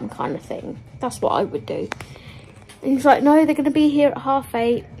come," kind of thing. That's what I would do. And he's like, "No, they're going to be here at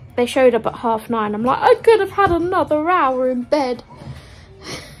 8:30. They showed up at 9:30. I'm like, I could have had another hour in bed.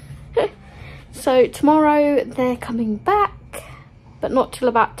 So tomorrow they're coming back, but not till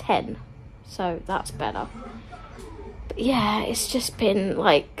about 10. So that's better. But yeah, it's just been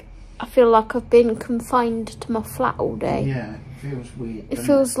like, I feel like I've been confined to my flat all day. Yeah, it feels weird. It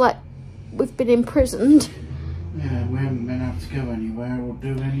feels like we've been imprisoned. Yeah, we haven't been able to go anywhere or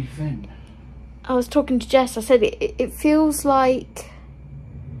do anything. I was talking to Jess, I said it feels like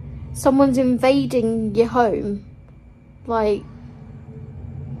someone's invading your home. Like,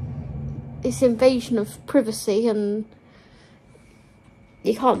 this invasion of privacy, and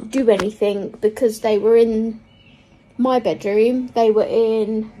you can't do anything because they were in my bedroom, they were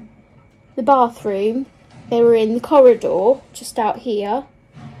in the bathroom, they were in the corridor just out here.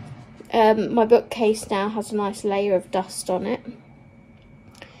 My bookcase now has a nice layer of dust on it.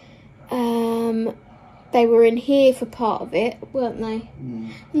 They were in here for part of it, weren't they?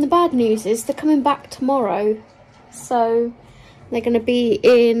 Mm. And the bad news is they're coming back tomorrow. So they're going to be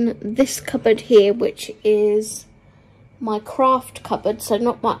in this cupboard here, which is my craft cupboard. So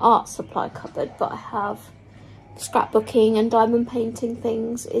not my art supply cupboard, but I have scrapbooking and diamond painting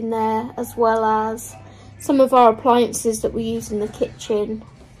things in there, as well as some of our appliances that we use in the kitchen.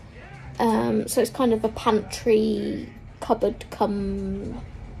 So it's kind of a pantry cupboard come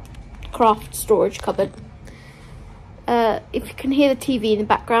craft storage cupboard. If you can hear the TV in the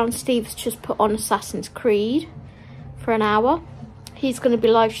background, Steve's just put on Assassin's Creed for an hour. He's going to be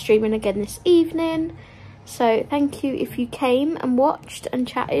live streaming again this evening. So thank you if you came and watched and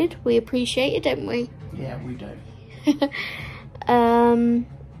chatted. We appreciate it, don't we? Yeah, we do.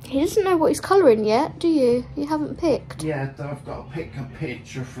 He doesn't know what he's colouring yet, do you? You haven't picked? Yeah, I've got to pick a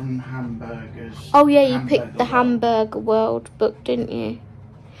picture from Hamburgers. Oh yeah, you picked the Hamburger World book, didn't you?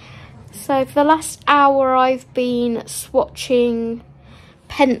 So for the last hour I've been swatching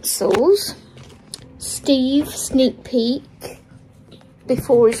pencils. Steve, sneak peek,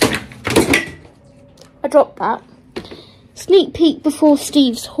 before his... I dropped that. Sneak peek before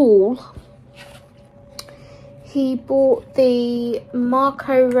Steve's haul. He bought the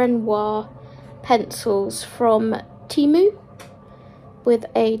Marco Renoir pencils from Temu with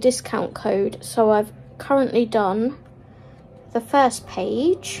a discount code. So I've currently done the first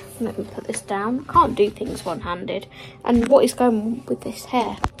page. Let me put this down. I can't do things one-handed. And what is going on with this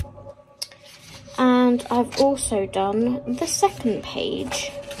hair? And I've also done the second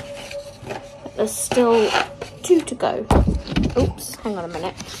page. There's still 2 to go. Oops, hang on a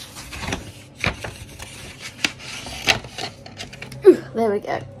minute. There we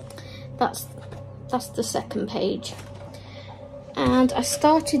go. That's the second page. And I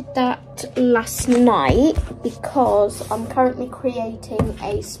started that last night because I'm currently creating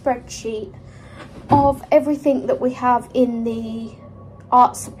a spreadsheet of everything that we have in the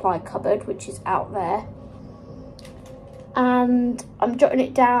art supply cupboard, which is out there. And I'm jotting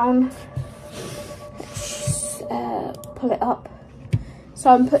it down. Let's pull it up.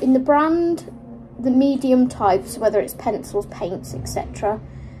 So I'm putting the brand, the medium types, whether it's pencils, paints, etc.,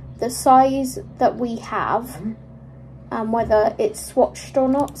 the size that we have, and whether it's swatched or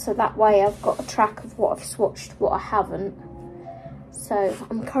not, so that way I've got a track of what I've swatched, what I haven't. So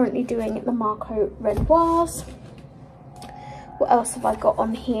I'm currently doing the Marco Renoirs. What else have I got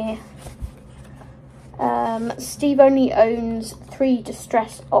on here? Steve only owns 3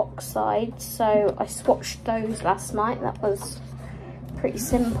 Distress Oxides, so I swatched those last night. That was pretty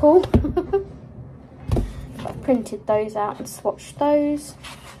simple. I've printed those out and swatched those.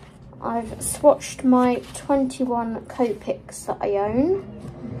 I've swatched my 21 Copics that I own,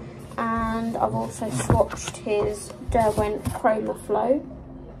 and I've also swatched his Derwent Chroma Flow.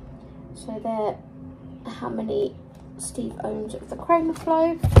 So they're how many Steve owns of the Chroma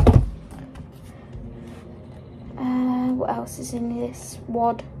Flow. What else is in this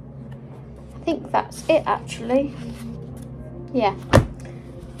wad? I think that's it actually. Yeah.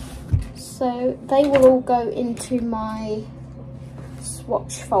 So they will all go into my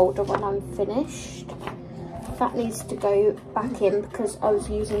swatch folder when I'm finished. That needs to go back in because I was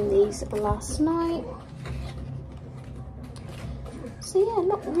using these last night. So yeah,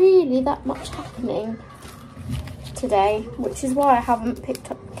 not really that much happening today, which is why I haven't picked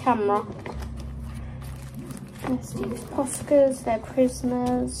up the camera. Let's use Poscas, they're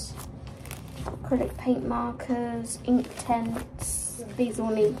prisoners, acrylic paint markers, ink tents. These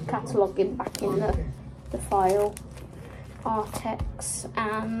all need cataloguing back in the file. Arrtx,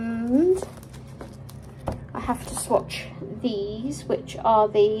 and I have to swatch these, which are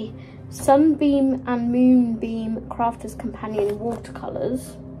the Sunbeam and Moonbeam Crafter's Companion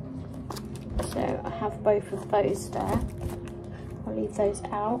watercolours. So I have both of those there. I'll leave those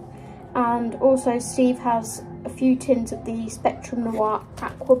out. And also Steve has a few tins of the Spectrum Noir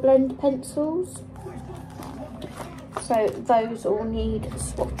Aqua Blend pencils. So those all need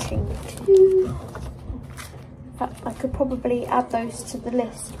swatching too. In fact, I could probably add those to the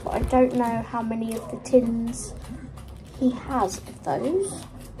list, but I don't know how many of the tins he has of those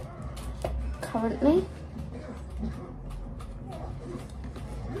currently.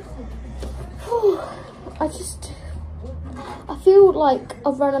 I feel like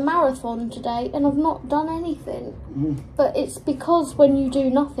I've run a marathon today and I've not done anything. But it's because when you do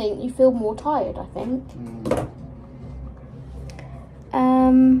nothing, you feel more tired, I think.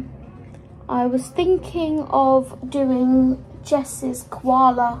 I was thinking of doing Jess's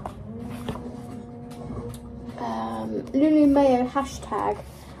koala Lulu Mayo hashtag.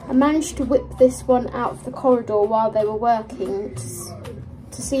 I managed to whip this one out of the corridor while they were working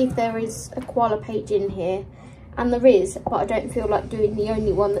to see if there is a koala page in here. And there is, but I don't feel like doing the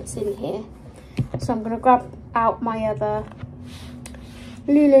only one that's in here. So I'm going to grab out my other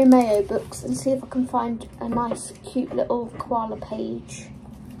Lulu Mayo books and see if I can find a nice cute little koala page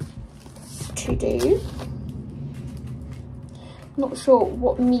to do. Not sure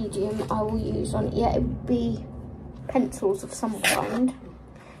what medium I will use on it yet. It would be pencils of some kind.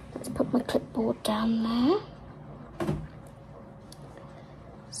 Let's put my clipboard down there.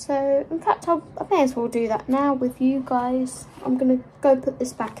 So, in fact, I may as well do that now with you guys. I'm going to go put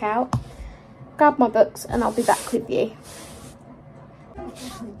this back out, grab my books, and I'll be back with you.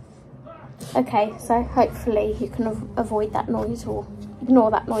 Okay, so hopefully you can avoid that noise or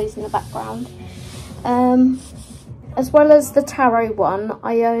ignore that noise in the background. As well as the tarot one,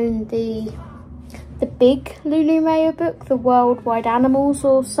 I own the big Lulu Mayo book, the Worldwide Animals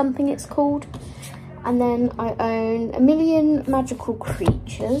or something it's called. And then I own 1,000,000 Magical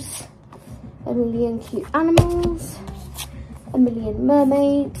Creatures, 1,000,000 Cute Animals, 1,000,000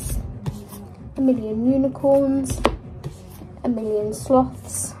 Mermaids, 1,000,000 Unicorns, 1,000,000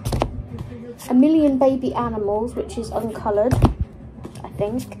 Sloths, 1,000,000 Baby Animals, which is uncoloured, I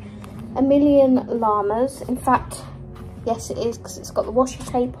think, 1,000,000 Llamas. In fact, yes it is, because it's got the washi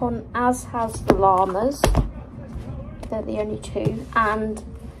tape on, as has the llamas. They're the only two. And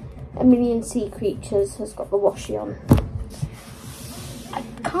 1,000,000 Sea Creatures has got the washi on. I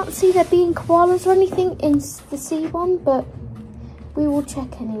can't see there being koalas or anything in the sea one, but we will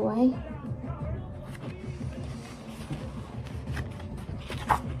check anyway.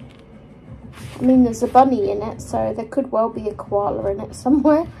 I mean, there's a bunny in it, so there could well be a koala in it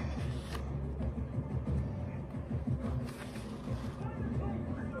somewhere.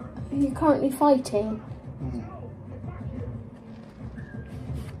 Are you currently fighting?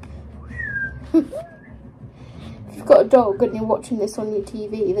 If you've got a dog and you're watching this on your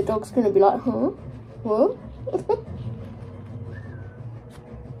TV, the dog's going to be like, huh? What?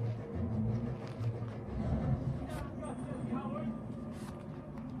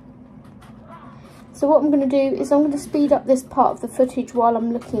 So what I'm going to do is I'm going to speed up this part of the footage while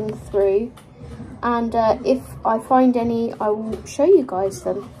I'm looking through. And if I find any, I will show you guys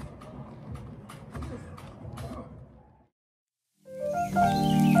them.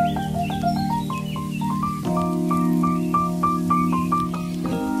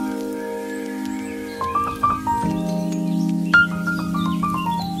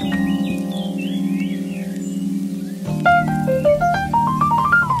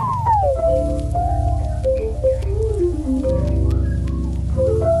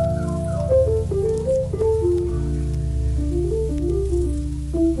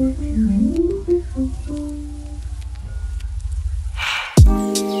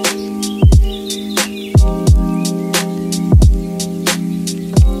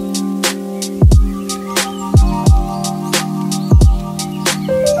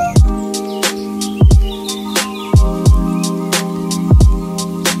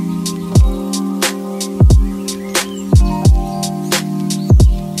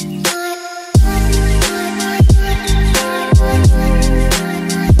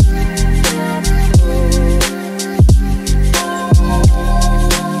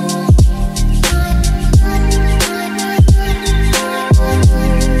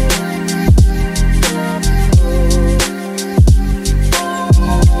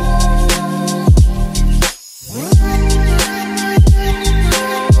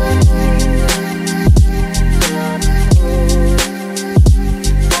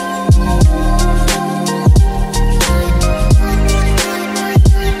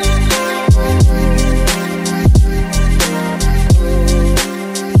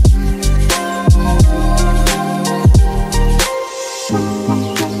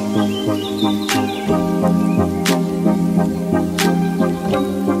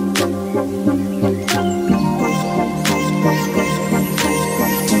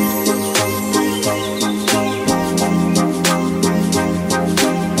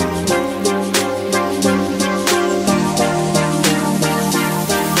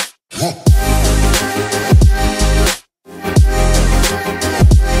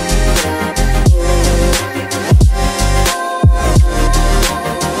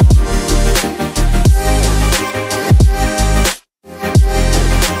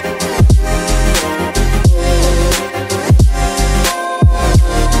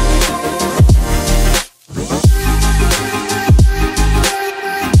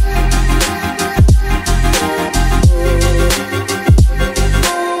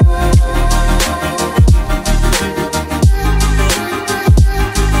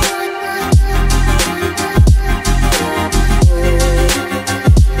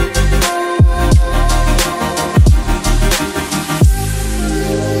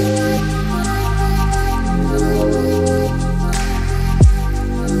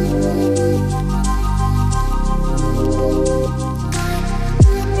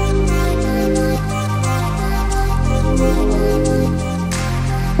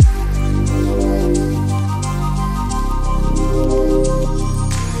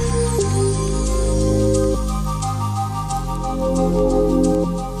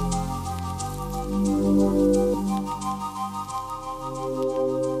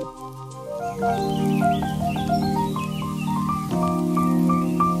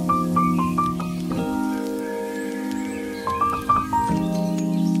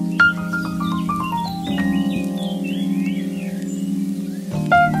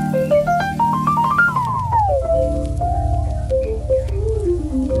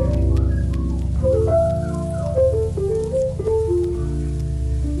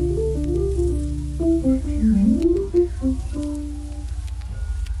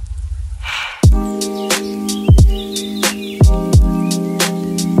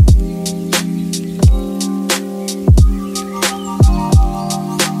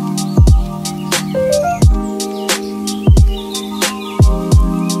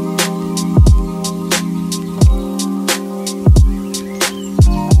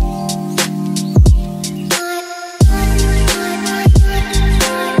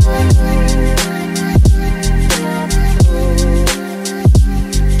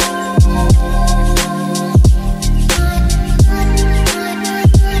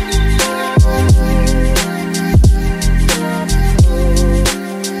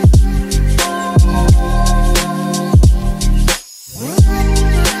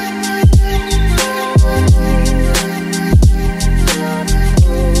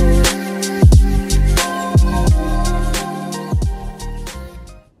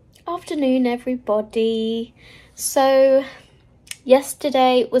 afternoon, everybody. So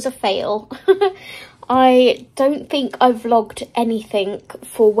yesterday was a fail. I don't think I vlogged anything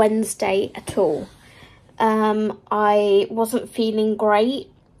for Wednesday at all. I wasn't feeling great.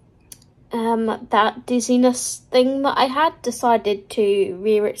 That dizziness thing that I had decided to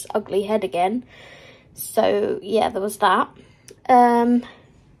rear its ugly head again. So yeah, there was that.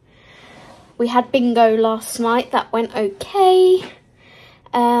 We had bingo last night. That went okay.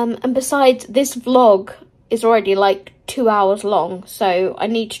 And besides, this vlog is already like 2 hours long, so I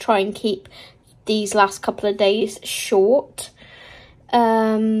need to try and keep these last couple of days short.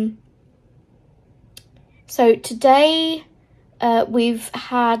 So today we've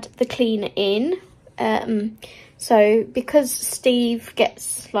had the cleaner in. So because Steve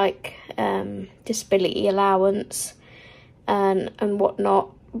gets like disability allowance and whatnot,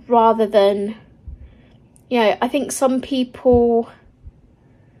 rather than, you know, I think some people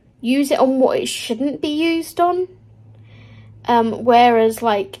use it on what it shouldn't be used on, whereas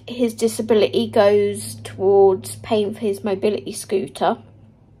like his disability goes towards paying for his mobility scooter,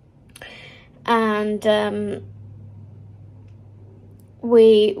 and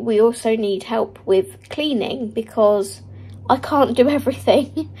we also need help with cleaning because I can't do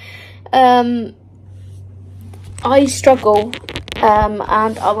everything. I struggle,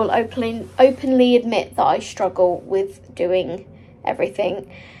 and I will openly admit that I struggle with doing everything.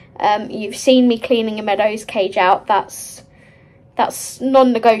 You've seen me cleaning a Meadows cage out. That's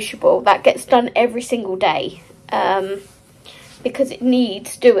non-negotiable. That gets done every single day, because it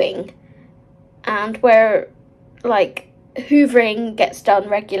needs doing. And where like hoovering gets done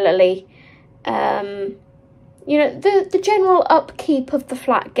regularly, you know, the general upkeep of the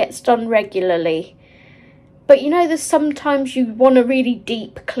flat gets done regularly. But you know, there's sometimes you want a really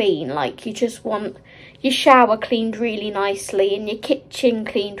deep clean, like you just want your shower cleaned really nicely and your kitchen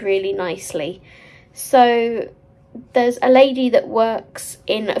cleaned really nicely. So there's a lady that works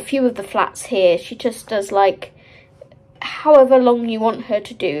in a few of the flats here. She just does like however long you want her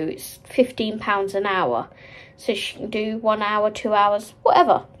to do. It's £15 an hour. So she can do 1 hour, 2 hours,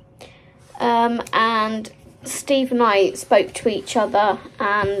 whatever. And Steve and I spoke to each other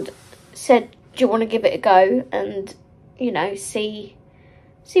and said, do you want to give it a go and, you know, see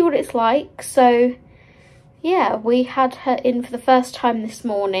what it's like? So yeah, we had her in for the first time this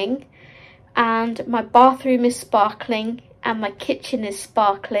morning, and my bathroom is sparkling and my kitchen is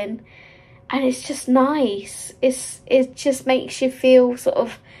sparkling, and it's just nice. It just makes you feel sort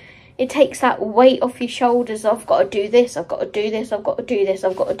of, it takes that weight off your shoulders. I've got to do this, I've got to do this, I've got to do this,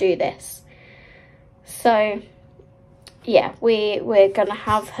 I've got to do this. So yeah, we're gonna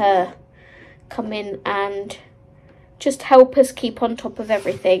have her come in and just help us keep on top of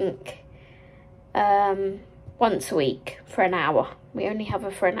everything once a week for an hour. We only have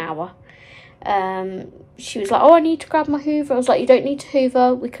her for an hour. She was like, oh, I need to grab my hoover. I was like, you don't need to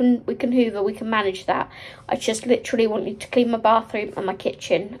hoover, we can hoover, we can manage that. I just literally want you to clean my bathroom and my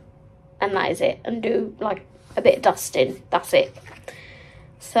kitchen, and that is it, and do like a bit of dusting. That's it.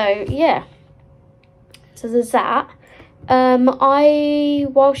 So yeah, so there's that.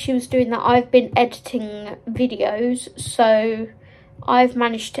 While she was doing that, I've been editing videos, so I've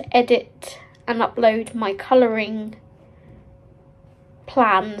managed to edit and upload my colouring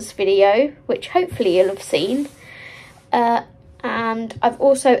plans video, which hopefully you'll have seen, and I've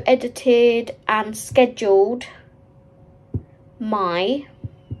also edited and scheduled my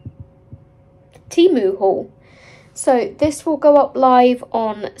Temu haul. So this will go up live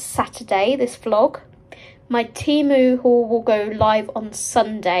on Saturday, this vlog. My Temu haul will go live on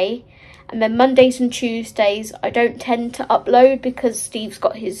Sunday, and then Mondays and Tuesdays I don't tend to upload because Steve's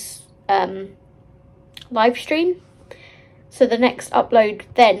got his live stream. So the next upload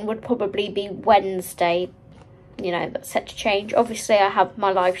then would probably be Wednesday. You know, that's set to change. Obviously I have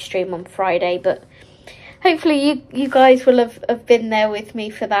my live stream on Friday, but hopefully you guys will have been there with me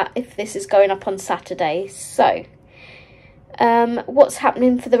for that if this is going up on Saturday. So what's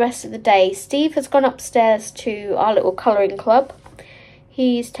happening for the rest of the day? Steve has gone upstairs to our little colouring club.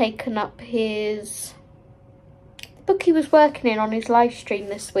 He's taken up his book he was working in on his live stream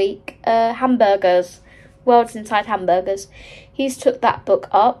this week, Hamburgers, Worlds Inside Hamburgers. He's took that book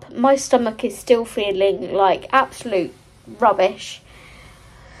up. My stomach is still feeling like absolute rubbish.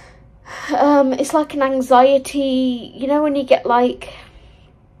 It's like an anxiety, you know, when you get like,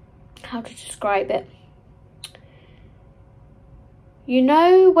 how to describe it? You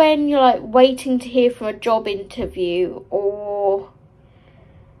know when you're like waiting to hear from a job interview, or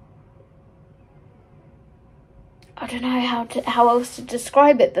I don't know how else to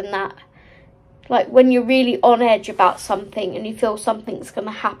describe it than that. Like when you're really on edge about something and you feel something's going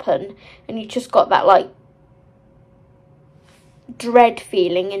to happen and you just got that like dread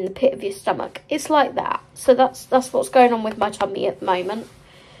feeling in the pit of your stomach. It's like that. So that's what's going on with my tummy at the moment.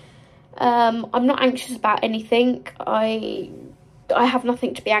 I'm not anxious about anything. I have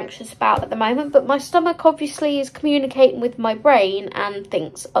nothing to be anxious about at the moment, but my stomach obviously is communicating with my brain and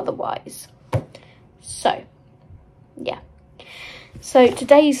thinks otherwise. So, yeah. So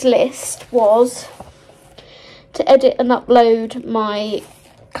today's list was to edit and upload my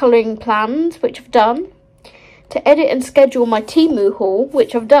colouring plans, which I've done, to edit and schedule my Temu haul,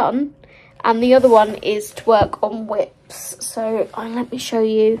 which I've done, and the other one is to work on whips. So let me show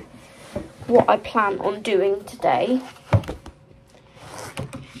you what I plan on doing today.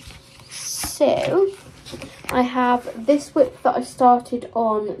 So I have this whip that I started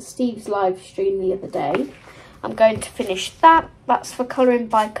on Steve's live stream the other day. I'm going to finish that. That's for Colouring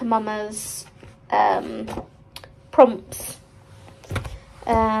by Kamama's prompts.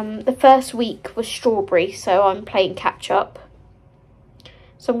 The first week was strawberry, so I'm playing catch up.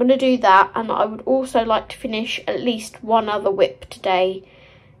 So I'm going to do that, and I would also like to finish at least one other whip today.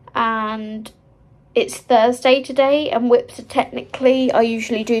 And it's Thursday today, and whips are technically, I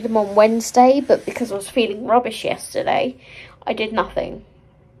usually do them on Wednesday, but because I was feeling rubbish yesterday, I did nothing.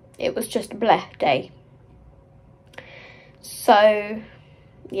 It was just a bleh day. So,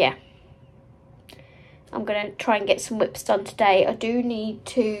 yeah. I'm going to try and get some whips done today. I do need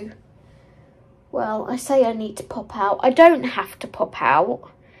to, well, I say I need to pop out. I don't have to pop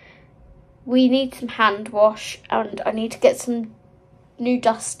out. We need some hand wash, and I need to get some new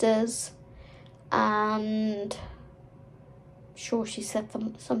dusters, and I'm sure she said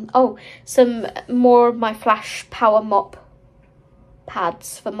some more of my Flash Power Mop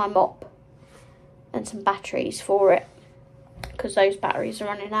pads for my mop, and some batteries for it, because those batteries are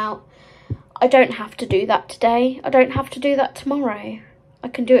running out. I don't have to do that today. I don't have to do that tomorrow. I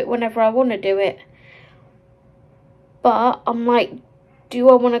can do it whenever I want to do it. But I'm like, do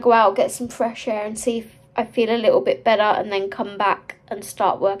I want to go out, get some fresh air and see if I feel a little bit better, and then come back and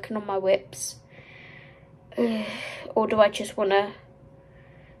start working on my whips? Or do I just want to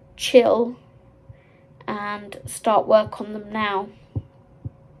chill and start work on them now?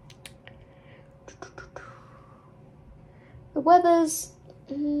 The weather's...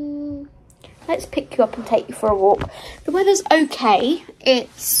 let's pick you up and take you for a walk. The weather's okay.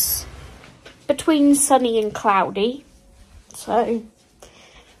 It's between sunny and cloudy. So...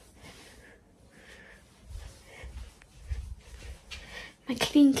 my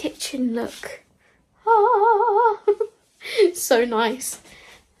clean kitchen look. Ah, so nice.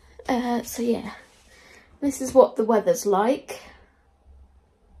 So yeah, this is what the weather's like.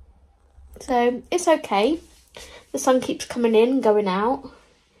 So it's okay. The sun keeps coming in and going out.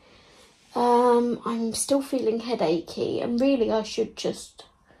 I'm still feeling headachy, and really I should just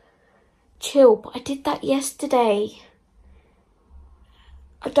chill, but I did that yesterday.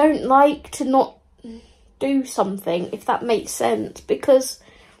 I don't like to not do something, if that makes sense, because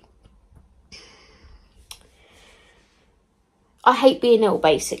I hate being ill,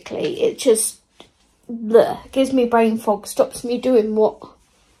 basically. It just gives me brain fog, stops me doing what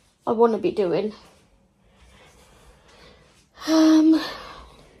I want to be doing.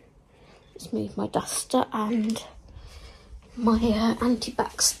 Let's move my duster and my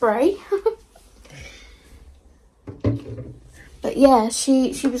anti-bac spray. But yeah,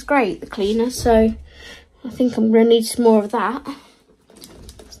 she was great, the cleaner, so I think I'm going to need some more of that.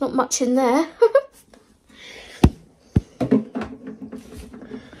 There's not much in there.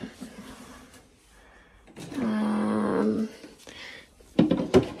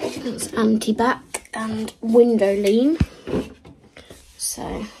 That's anti-bac and window lean.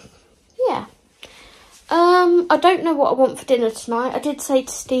 So, yeah. I don't know what I want for dinner tonight. I did say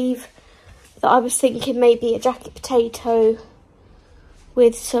to Steve that I was thinking maybe a jacket potato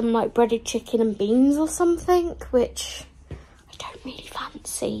with some like breaded chicken and beans or something, which I don't really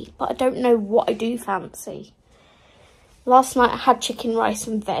fancy, but I don't know what I do fancy. Last night I had chicken, rice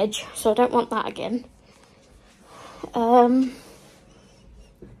and veg, so I don't want that again.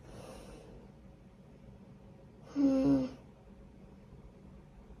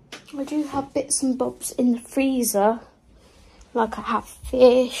 I do have bits and bobs in the freezer, like I have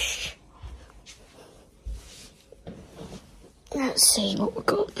fish. Let's see what we've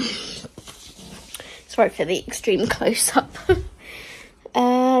got. Sorry for the extreme close-up.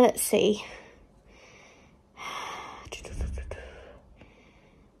 Let's see.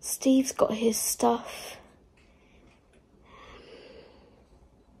 Steve's got his stuff.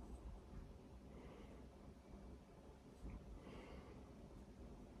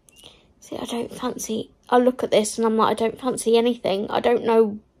 See, I don't fancy, I look at this and I'm like, I don't fancy anything. I don't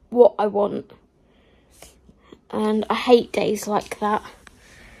know what I want. And I hate days like that.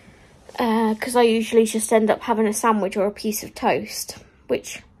 Because I usually just end up having a sandwich or a piece of toast,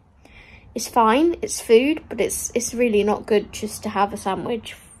 which is fine. It's food, but it's really not good just to have a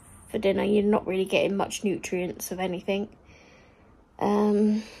sandwich for dinner. You're not really getting much nutrients of anything.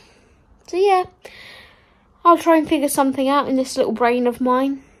 So yeah, I'll try and figure something out in this little brain of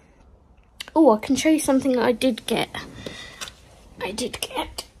mine. Oh, I can show you something that I did get.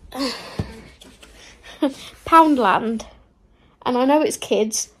 Poundland. And I know it's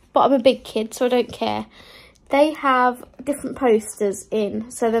kids, but I'm a big kid, so I don't care. They have different posters in.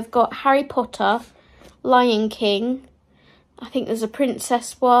 So they've got Harry Potter, Lion King. I think there's a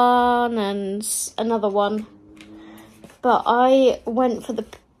princess one and another one. But I went for the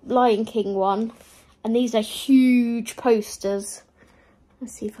Lion King one. And these are huge posters.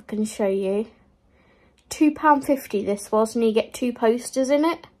 Let's see if I can show you. £2.50 this was, and you get 2 posters in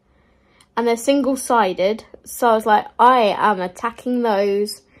it. And they're single-sided. So I was like, I am attacking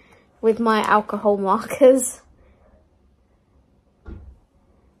those with my alcohol markers.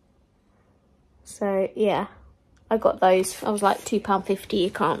 So, yeah. I got those. I was like, £2.50. You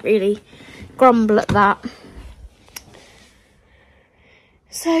can't really grumble at that.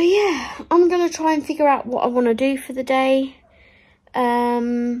 So, yeah. I'm going to try and figure out what I want to do for the day.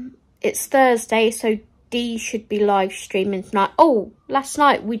 It's Thursday, so Dee should be live streaming tonight. Oh, last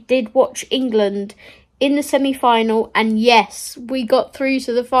night we did watch England in the semi-final, and yes, we got through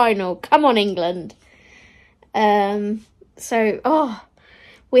to the final. Come on, England. We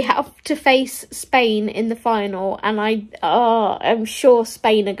have to face Spain in the final, and I'm sure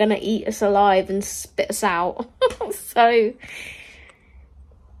Spain are going to eat us alive and spit us out. So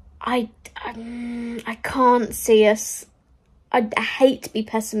I can't see us. I hate to be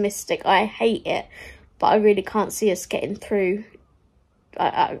pessimistic. I hate it. But I really can't see us getting through.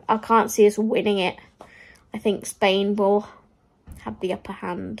 I can't see us winning it. I think Spain will have the upper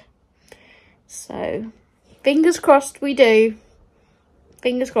hand. So, fingers crossed we do.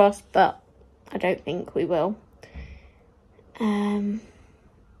 Fingers crossed, but I don't think we will.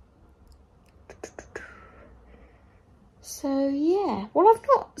 So, yeah. Well, I've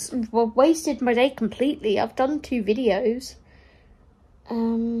not wasted my day completely. I've done 2 videos.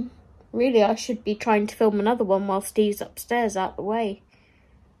 Really, I should be trying to film another one while Steve's upstairs out the way.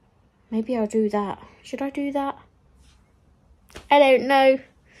 Maybe I'll do that. Should I do that? I don't know.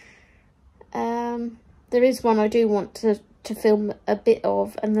 There is one I do want to film a bit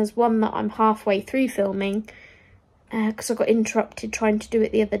of, and there's one that I'm halfway through filming because I got interrupted trying to do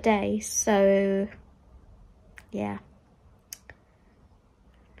it the other day. So, yeah.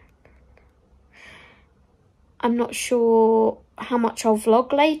 I'm not sure how much I'll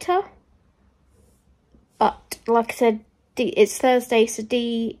vlog later. But, like I said, it's Thursday, so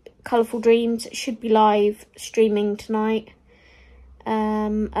Dee Colourful Dreams should be live streaming tonight.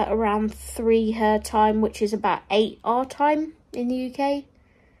 At around 3 her time, which is about 8 our time in the UK.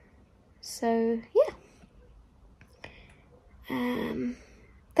 So, yeah.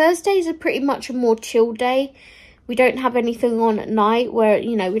 Thursdays are pretty much a more chill day. We don't have anything on at night where,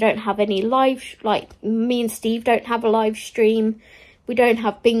 you know, we don't have any live, like me and Steve don't have a live stream. We don't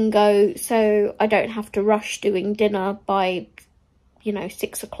have bingo, so I don't have to rush doing dinner by, you know,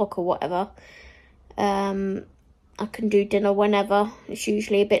 6 o'clock or whatever. I can do dinner whenever. It's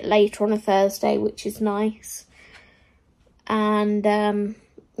usually a bit later on a Thursday, which is nice. And,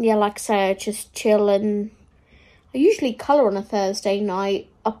 yeah, like I say, I just chill, and I usually colour on a Thursday night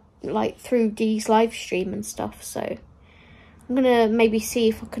up, like, through Dee's live stream and stuff, so I'm going to maybe see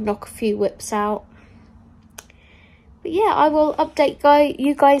if I can knock a few whips out. But yeah, I will update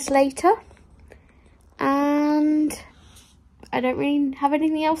you guys later. And I don't really have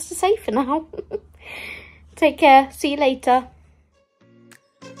anything else to say for now. Take care. See you later.